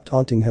should stop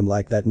taunting him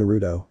like that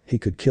Naruto, he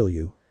could kill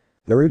you.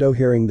 Naruto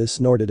hearing this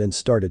snorted and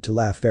started to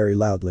laugh very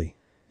loudly.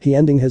 He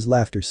ending his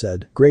laughter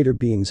said greater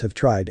beings have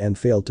tried and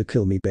failed to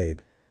kill me babe.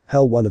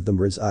 Hell one of them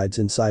resides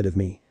inside of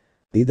me.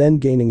 He then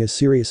gaining a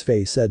serious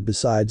face said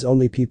besides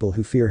only people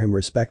who fear him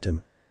respect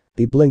him.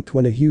 He blinked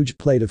when a huge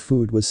plate of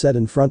food was set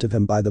in front of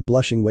him by the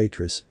blushing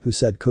waitress who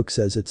said cook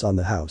says it's on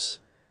the house.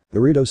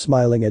 Naruto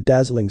smiling a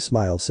dazzling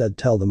smile said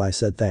tell them I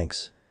said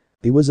thanks.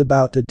 He was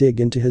about to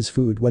dig into his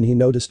food when he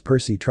noticed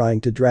Percy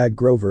trying to drag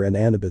Grover and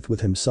Annabeth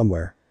with him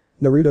somewhere.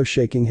 Naruto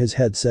shaking his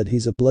head said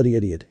he's a bloody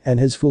idiot and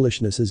his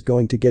foolishness is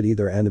going to get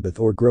either Annabeth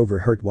or Grover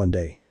hurt one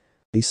day.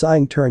 He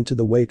sighing turned to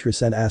the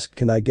waitress and asked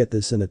can I get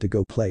this in a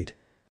to-go plate?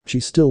 She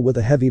still with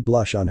a heavy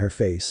blush on her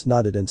face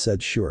nodded and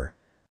said sure.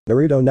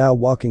 Naruto now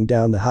walking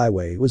down the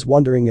highway was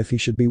wondering if he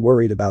should be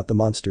worried about the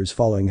monsters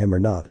following him or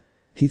not.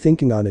 He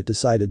thinking on it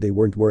decided they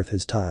weren't worth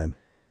his time.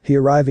 He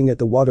arriving at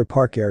the water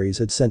park Aries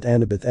had sent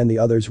Annabeth and the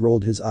others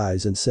rolled his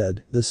eyes and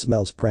said this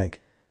smells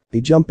prank. He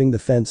jumping the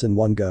fence in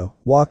one go,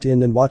 walked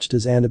in and watched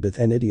as Annabeth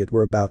and Idiot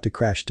were about to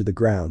crash to the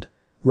ground.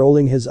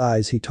 Rolling his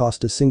eyes he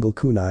tossed a single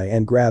kunai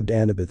and grabbed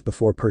Annabeth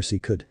before Percy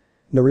could.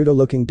 Naruto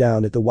looking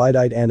down at the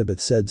wide-eyed Annabeth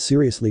said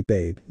seriously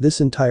babe,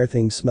 this entire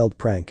thing smelled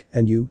prank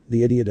and you,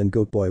 the idiot and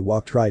goat boy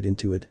walked right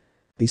into it.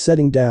 He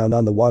setting down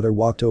on the water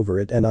walked over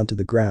it and onto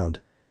the ground.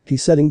 He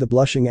setting the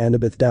blushing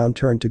Annabeth down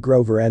turned to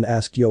Grover and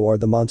asked yo are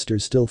the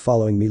monsters still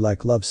following me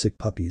like lovesick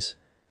puppies?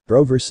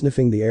 Grover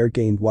sniffing the air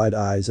gained wide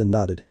eyes and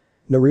nodded.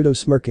 Naruto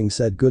smirking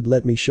said good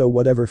let me show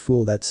whatever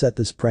fool that set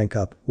this prank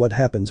up what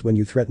happens when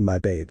you threaten my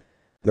babe.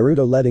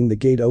 Naruto letting the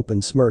gate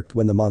open smirked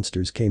when the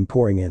monsters came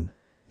pouring in.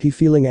 He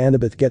feeling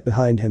Annabeth get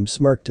behind him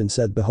smirked and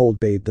said behold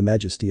babe the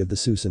majesty of the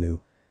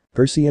Susanoo.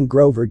 Percy and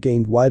Grover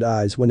gained wide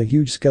eyes when a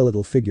huge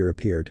skeletal figure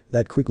appeared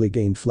that quickly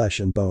gained flesh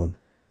and bone.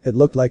 It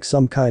looked like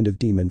some kind of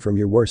demon from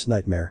your worst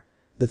nightmare.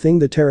 The thing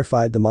that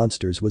terrified the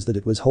monsters was that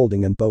it was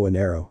holding a bow and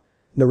arrow.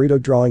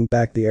 Naruto drawing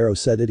back the arrow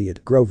said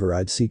idiot Grover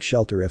I'd seek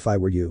shelter if I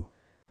were you.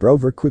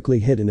 Grover quickly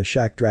hid in a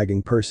shack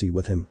dragging Percy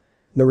with him.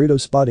 Naruto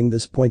spotting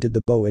this pointed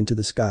the bow into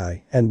the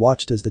sky and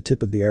watched as the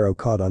tip of the arrow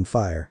caught on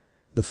fire.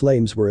 The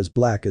flames were as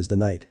black as the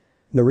night.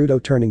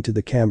 Naruto turning to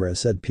the camera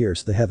said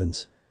pierce the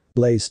heavens.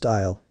 Blaze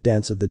style,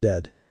 dance of the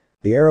dead.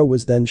 The arrow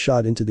was then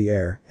shot into the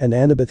air and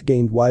Annabeth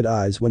gained wide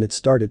eyes when it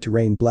started to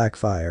rain black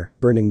fire,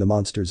 burning the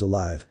monsters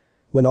alive.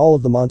 When all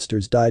of the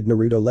monsters died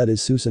Naruto let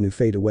his Susanoo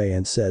fade away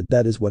and said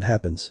that is what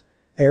happens.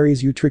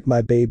 Aries you trick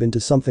my babe into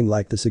something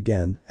like this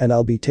again and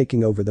I'll be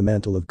taking over the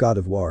mantle of God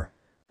of War.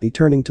 He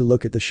turning to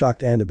look at the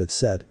shocked Annabeth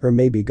said or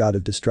maybe God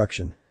of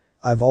Destruction.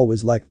 I've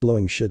always liked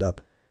blowing shit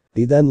up.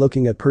 He then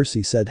looking at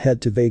Percy said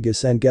head to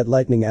Vegas and get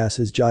lightning ass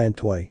his giant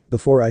toy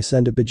before I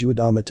send a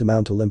Bijuadama to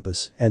Mount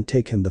Olympus and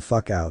take him the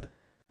fuck out.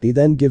 He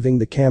then giving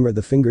the camera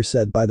the finger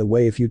said by the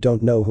way if you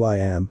don't know who I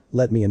am,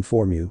 let me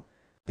inform you.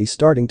 He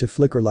starting to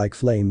flicker like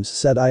flames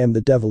said I am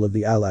the devil of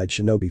the allied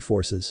shinobi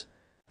forces.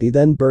 He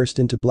then burst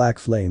into black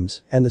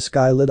flames and the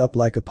sky lit up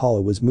like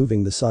Apollo was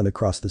moving the sun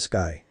across the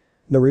sky.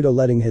 Naruto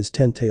letting his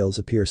 10 tails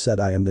appear said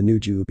I am the new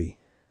Juubi.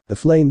 The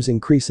flames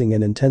increasing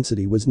in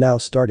intensity was now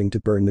starting to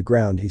burn the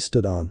ground he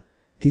stood on.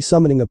 He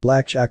summoning a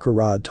black chakra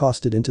rod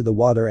tossed it into the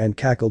water and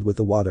cackled with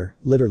the water,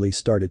 literally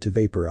started to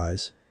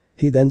vaporize.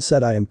 He then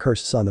said I am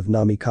cursed son of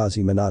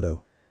Namikaze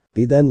Minato.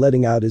 He then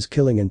letting out his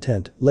killing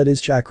intent, let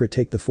his chakra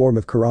take the form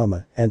of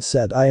Kurama and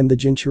said I am the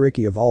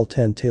Jinchuriki of all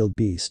 10-tailed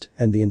beast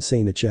and the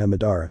insane Uchiha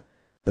Madara.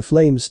 The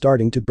flames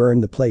starting to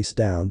burn the place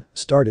down,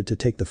 started to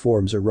take the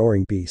forms of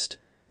roaring beast.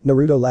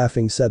 Naruto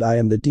laughing said I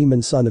am the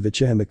demon son of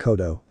Uchiha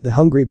Mikoto, the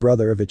hungry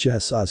brother of Uchiha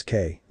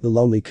Sasuke, the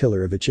lonely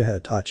killer of Uchiha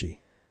Itachi.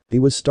 He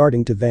was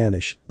starting to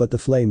vanish, but the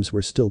flames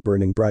were still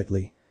burning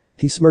brightly.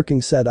 He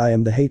smirking said I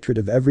am the hatred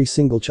of every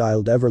single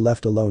child ever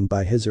left alone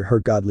by his or her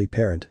godly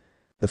parent.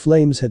 The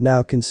flames had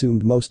now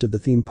consumed most of the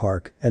theme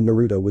park and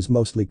Naruto was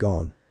mostly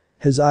gone.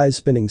 His eyes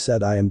spinning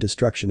said I am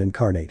destruction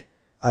incarnate.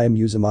 I am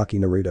Uzumaki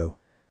Naruto.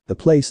 The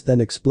place then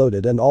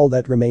exploded and all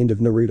that remained of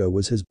Naruto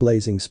was his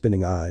blazing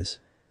spinning eyes.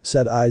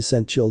 Said eyes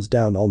sent chills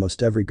down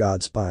almost every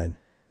god's spine.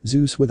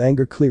 Zeus with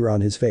anger clear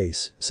on his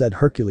face said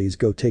Hercules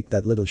go take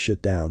that little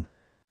shit down.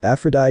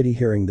 Aphrodite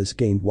hearing this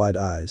gained wide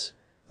eyes.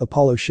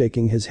 Apollo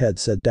shaking his head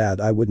said dad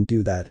I wouldn't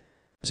do that.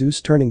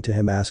 Zeus turning to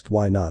him asked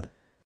why not.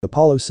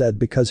 Apollo said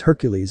because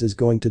Hercules is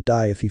going to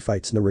die if he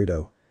fights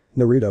Naruto.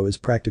 Naruto is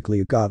practically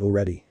a god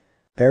already.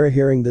 Hera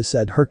hearing this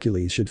said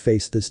Hercules should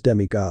face this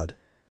demigod.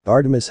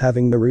 Artemis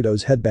having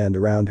Naruto's headband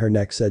around her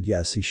neck said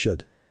yes he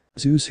should.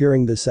 Zeus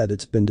hearing this said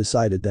it's been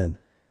decided then.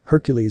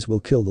 Hercules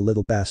will kill the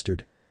little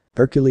bastard.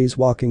 Hercules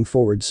walking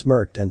forward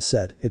smirked and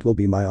said it will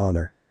be my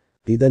honor.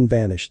 He then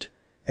vanished.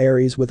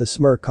 Ares with a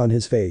smirk on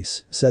his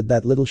face said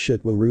that little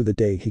shit will rue the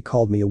day he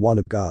called me a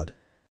wannabe god.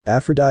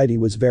 Aphrodite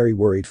was very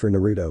worried for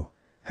Naruto.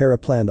 Hera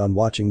planned on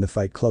watching the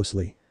fight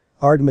closely.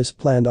 Artemis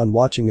planned on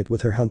watching it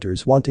with her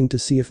hunters, wanting to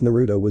see if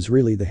Naruto was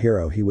really the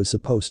hero he was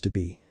supposed to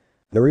be.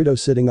 Naruto,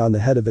 sitting on the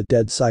head of a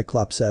dead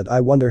Cyclops, said,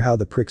 "I wonder how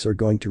the pricks are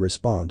going to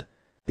respond."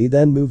 He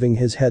then, moving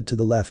his head to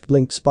the left,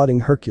 blinked,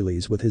 spotting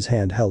Hercules with his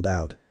hand held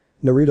out.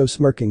 Naruto,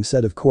 smirking,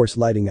 said, "Of course,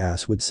 lighting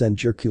ass would send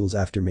Hercules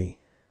after me."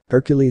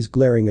 Hercules,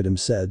 glaring at him,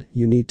 said,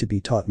 "You need to be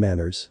taught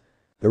manners."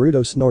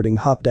 Naruto, snorting,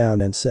 hopped down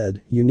and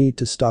said, "You need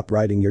to stop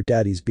riding your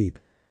daddy's beep."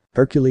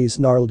 Hercules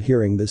snarled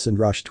hearing this and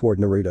rushed toward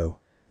Naruto.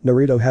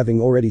 Naruto,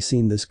 having already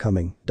seen this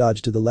coming,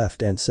 dodged to the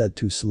left and said,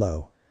 "Too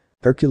slow."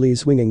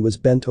 Hercules, swinging, was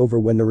bent over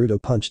when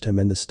Naruto punched him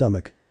in the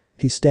stomach.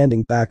 He,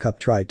 standing back up,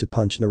 tried to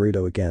punch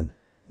Naruto again.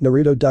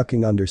 Naruto,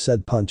 ducking under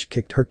said punch,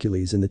 kicked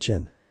Hercules in the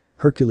chin.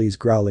 Hercules,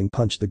 growling,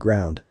 punched the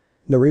ground.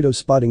 Naruto,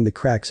 spotting the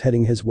cracks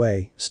heading his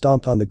way,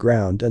 stomped on the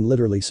ground and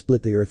literally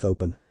split the earth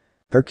open.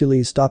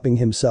 Hercules, stopping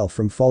himself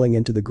from falling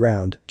into the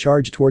ground,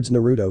 charged towards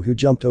Naruto, who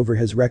jumped over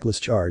his reckless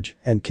charge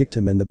and kicked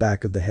him in the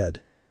back of the head.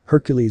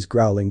 Hercules,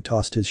 growling,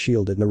 tossed his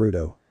shield at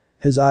Naruto.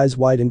 His eyes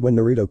widened when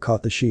Naruto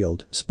caught the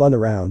shield, spun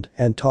around,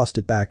 and tossed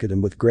it back at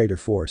him with greater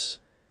force.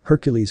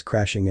 Hercules,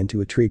 crashing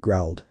into a tree,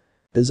 growled.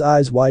 His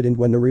eyes widened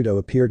when Naruto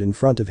appeared in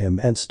front of him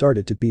and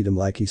started to beat him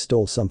like he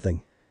stole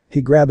something.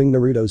 He, grabbing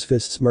Naruto's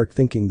fist, smirked,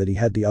 thinking that he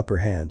had the upper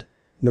hand.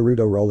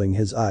 Naruto, rolling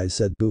his eyes,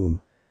 said,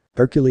 "Boom."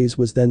 Hercules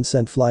was then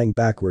sent flying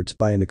backwards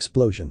by an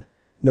explosion.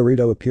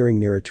 Naruto, appearing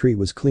near a tree,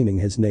 was cleaning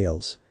his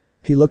nails.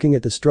 He, looking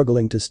at the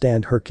struggling to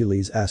stand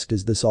Hercules, asked,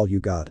 "Is this all you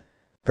got?"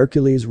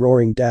 Hercules,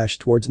 roaring,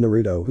 dashed towards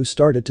Naruto, who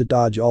started to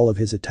dodge all of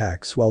his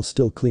attacks while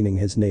still cleaning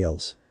his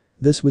nails.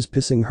 This was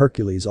pissing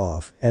Hercules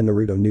off, and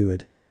Naruto knew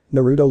it.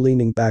 Naruto,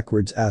 leaning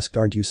backwards, asked,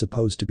 "Aren't you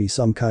supposed to be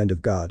some kind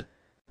of god?"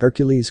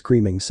 Hercules,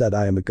 screaming, said,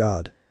 "I am a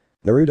god."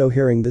 Naruto,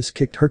 hearing this,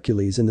 kicked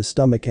Hercules in the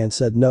stomach and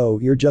said, "No,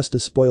 you're just a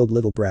spoiled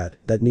little brat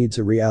that needs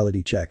a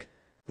reality check."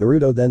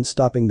 Naruto, then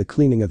stopping the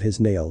cleaning of his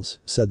nails,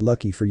 said,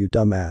 "Lucky for you,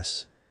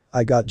 dumbass.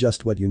 I got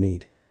just what you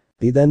need."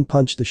 He then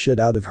punched the shit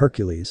out of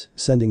Hercules,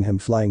 sending him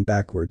flying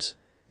backwards.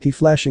 He,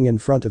 flashing in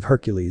front of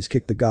Hercules,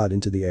 kicked the god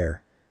into the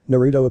air.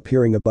 Naruto,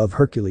 appearing above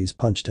Hercules,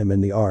 punched him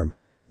in the arm.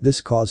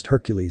 This caused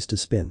Hercules to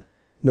spin.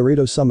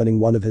 Naruto, summoning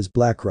one of his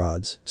black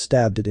rods,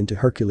 stabbed it into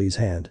Hercules'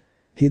 hand.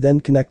 He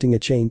then, connecting a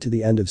chain to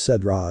the end of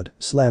said rod,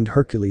 slammed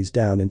Hercules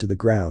down into the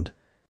ground.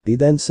 He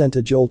then sent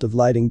a jolt of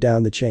lightning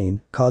down the chain,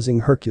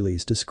 causing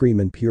Hercules to scream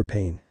in pure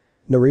pain.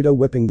 Naruto,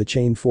 whipping the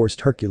chain,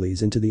 forced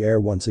Hercules into the air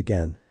once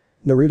again.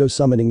 Naruto,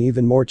 summoning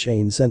even more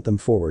chains, sent them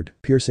forward,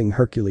 piercing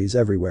Hercules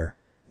everywhere.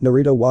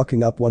 Naruto,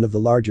 walking up one of the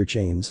larger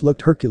chains,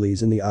 looked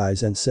Hercules in the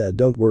eyes and said,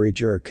 "Don't worry,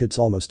 jerk, it's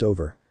almost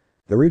over."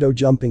 Naruto,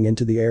 jumping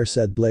into the air,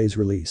 said, "Blaze,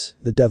 release,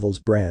 the devil's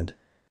brand."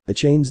 The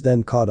chains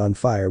then caught on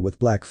fire with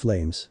black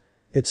flames.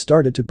 It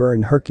started to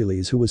burn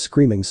Hercules, who was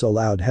screaming so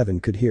loud heaven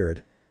could hear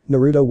it.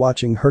 Naruto,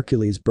 watching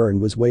Hercules burn,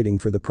 was waiting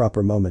for the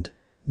proper moment.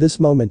 This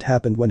moment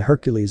happened when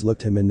Hercules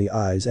looked him in the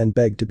eyes and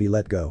begged to be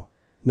let go.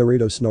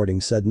 Naruto,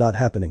 snorting, said, "Not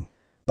happening."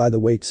 "By the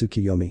way,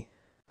 Tsukiyomi."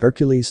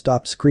 Hercules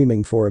stopped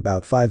screaming for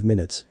about 5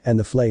 minutes and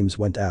the flames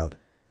went out.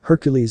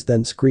 Hercules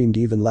then screamed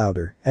even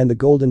louder and the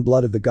golden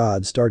blood of the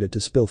god started to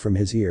spill from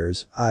his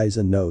ears, eyes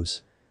and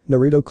nose.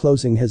 Naruto,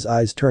 closing his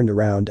eyes, turned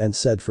around and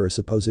said, "For a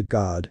supposed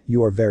god,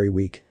 you are very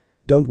weak.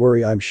 Don't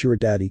worry, I'm sure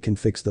daddy can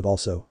fix that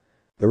also."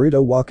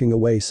 Naruto, walking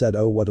away, said,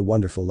 "Oh, what a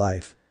wonderful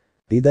life."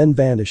 He then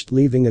vanished,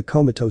 leaving a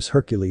comatose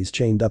Hercules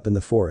chained up in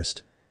the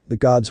forest. The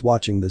gods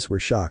watching this were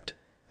shocked.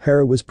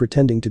 Hera was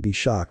pretending to be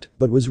shocked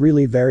but was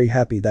really very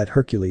happy that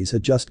Hercules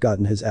had just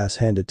gotten his ass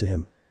handed to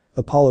him.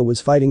 Apollo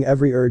was fighting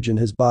every urge in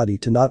his body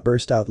to not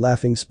burst out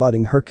laughing,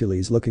 spotting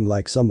Hercules looking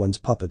like someone's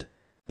puppet.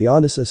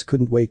 Dionysus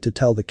couldn't wait to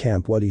tell the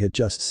camp what he had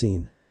just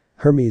seen.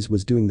 Hermes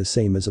was doing the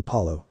same as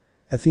Apollo.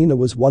 Athena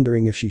was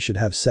wondering if she should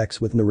have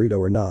sex with Naruto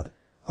or not.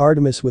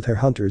 Artemis, with her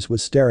hunters,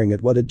 was staring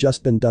at what had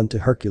just been done to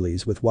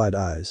Hercules with wide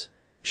eyes.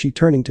 She,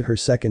 turning to her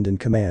second in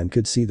command,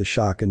 could see the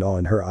shock and awe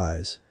in her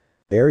eyes.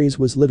 Ares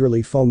was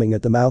literally foaming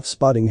at the mouth,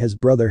 spotting his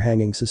brother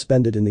hanging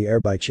suspended in the air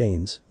by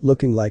chains,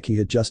 looking like he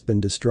had just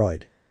been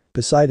destroyed.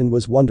 Poseidon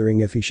was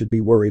wondering if he should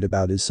be worried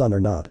about his son or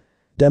not.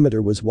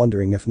 Demeter was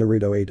wondering if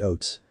Naruto ate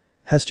oats.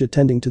 Hestia,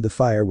 tending to the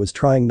fire, was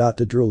trying not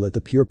to drool at the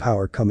pure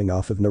power coming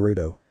off of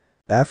Naruto.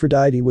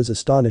 Aphrodite was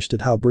astonished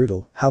at how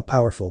brutal, how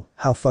powerful,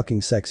 how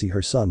fucking sexy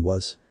her son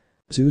was.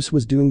 Zeus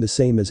was doing the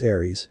same as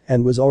Ares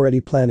and was already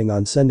planning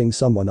on sending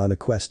someone on a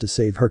quest to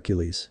save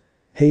Hercules.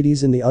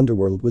 Hades in the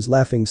underworld was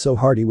laughing so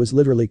hard he was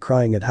literally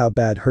crying at how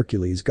bad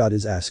Hercules got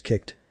his ass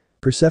kicked.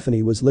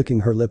 Persephone was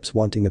licking her lips,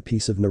 wanting a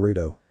piece of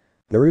Naruto.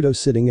 Naruto,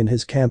 sitting in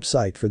his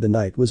campsite for the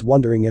night, was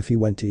wondering if he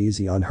went too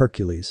easy on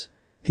Hercules.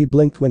 He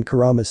blinked when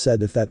Kurama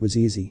said, "If that was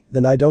easy,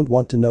 then I don't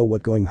want to know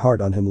what going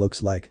hard on him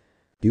looks like."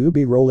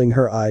 Juubi, rolling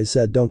her eyes,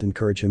 said, "Don't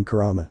encourage him,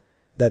 Kurama.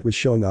 That was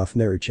showing off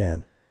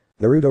Naru-chan."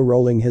 Naruto,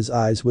 rolling his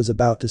eyes, was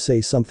about to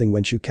say something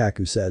when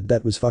Shukaku said,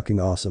 "That was fucking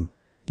awesome.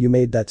 You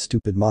made that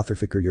stupid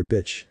motherfucker your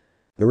bitch."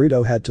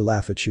 Naruto had to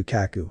laugh at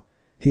Shukaku.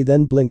 He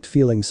then blinked,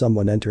 feeling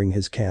someone entering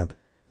his camp.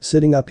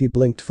 Sitting up he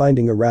blinked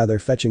finding a rather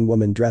fetching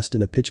woman dressed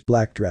in a pitch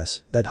black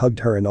dress that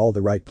hugged her in all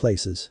the right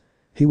places.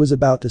 He was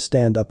about to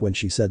stand up when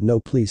she said no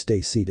please stay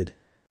seated.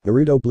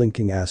 Naruto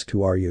blinking asked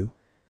who are you?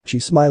 She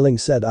smiling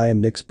said I am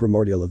Nyx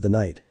Primordial of the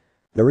Night.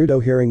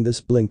 Naruto hearing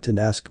this blinked and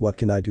asked what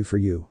can I do for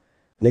you?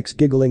 Nyx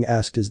giggling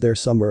asked is there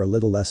somewhere a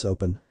little less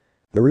open?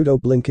 Naruto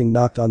blinking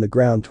knocked on the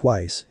ground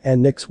twice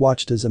and Nyx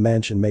watched as a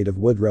mansion made of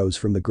wood rose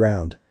from the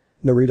ground.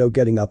 Naruto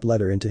getting up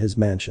led her into his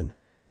mansion.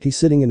 He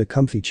sitting in a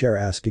comfy chair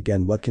asked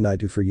again what can I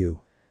do for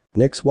you?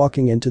 Nyx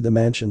walking into the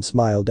mansion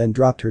smiled and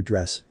dropped her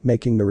dress,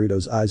 making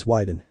Naruto's eyes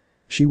widen.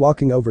 She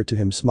walking over to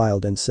him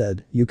smiled and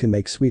said, you can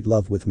make sweet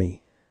love with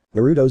me.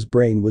 Naruto's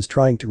brain was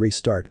trying to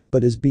restart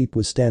but his beep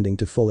was standing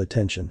to full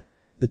attention.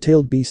 The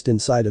tailed beast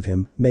inside of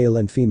him, male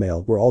and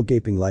female were all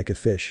gaping like a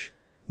fish.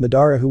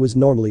 Madara who was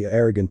normally an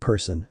arrogant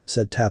person,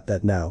 said tap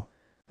that now.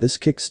 This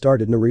kick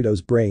started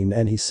Naruto's brain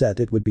and he said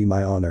it would be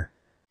my honor.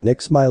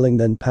 Nyx smiling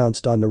then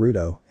pounced on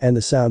Naruto and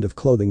the sound of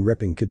clothing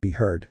ripping could be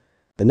heard.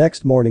 The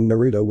next morning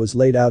Naruto was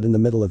laid out in the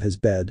middle of his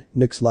bed,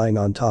 Nyx lying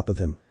on top of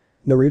him.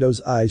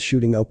 Naruto's eyes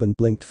shooting open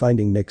blinked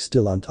finding Nyx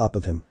still on top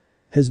of him.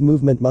 His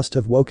movement must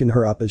have woken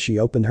her up as she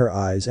opened her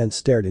eyes and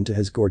stared into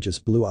his gorgeous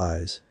blue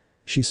eyes.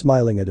 She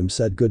smiling at him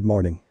said good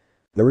morning.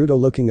 Naruto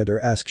looking at her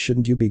asked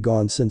shouldn't you be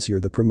gone since you're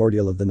the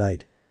primordial of the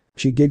night?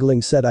 She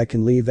giggling said I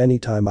can leave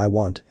anytime I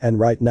want and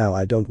right now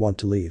I don't want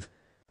to leave.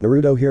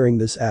 Naruto hearing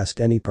this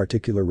asked any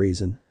particular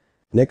reason?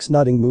 Nyx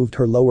nodding moved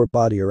her lower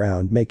body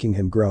around making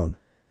him groan.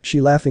 She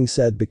laughing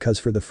said because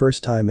for the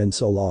first time in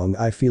so long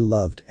I feel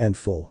loved and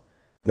full.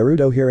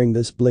 Naruto hearing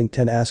this blinked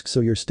and asked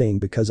so you're staying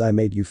because I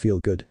made you feel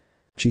good?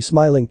 She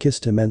smiling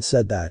kissed him and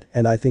said that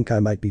and I think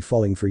I might be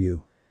falling for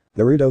you.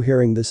 Naruto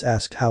hearing this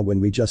asked how when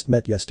we just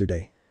met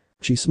yesterday?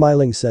 She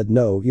smiling said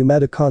no you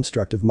met a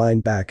construct of mine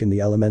back in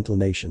the elemental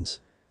nations.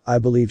 I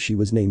believe she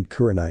was named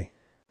Kurenai.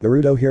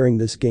 Naruto hearing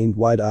this gained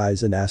wide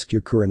eyes and asked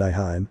your Kurenai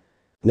Heim?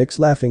 Nyx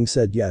laughing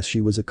said yes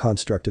she was a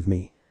construct of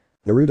me.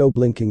 Naruto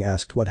blinking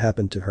asked what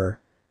happened to her?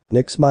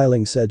 Nyx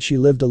smiling said she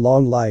lived a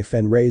long life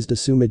and raised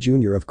Asuma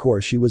Jr. Of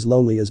course she was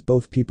lonely as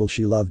both people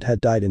she loved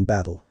had died in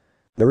battle.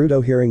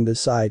 Naruto hearing this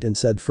sighed and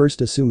said first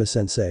Asuma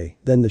sensei,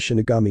 then the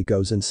Shinigami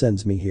goes and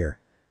sends me here.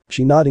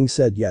 She nodding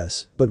said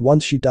yes, but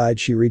once she died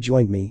she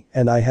rejoined me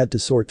and I had to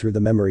sort through the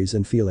memories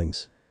and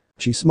feelings.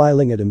 She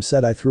smiling at him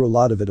said I threw a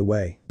lot of it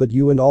away, but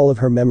you and all of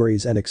her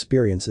memories and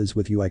experiences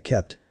with you I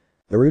kept.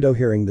 Naruto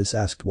hearing this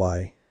asked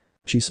why.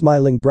 She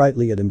smiling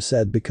brightly at him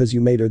said because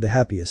you made her the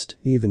happiest,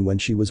 even when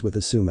she was with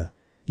Asuma.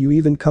 You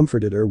even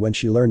comforted her when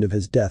she learned of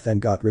his death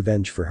and got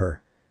revenge for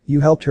her. You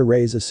helped her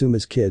raise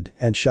Asuma's kid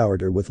and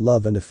showered her with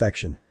love and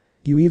affection.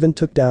 You even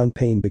took down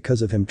Pain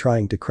because of him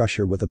trying to crush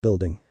her with a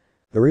building.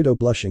 Naruto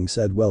blushing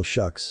said well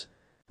shucks.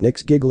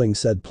 Nyx giggling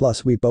said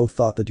plus we both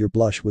thought that your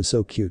blush was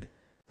so cute.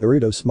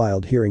 Naruto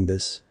smiled hearing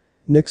this.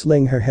 Nyx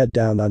laying her head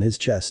down on his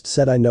chest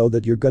said I know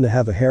that you're gonna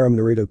have a harem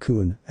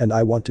Naruto-kun and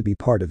I want to be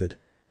part of it.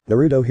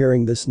 Naruto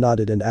hearing this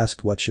nodded and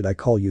asked what should I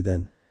call you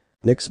then?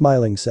 Nyx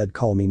smiling said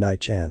call me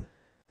Nai-chan.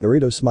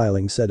 Naruto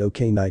smiling said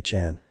okay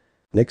Nai-chan.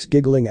 Nyx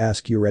giggling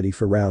asked you ready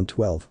for round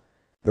 12?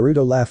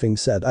 Naruto laughing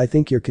said I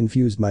think you're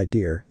confused my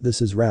dear,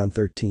 this is round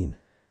 13.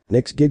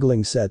 Nyx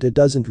giggling said it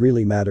doesn't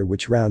really matter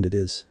which round it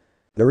is.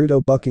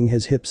 Naruto bucking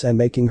his hips and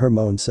making her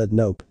moan said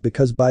nope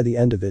because by the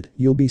end of it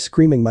you'll be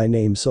screaming my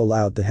name so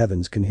loud the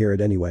heavens can hear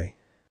it anyway.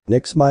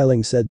 Nyx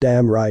smiling said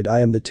damn right I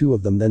am the two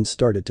of them then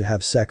started to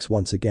have sex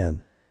once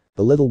again.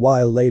 A little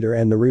while later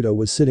and Naruto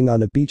was sitting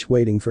on a beach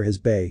waiting for his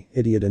bae,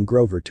 Idiot and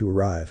Grover to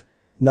arrive.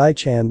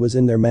 Nai-chan was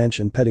in their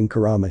mansion petting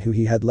Kurama who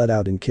he had let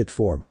out in kit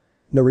form.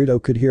 Naruto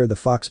could hear the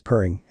fox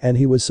purring and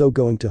he was so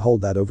going to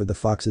hold that over the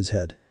fox's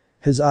head.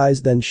 His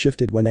eyes then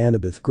shifted when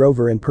Annabeth,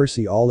 Grover and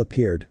Percy all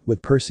appeared,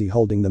 with Percy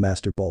holding the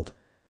master bolt.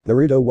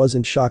 Naruto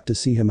wasn't shocked to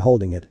see him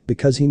holding it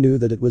because he knew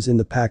that it was in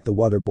the pack the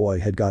water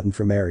boy had gotten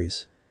from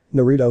Ares.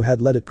 Naruto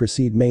had let it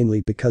proceed mainly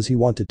because he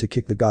wanted to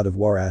kick the god of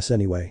war ass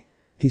anyway.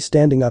 He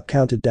standing up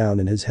counted down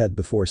in his head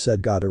before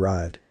said god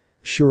arrived.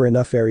 Sure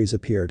enough Ares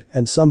appeared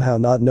and somehow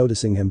not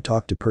noticing him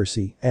talked to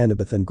Percy,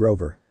 Annabeth and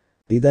Grover.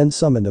 He then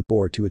summoned a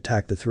boar to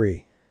attack the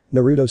three.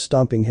 Naruto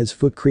stomping his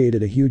foot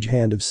created a huge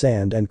hand of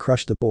sand and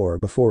crushed the boar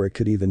before it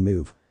could even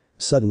move.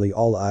 Suddenly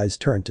all eyes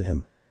turned to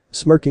him.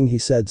 Smirking he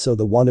said so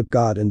the Wanted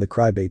God and the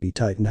Crybaby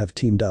Titan have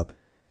teamed up.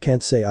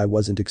 Can't say I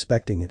wasn't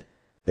expecting it.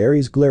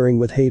 Ares glaring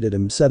with hate at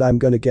him said I'm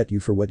gonna get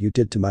you for what you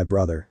did to my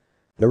brother.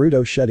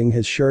 Naruto shedding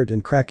his shirt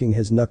and cracking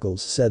his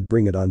knuckles said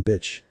bring it on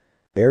bitch.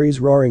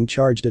 Ares roaring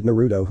charged at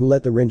Naruto who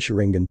let the Rin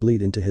Sharingan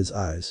bleed into his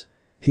eyes.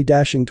 He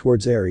dashing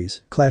towards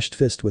Ares, clashed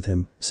fist with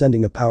him,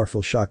 sending a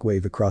powerful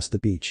shockwave across the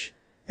beach.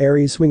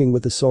 Ares swinging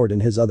with the sword in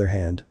his other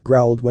hand,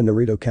 growled when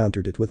Naruto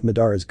countered it with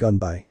Madara's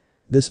gunbai.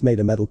 This made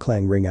a metal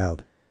clang ring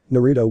out.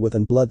 Naruto with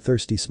an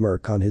bloodthirsty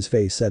smirk on his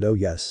face said oh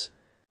yes.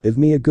 Give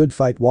me a good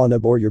fight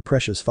Wanab or your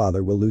precious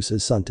father will lose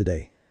his son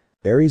today.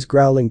 Ares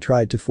growling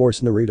tried to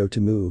force Naruto to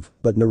move,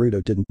 but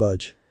Naruto didn't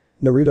budge.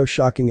 Naruto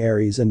shocking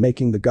Ares and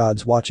making the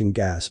gods watching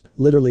gasp,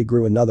 literally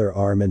grew another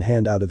arm and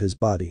hand out of his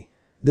body.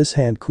 This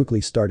hand quickly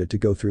started to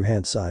go through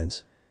hand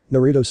signs.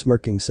 Naruto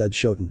smirking said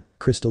Shoten,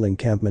 crystal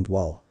encampment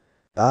wall.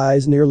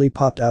 Eyes nearly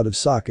popped out of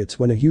sockets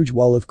when a huge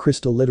wall of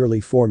crystal literally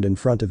formed in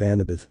front of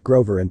Annabeth,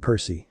 Grover and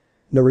Percy.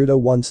 Naruto,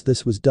 once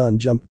this was done,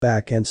 jumped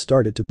back and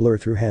started to blur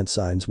through hand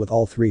signs with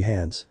all three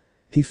hands.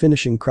 He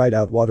finishing cried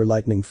out water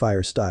lightning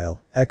fire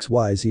style,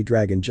 XYZ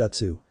dragon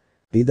jutsu.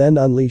 He then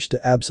unleashed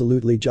a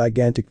absolutely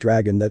gigantic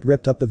dragon that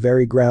ripped up the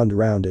very ground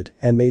around it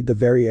and made the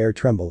very air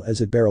tremble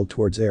as it barreled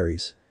towards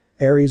Ares.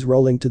 Ares,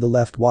 rolling to the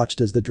left,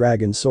 watched as the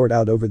dragon soared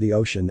out over the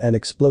ocean and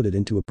exploded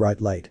into a bright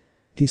light.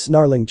 He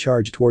snarling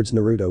charged towards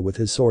Naruto with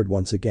his sword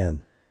once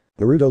again.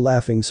 Naruto,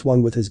 laughing,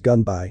 swung with his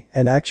gunbai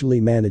and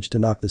actually managed to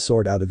knock the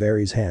sword out of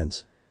Ares'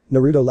 hands.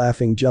 Naruto,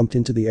 laughing, jumped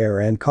into the air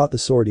and caught the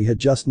sword he had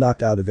just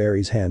knocked out of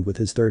Ares' hand with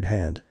his third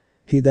hand.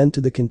 He then,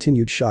 to the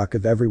continued shock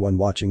of everyone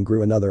watching,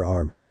 grew another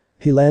arm.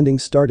 He landing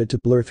started to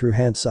blur through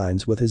hand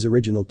signs with his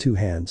original two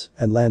hands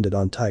and landed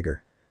on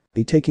Tiger.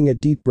 He taking a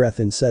deep breath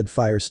in said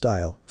fire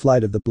style,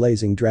 flight of the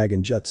blazing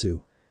dragon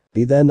jutsu.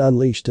 He then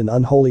unleashed an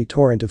unholy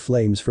torrent of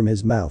flames from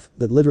his mouth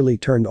that literally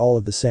turned all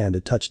of the sand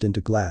it touched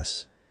into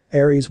glass.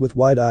 Ares, with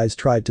wide eyes,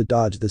 tried to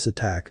dodge this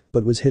attack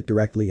but was hit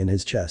directly in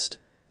his chest.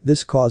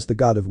 This caused the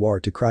god of war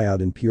to cry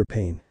out in pure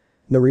pain.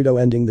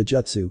 Naruto, ending the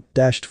jutsu,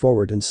 dashed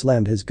forward and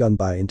slammed his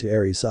gunbai into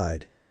Ares'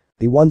 side.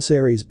 Once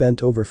Ares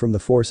bent over from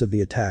the force of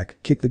the attack,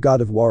 kicked the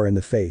god of war in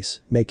the face,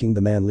 making the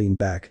man lean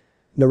back.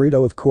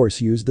 Naruto, of course,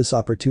 used this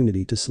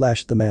opportunity to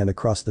slash the man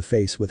across the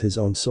face with his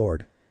own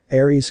sword.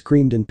 Ares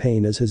screamed in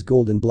pain as his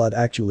golden blood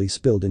actually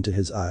spilled into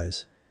his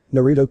eyes.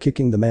 Naruto,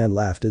 kicking the man,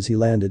 laughed as he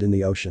landed in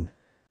the ocean.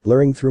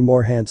 Blurring through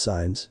more hand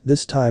signs,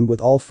 this time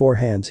with all four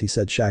hands, he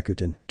said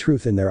Shakuten,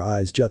 truth in their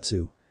eyes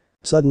jutsu.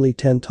 Suddenly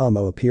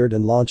Tentamo appeared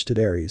and launched at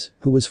Ares,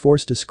 who was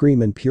forced to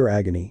scream in pure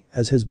agony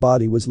as his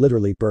body was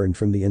literally burned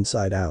from the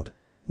inside out.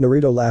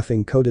 Naruto,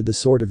 laughing, coated the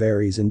sword of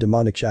Ares in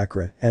demonic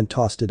chakra and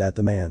tossed it at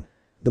the man.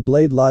 The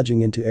blade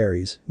lodging into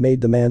Ares made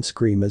the man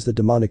scream as the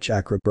demonic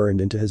chakra burned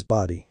into his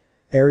body.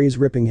 Ares,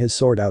 ripping his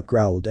sword out,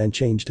 growled and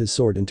changed his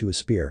sword into a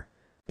spear.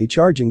 He,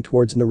 charging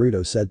towards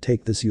Naruto, said,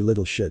 "Take this, you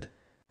little shit."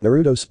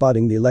 Naruto,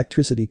 spotting the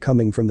electricity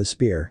coming from the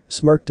spear,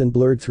 smirked and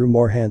blurred through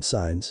more hand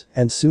signs,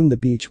 and soon the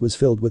beach was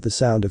filled with the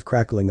sound of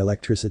crackling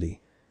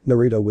electricity.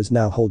 Naruto was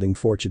now holding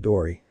four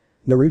Chidori.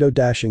 Naruto,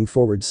 dashing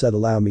forward, said,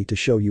 "Allow me to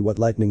show you what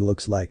lightning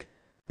looks like."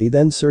 He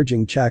then,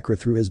 surging chakra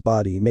through his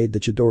body, made the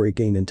Chidori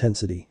gain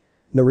intensity.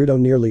 Naruto,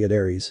 nearly at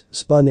Ares,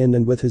 spun in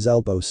and with his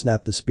elbow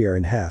snapped the spear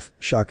in half,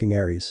 shocking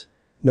Ares.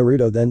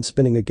 Naruto, then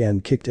spinning again,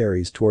 kicked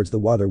Ares towards the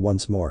water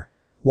once more.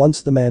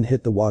 Once the man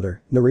hit the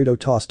water, Naruto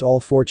tossed all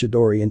four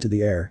Chidori into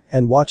the air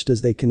and watched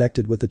as they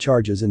connected with the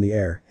charges in the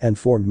air and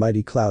formed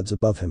mighty clouds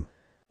above him.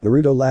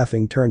 Naruto,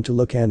 laughing, turned to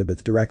look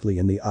Annabeth directly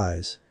in the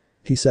eyes.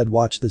 He said,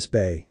 "Watch this,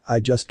 bae, I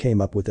just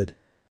came up with it."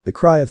 The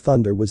cry of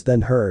thunder was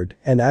then heard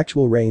and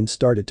actual rain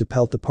started to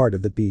pelt the part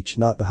of the beach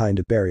not behind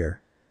a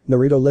barrier.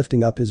 Naruto,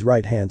 lifting up his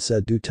right hand,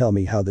 said, "Do tell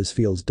me how this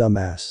feels,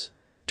 dumbass."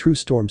 True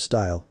storm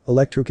style,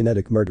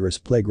 electrokinetic murderous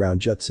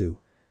playground jutsu.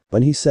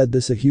 When he said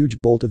this, a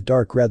huge bolt of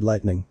dark red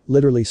lightning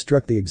literally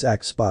struck the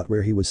exact spot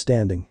where he was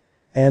standing.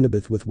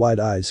 Annabeth, with wide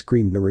eyes,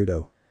 screamed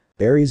Naruto.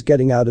 Ares,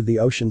 getting out of the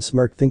ocean,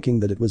 smirked, thinking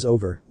that it was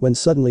over when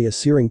suddenly a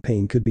searing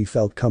pain could be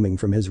felt coming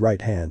from his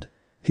right hand.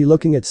 He,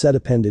 looking at said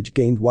appendage,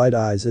 gained wide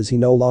eyes as he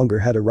no longer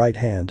had a right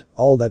hand,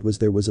 all that was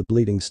there was a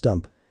bleeding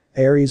stump.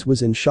 Ares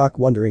was in shock,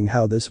 wondering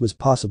how this was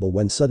possible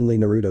when suddenly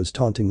Naruto's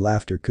taunting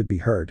laughter could be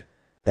heard.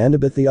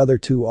 Annabeth, the other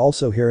two,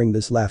 also hearing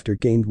this laughter,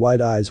 gained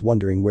wide eyes,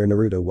 wondering where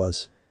Naruto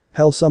was.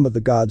 Hell, some of the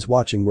gods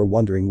watching were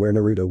wondering where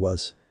Naruto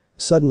was.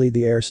 Suddenly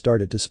the air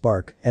started to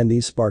spark and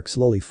these sparks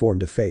slowly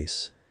formed a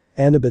face.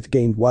 Annabeth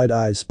gained wide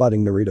eyes,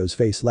 spotting Naruto's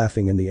face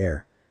laughing in the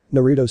air.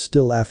 Naruto,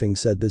 still laughing,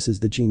 said, "This is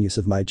the genius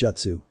of my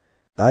jutsu.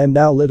 I am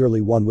now literally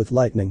one with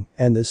lightning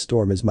and this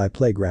storm is my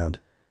playground."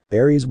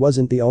 Ares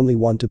wasn't the only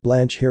one to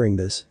blanch hearing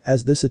this,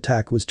 as this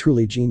attack was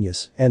truly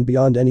genius and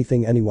beyond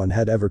anything anyone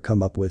had ever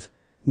come up with.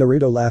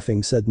 Naruto,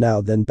 laughing, said,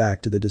 "Now then,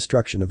 back to the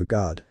destruction of a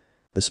god."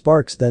 The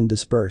sparks then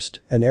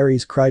dispersed and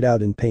Ares cried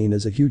out in pain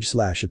as a huge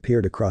slash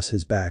appeared across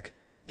his back.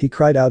 He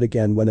cried out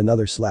again when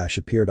another slash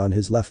appeared on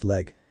his left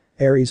leg.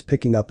 Ares,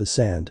 picking up the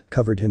sand,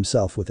 covered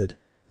himself with it.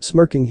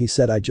 Smirking, he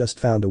said, "I just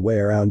found a way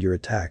around your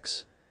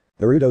attacks."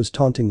 Naruto's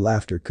taunting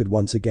laughter could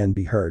once again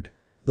be heard.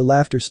 The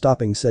laughter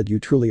stopping, said, "You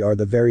truly are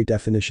the very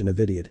definition of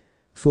idiot.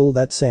 Fool,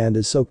 that sand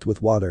is soaked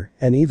with water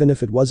and even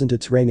if it wasn't,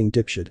 it's raining,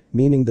 dipshit,"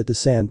 meaning that the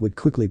sand would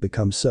quickly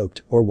become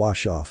soaked or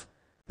wash off.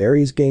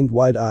 Ares gained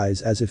wide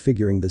eyes as if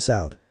figuring this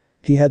out.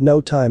 He had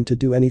no time to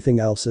do anything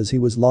else as he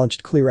was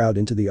launched clear out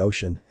into the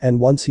ocean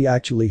and once he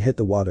actually hit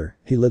the water,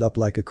 he lit up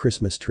like a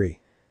Christmas tree.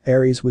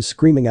 Ares was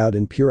screaming out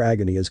in pure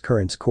agony as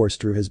currents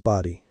coursed through his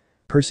body.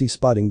 Percy,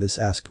 spotting this,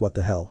 asked, "What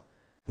the hell?"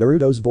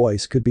 Naruto's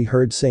voice could be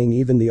heard saying,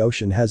 "Even the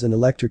ocean has an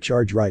electric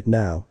charge right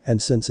now and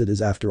since it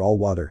is after all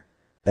water."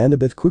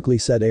 Annabeth quickly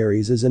said,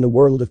 "Ares is in a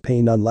world of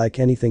pain unlike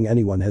anything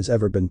anyone has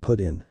ever been put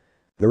in."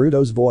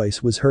 Naruto's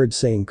voice was heard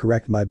saying,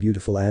 "Correct, my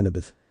beautiful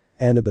Annabeth."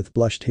 Annabeth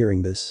blushed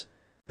hearing this.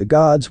 The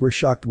gods were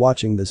shocked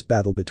watching this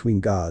battle between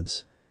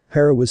gods.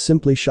 Hera was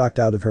simply shocked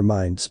out of her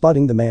mind,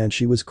 spotting the man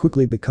she was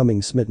quickly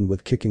becoming smitten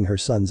with, kicking her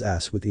son's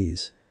ass with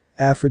ease.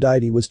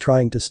 Aphrodite was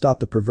trying to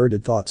stop the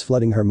perverted thoughts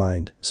flooding her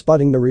mind,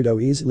 spotting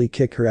Naruto easily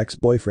kick her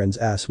ex-boyfriend's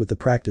ass with the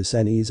practice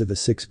and ease of a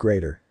 6th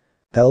grader.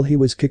 Hell, he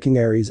was kicking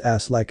Ares'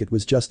 ass like it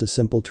was just a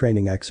simple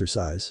training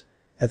exercise.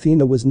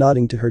 Athena was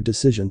nodding to her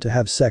decision to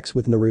have sex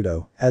with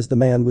Naruto, as the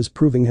man was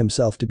proving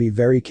himself to be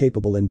very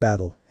capable in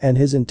battle, and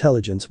his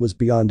intelligence was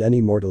beyond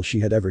any mortal she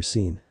had ever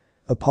seen.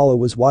 Apollo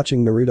was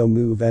watching Naruto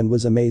move and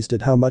was amazed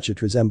at how much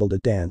it resembled a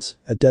dance,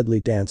 a deadly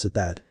dance at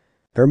that.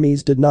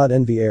 Hermes did not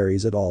envy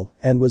Ares at all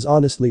and was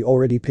honestly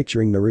already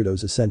picturing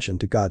Naruto's ascension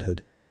to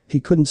godhood. He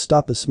couldn't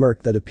stop a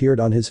smirk that appeared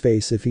on his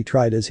face if he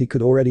tried, as he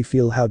could already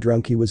feel how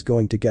drunk he was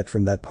going to get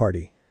from that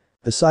party.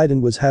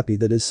 Poseidon was happy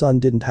that his son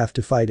didn't have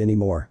to fight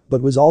anymore,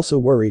 but was also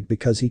worried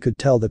because he could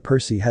tell that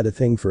Percy had a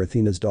thing for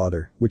Athena's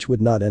daughter, which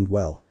would not end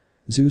well.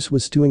 Zeus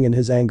was stewing in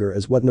his anger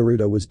as what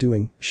Naruto was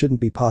doing shouldn't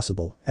be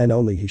possible and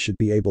only he should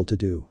be able to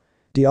do.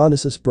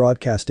 Dionysus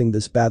broadcasting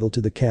this battle to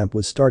the camp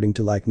was starting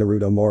to like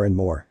Naruto more and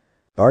more.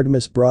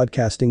 Artemis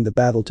broadcasting the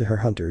battle to her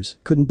hunters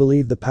couldn't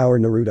believe the power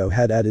Naruto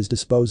had at his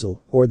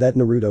disposal or that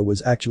Naruto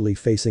was actually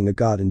facing a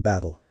god in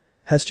battle.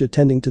 Hestia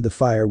tending to the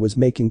fire was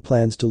making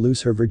plans to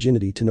lose her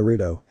virginity to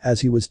Naruto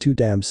as he was too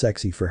damn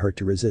sexy for her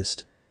to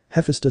resist.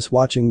 Hephaestus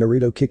watching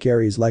Naruto kick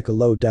Ares like a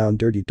low-down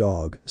dirty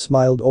dog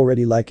smiled,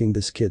 already liking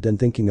this kid and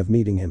thinking of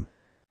meeting him.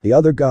 The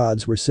other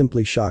gods were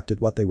simply shocked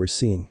at what they were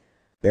seeing.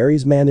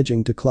 Ares,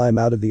 managing to climb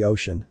out of the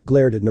ocean,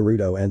 glared at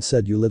Naruto and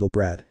said, "You little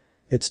brat.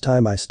 It's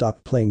time I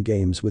stopped playing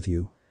games with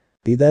you."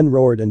 He then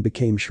roared and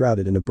became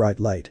shrouded in a bright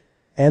light.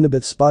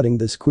 Annabeth, spotting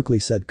this, quickly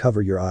said,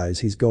 "Cover your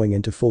eyes, he's going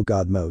into full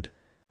god mode."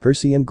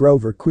 Percy and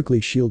Grover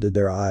quickly shielded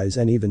their eyes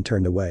and even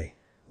turned away.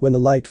 When the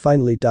light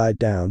finally died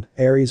down,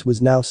 Ares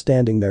was now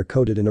standing there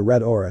coated in a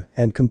red aura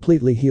and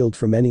completely healed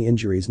from any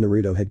injuries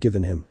Naruto had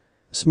given him.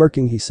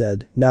 Smirking, he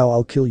said, "Now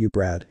I'll kill you,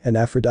 brat, and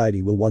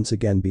Aphrodite will once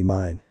again be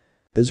mine."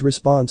 His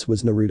response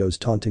was Naruto's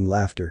taunting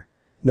laughter.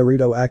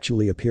 Naruto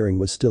actually appearing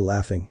was still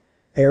laughing.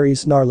 Ares,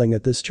 snarling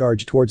at this,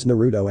 charged towards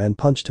Naruto and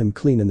punched him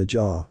clean in the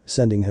jaw,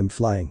 sending him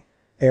flying.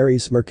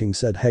 Ares, smirking,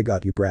 said, "Hey,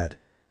 got you, brat."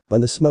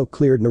 When the smoke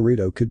cleared,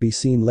 Naruto could be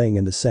seen laying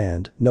in the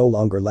sand, no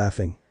longer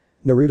laughing.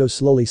 Naruto,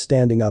 slowly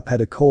standing up, had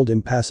a cold,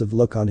 impassive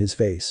look on his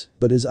face,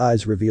 but his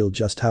eyes revealed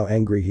just how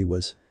angry he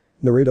was.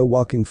 Naruto,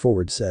 walking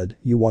forward, said,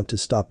 "You want to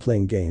stop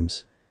playing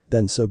games?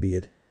 Then so be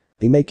it."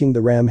 He, making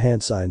the ram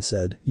hand sign,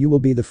 said, "You will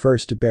be the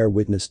first to bear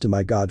witness to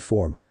my god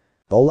form."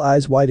 All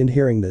eyes widened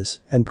hearing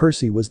this, and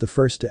Percy was the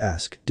first to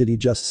ask, "Did he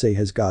just say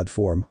his god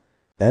form?"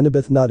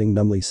 Annabeth, nodding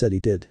numbly, said he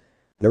did.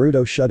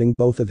 Naruto, shutting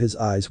both of his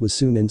eyes, was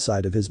soon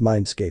inside of his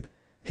mindscape.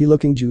 He,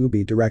 looking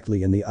Juubi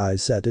directly in the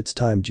eyes, said, "It's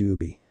time,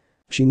 Juubi."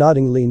 She,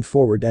 nodding, leaned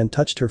forward and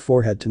touched her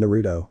forehead to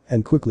Naruto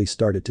and quickly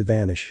started to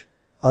vanish.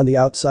 On the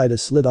outside, a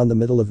slit on the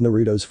middle of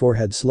Naruto's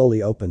forehead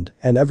slowly opened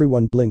and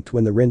everyone blinked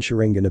when the Rin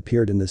Sharingan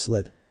appeared in the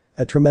slit.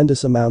 A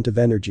tremendous amount of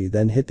energy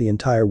then hit the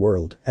entire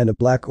world and a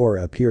black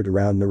aura appeared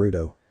around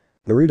Naruto.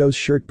 Naruto's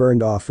shirt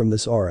burned off from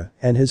this aura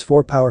and his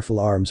 4 powerful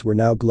arms were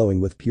now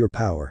glowing with pure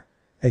power.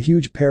 A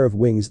huge pair of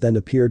wings then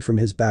appeared from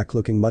his back,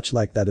 looking much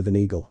like that of an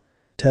eagle.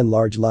 10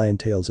 large lion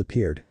tails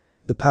appeared.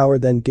 The power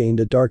then gained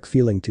a dark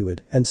feeling to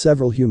it and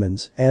several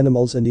humans,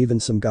 animals and even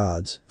some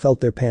gods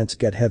felt their pants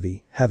get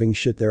heavy, having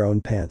shit their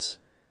own pants.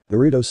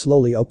 Naruto,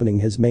 slowly opening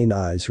his main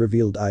eyes,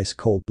 revealed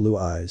ice-cold blue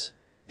eyes.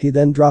 He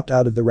then dropped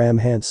out of the ram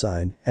hand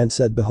sign and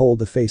said, "Behold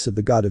the face of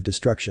the god of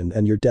destruction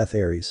and your death,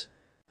 Ares."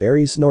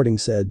 Ares, snorting,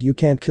 said, "You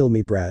can't kill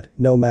me, brat,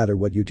 no matter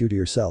what you do to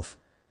yourself."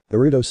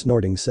 Naruto,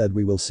 snorting, said,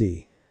 "We will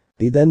see."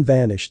 He then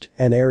vanished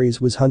and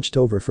Ares was hunched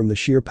over from the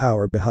sheer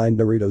power behind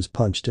Naruto's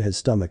punch to his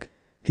stomach.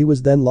 He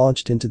was then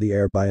launched into the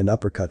air by an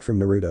uppercut from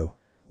Naruto.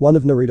 One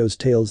of Naruto's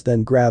tails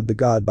then grabbed the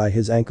god by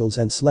his ankles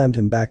and slammed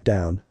him back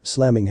down,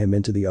 slamming him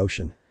into the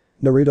ocean.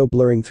 Naruto,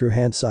 blurring through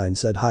hand signs,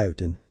 said,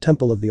 "Hyutin,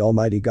 temple of the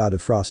almighty god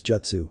of frost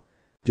jutsu."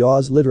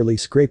 Jaws literally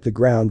scraped the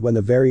ground when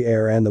the very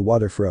air and the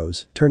water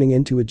froze, turning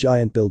into a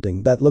giant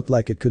building that looked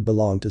like it could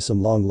belong to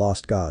some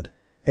long-lost god.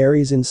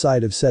 Ares,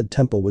 inside of said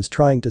temple, was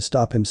trying to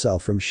stop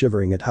himself from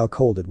shivering at how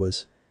cold it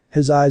was.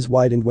 His eyes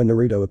widened when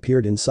Naruto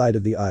appeared inside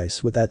of the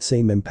ice with that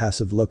same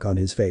impassive look on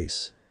his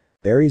face.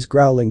 Ares,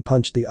 growling,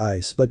 punched the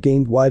ice but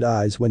gained wide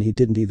eyes when he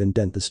didn't even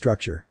dent the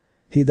structure.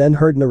 He then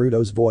heard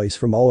Naruto's voice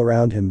from all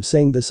around him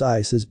saying, "This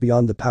ice is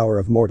beyond the power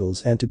of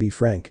mortals and, to be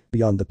frank,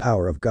 beyond the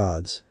power of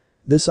gods.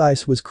 This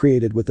ice was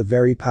created with the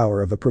very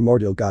power of a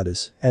primordial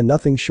goddess and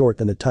nothing short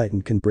than a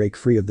titan can break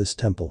free of this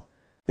temple."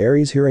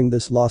 Ares, hearing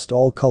this, lost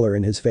all color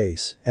in his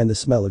face and the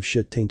smell of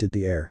shit tainted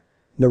the air.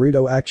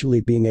 Naruto,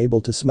 actually being able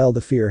to smell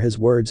the fear his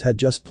words had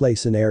just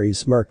placed in Ares,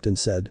 smirked and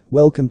said,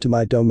 "Welcome to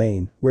my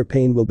domain, where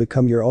pain will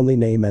become your only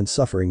name and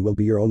suffering will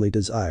be your only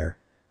desire."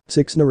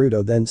 6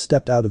 Naruto then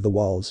stepped out of the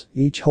walls,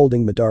 each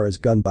holding Madara's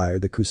gunfire,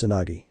 the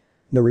Kusanagi.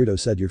 Naruto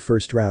said, "Your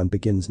first round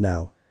begins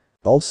now."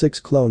 All 6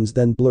 clones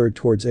then blurred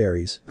towards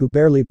Ares, who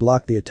barely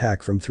blocked the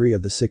attack from 3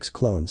 of the 6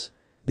 clones.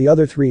 The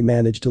other 3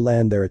 managed to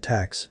land their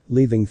attacks,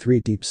 leaving 3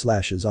 deep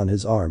slashes on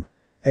his arm.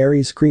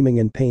 Ares, screaming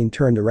in pain,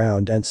 turned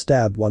around and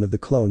stabbed one of the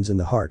clones in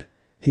the heart.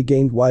 He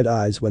gained wide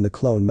eyes when the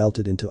clone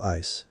melted into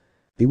ice.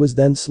 He was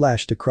then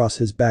slashed across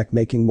his back,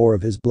 making more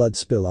of his blood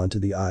spill onto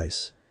the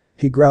ice.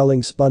 He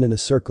growling spun in a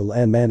circle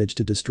and managed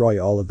to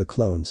destroy all of the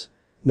clones.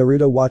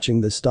 Naruto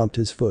watching this stomped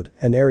his foot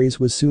and Ares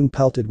was soon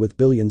pelted with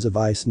billions of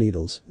ice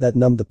needles that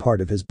numbed the part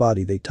of his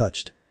body they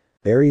touched.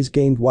 Ares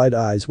gained wide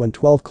eyes when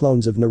 12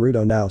 clones of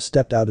Naruto now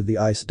stepped out of the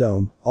ice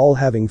dome, all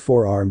having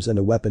 4 arms and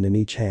a weapon in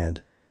each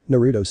hand.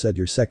 Naruto said,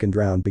 "Your second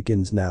round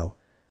begins now."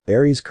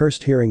 Ares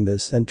cursed hearing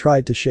this and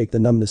tried to shake the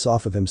numbness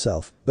off of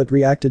himself, but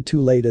reacted too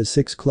late as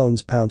 6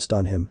 clones pounced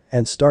on him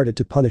and started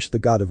to punish the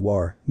god of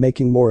war,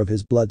 making more of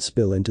his blood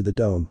spill into the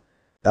dome.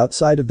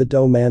 Outside of the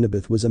dome,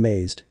 Annabeth was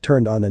amazed,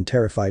 turned on and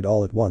terrified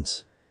all at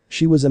once.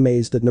 She was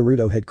amazed that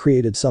Naruto had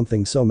created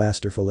something so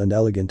masterful and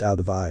elegant out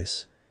of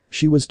ice.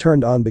 She was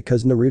turned on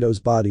because Naruto's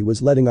body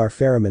was letting out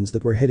pheromones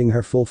that were hitting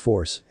her full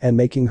force and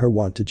making her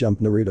want to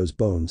jump Naruto's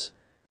bones.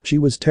 She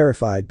was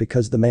terrified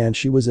because the man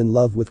she was in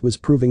love with was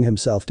proving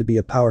himself to be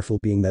a powerful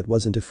being that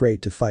wasn't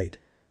afraid to fight.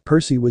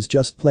 Percy was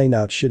just plain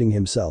out shitting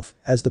himself,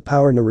 as the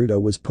power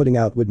Naruto was putting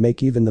out would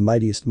make even the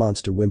mightiest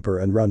monster whimper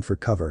and run for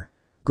cover.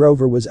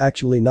 Grover was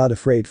actually not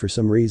afraid for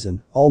some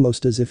reason,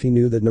 almost as if he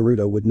knew that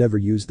Naruto would never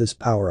use this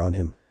power on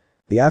him.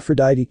 The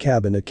Aphrodite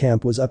cabin at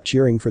camp was up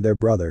cheering for their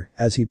brother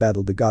as he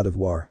battled the god of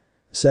war.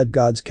 Said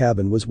god's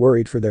cabin was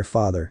worried for their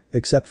father,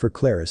 except for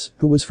Claris,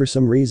 who was for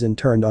some reason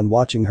turned on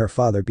watching her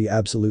father be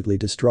absolutely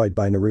destroyed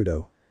by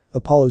Naruto.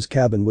 Apollo's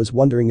cabin was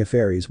wondering if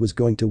Ares was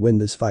going to win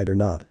this fight or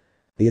not.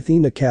 The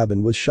Athena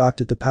cabin was shocked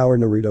at the power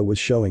Naruto was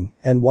showing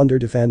and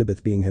wondered if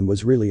Annabeth being him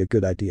was really a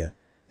good idea.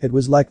 It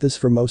was like this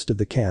for most of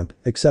the camp,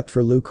 except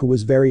for Luke, who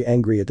was very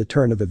angry at the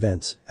turn of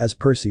events, as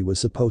Percy was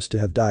supposed to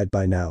have died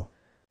by now.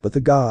 But the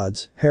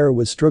gods, Hera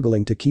was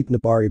struggling to keep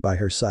Nabari by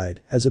her side,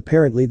 as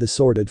apparently the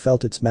sword had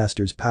felt its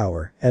master's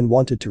power and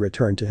wanted to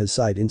return to his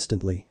side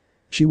instantly.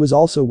 She was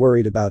also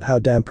worried about how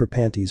damp her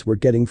panties were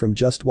getting from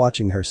just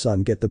watching her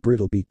son get the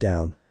brutal beat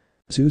down.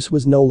 Zeus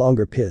was no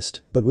longer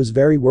pissed, but was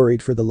very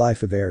worried for the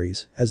life of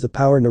Ares, as the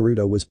power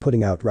Naruto was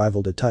putting out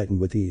rivaled a Titan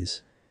with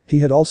ease. He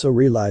had also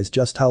realized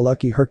just how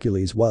lucky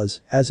Hercules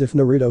was, as if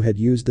Naruto had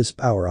used this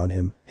power on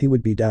him, he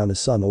would be down a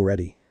son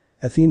already.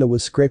 Athena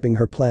was scraping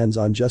her plans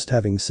on just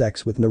having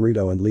sex with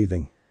Naruto and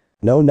leaving.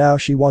 No, now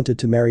she wanted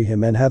to marry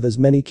him and have as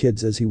many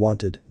kids as he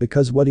wanted,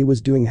 because what he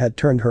was doing had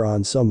turned her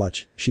on so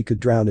much, she could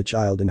drown a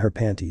child in her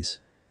panties.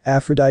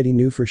 Aphrodite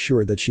knew for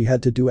sure that she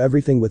had to do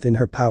everything within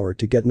her power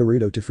to get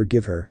Naruto to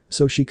forgive her,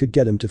 so she could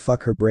get him to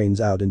fuck her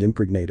brains out and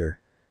impregnate her.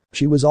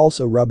 She was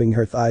also rubbing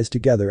her thighs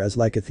together, as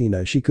like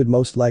Athena she could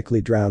most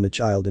likely drown a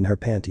child in her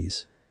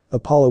panties.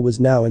 Apollo was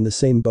now in the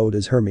same boat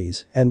as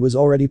Hermes and was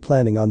already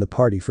planning on the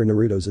party for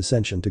Naruto's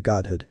ascension to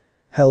godhood.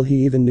 Hell,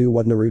 he even knew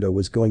what Naruto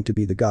was going to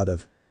be the god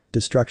of: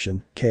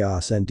 destruction,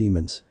 chaos and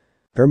demons.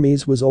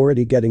 Hermes was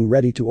already getting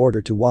ready to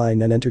order to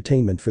wine and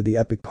entertainment for the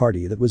epic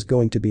party that was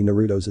going to be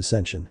Naruto's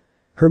ascension.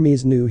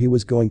 Hermes knew he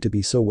was going to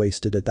be so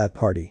wasted at that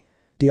party.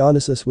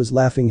 Dionysus was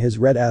laughing his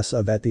red ass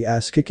off at the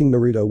ass-kicking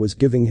Naruto was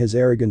giving his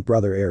arrogant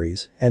brother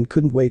Ares and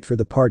couldn't wait for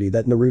the party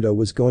that Naruto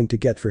was going to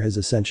get for his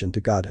ascension to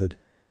godhood.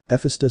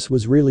 Hephaestus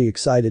was really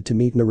excited to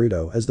meet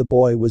Naruto, as the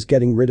boy was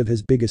getting rid of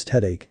his biggest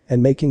headache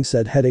and making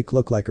said headache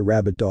look like a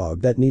rabid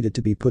dog that needed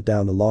to be put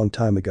down a long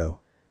time ago.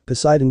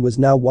 Poseidon was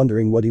now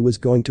wondering what he was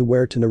going to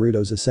wear to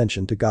Naruto's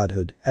ascension to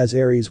godhood, as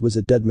Ares was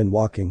a dead man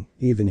walking,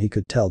 even he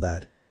could tell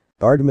that.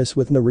 Artemis,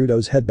 with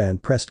Naruto's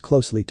headband pressed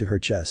closely to her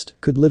chest,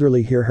 could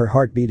literally hear her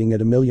heart beating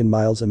at 1,000,000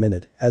 miles a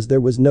minute, as there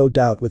was no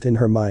doubt within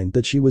her mind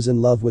that she was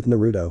in love with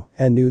Naruto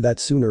and knew that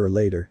sooner or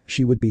later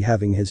she would be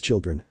having his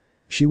children.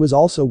 She was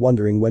also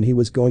wondering when he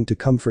was going to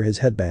come for his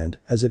headband,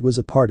 as it was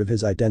a part of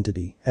his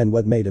identity and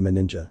what made him a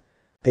ninja.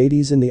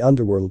 Hades in the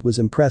underworld was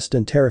impressed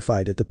and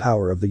terrified at the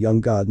power of the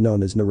young god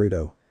known as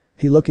Naruto.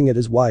 He, looking at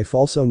his wife,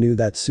 also knew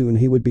that soon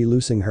he would be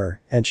losing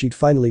her and she'd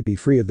finally be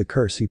free of the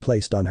curse he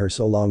placed on her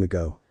so long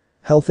ago.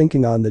 Hell,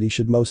 thinking on that he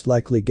should most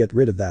likely get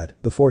rid of that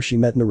before she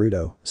met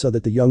Naruto so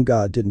that the young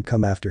god didn't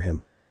come after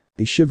him.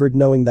 He shivered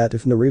knowing that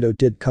if Naruto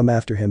did come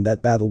after him,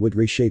 that battle would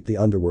reshape the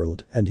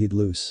underworld and he'd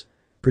lose.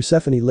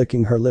 Persephone,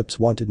 licking her lips,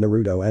 wanted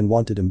Naruto and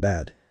wanted him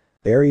bad.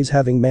 Ares,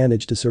 having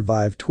managed to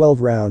survive 12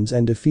 rounds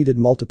and defeated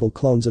multiple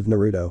clones of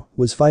Naruto,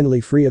 was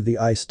finally free of the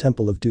Ice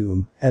Temple of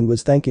Doom and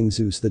was thanking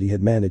Zeus that he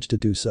had managed to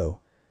do so.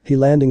 He,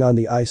 landing on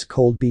the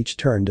ice-cold beach,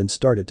 turned and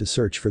started to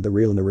search for the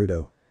real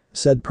Naruto.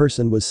 Said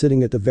person was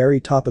sitting at the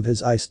very top of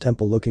his ice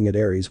temple looking at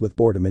Ares with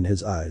boredom in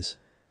his eyes.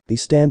 He,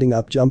 standing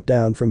up, jumped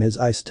down from his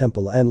ice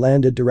temple and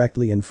landed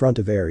directly in front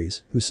of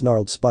Ares, who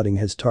snarled, spotting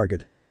his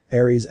target.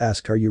 Ares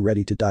asked, "Are you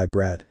ready to die,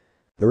 Brad?"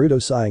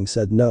 Naruto, sighing,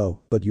 said, "No,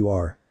 but you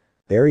are."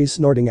 Ares,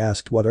 snorting,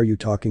 asked, "What are you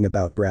talking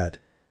about, Brad?"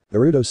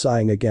 Naruto,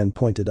 sighing again,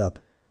 pointed up.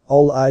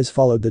 All eyes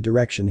followed the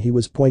direction he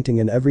was pointing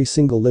and every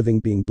single living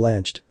being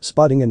blanched,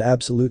 spotting an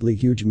absolutely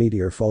huge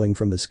meteor falling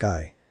from the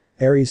sky.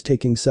 Ares,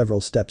 taking several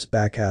steps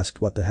back,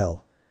 asked, "What the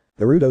hell?"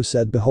 Naruto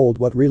said, "Behold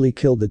what really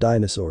killed the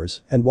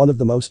dinosaurs and one of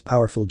the most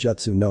powerful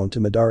jutsu known to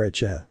Madara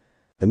Uchiha."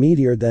 The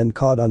meteor then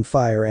caught on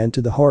fire and,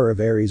 to the horror of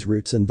Ares,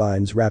 roots and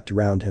vines wrapped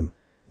around him.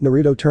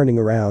 Naruto, turning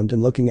around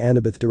and looking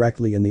Annabeth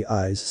directly in the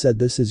eyes, said,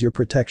 "This is your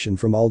protection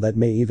from all that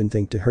may even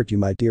think to hurt you,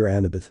 my dear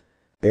Annabeth."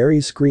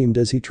 Aries screamed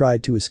as he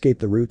tried to escape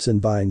the roots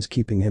and vines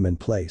keeping him in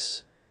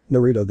place.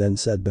 Naruto then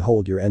said,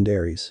 "Behold your end,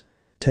 Aries."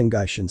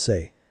 Tengai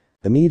Shinsei.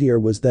 The meteor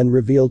was then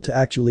revealed to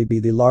actually be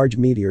the large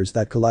meteors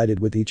that collided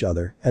with each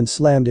other and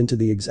slammed into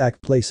the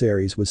exact place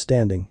Aries was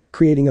standing,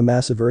 creating a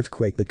massive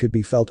earthquake that could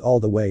be felt all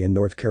the way in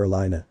North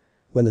Carolina.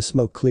 When the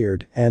smoke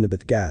cleared,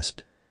 Annabeth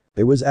gasped.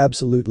 There was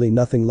absolutely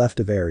nothing left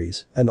of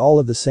Aries, and all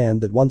of the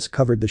sand that once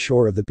covered the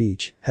shore of the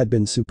beach had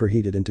been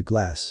superheated into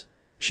glass.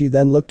 She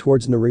then looked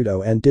towards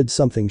Naruto and did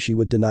something she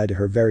would deny to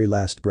her very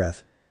last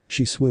breath.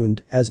 She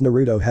swooned as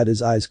Naruto had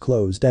his eyes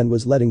closed and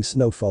was letting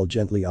snow fall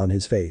gently on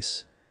his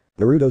face.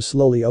 Naruto,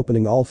 slowly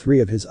opening all three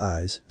of his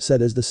eyes,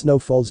 said as the snow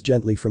falls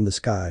gently from the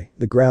sky,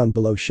 the ground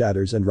below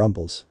shatters and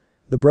rumbles.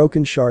 The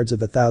broken shards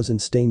of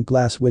 1,000 stained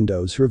glass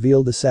windows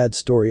reveal the sad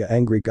story of an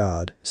angry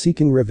god,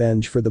 seeking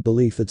revenge for the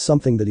belief that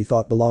something that he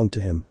thought belonged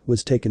to him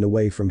was taken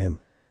away from him.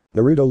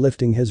 Naruto,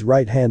 lifting his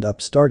right hand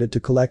up, started to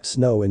collect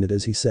snow in it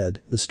as he said,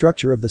 the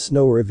structure of the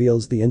snow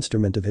reveals the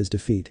instrument of his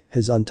defeat,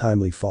 his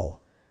untimely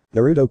fall.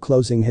 Naruto,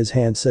 closing his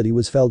hand, said he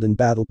was felled in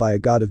battle by a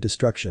god of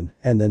destruction,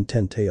 and then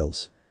 10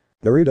 tails.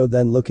 Naruto,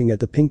 then looking at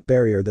the pink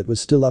barrier that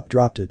was still up,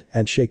 dropped it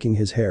and shaking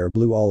his hair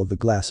blew all of the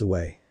glass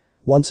away.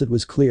 Once it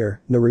was clear,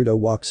 Naruto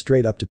walked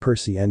straight up to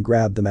Percy and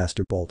grabbed the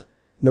Master Bolt.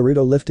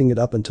 Naruto, lifting it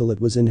up until it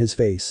was in his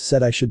face,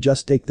 said, "I should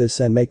just take this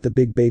and make the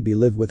big baby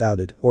live without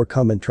it, or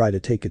come and try to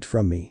take it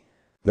from me."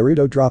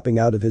 Naruto, dropping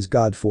out of his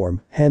god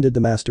form, handed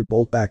the Master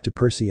Bolt back to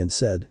Percy and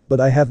said,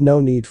 "But I have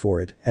no need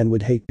for it and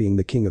would hate being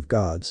the king of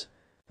gods."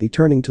 He,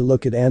 turning to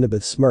look at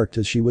Annabeth, smirked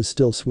as she was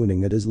still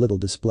swooning at his little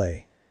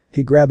display.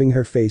 He, grabbing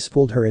her face,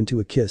 pulled her into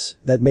a kiss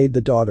that made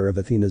the daughter of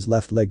Athena's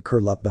left leg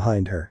curl up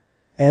behind her.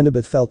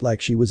 Annabeth felt like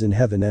she was in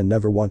heaven and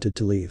never wanted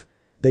to leave.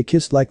 They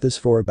kissed like this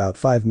for about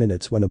 5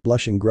 minutes when a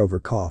blushing Grover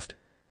coughed.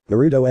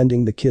 Naruto,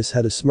 ending the kiss,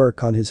 had a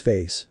smirk on his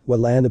face,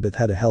 while Annabeth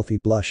had a healthy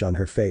blush on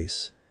her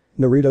face.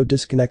 Naruto,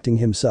 disconnecting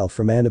himself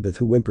from Annabeth,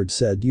 who whimpered,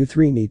 said, "You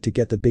three need to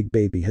get the big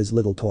baby his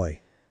little toy."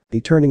 He,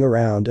 turning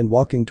around and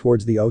walking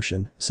towards the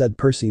ocean, said,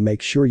 "Percy,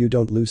 make sure you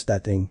don't lose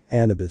that thing.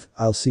 Annabeth,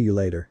 I'll see you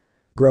later.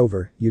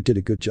 Grover, you did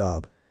a good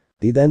job."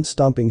 He then,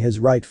 stomping his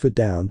right foot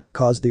down,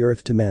 caused the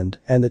earth to mend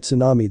and the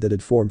tsunami that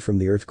had formed from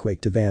the earthquake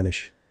to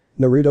vanish.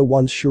 Naruto,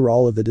 once sure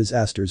all of the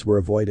disasters were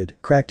avoided,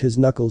 cracked his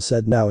knuckles,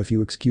 said, "Now if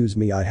you excuse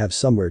me, I have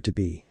somewhere to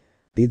be."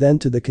 He then,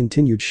 to the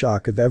continued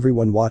shock of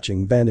everyone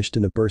watching, vanished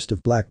in a burst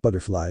of black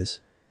butterflies.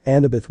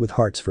 Annabeth, with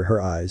hearts for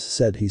her eyes,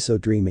 said, "He's so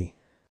dreamy."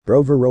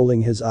 Grover,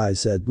 rolling his eyes,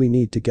 said, "We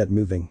need to get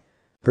moving."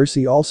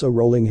 Percy, also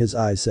rolling his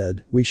eyes,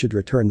 said, "We should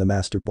return the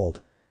Master Bolt."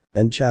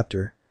 End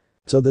chapter.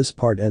 So this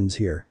part ends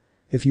here.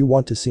 If you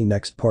want to see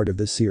next part of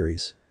this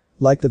series,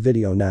 like the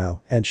video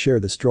now and share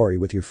the story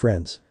with your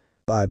friends.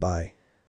 Bye bye.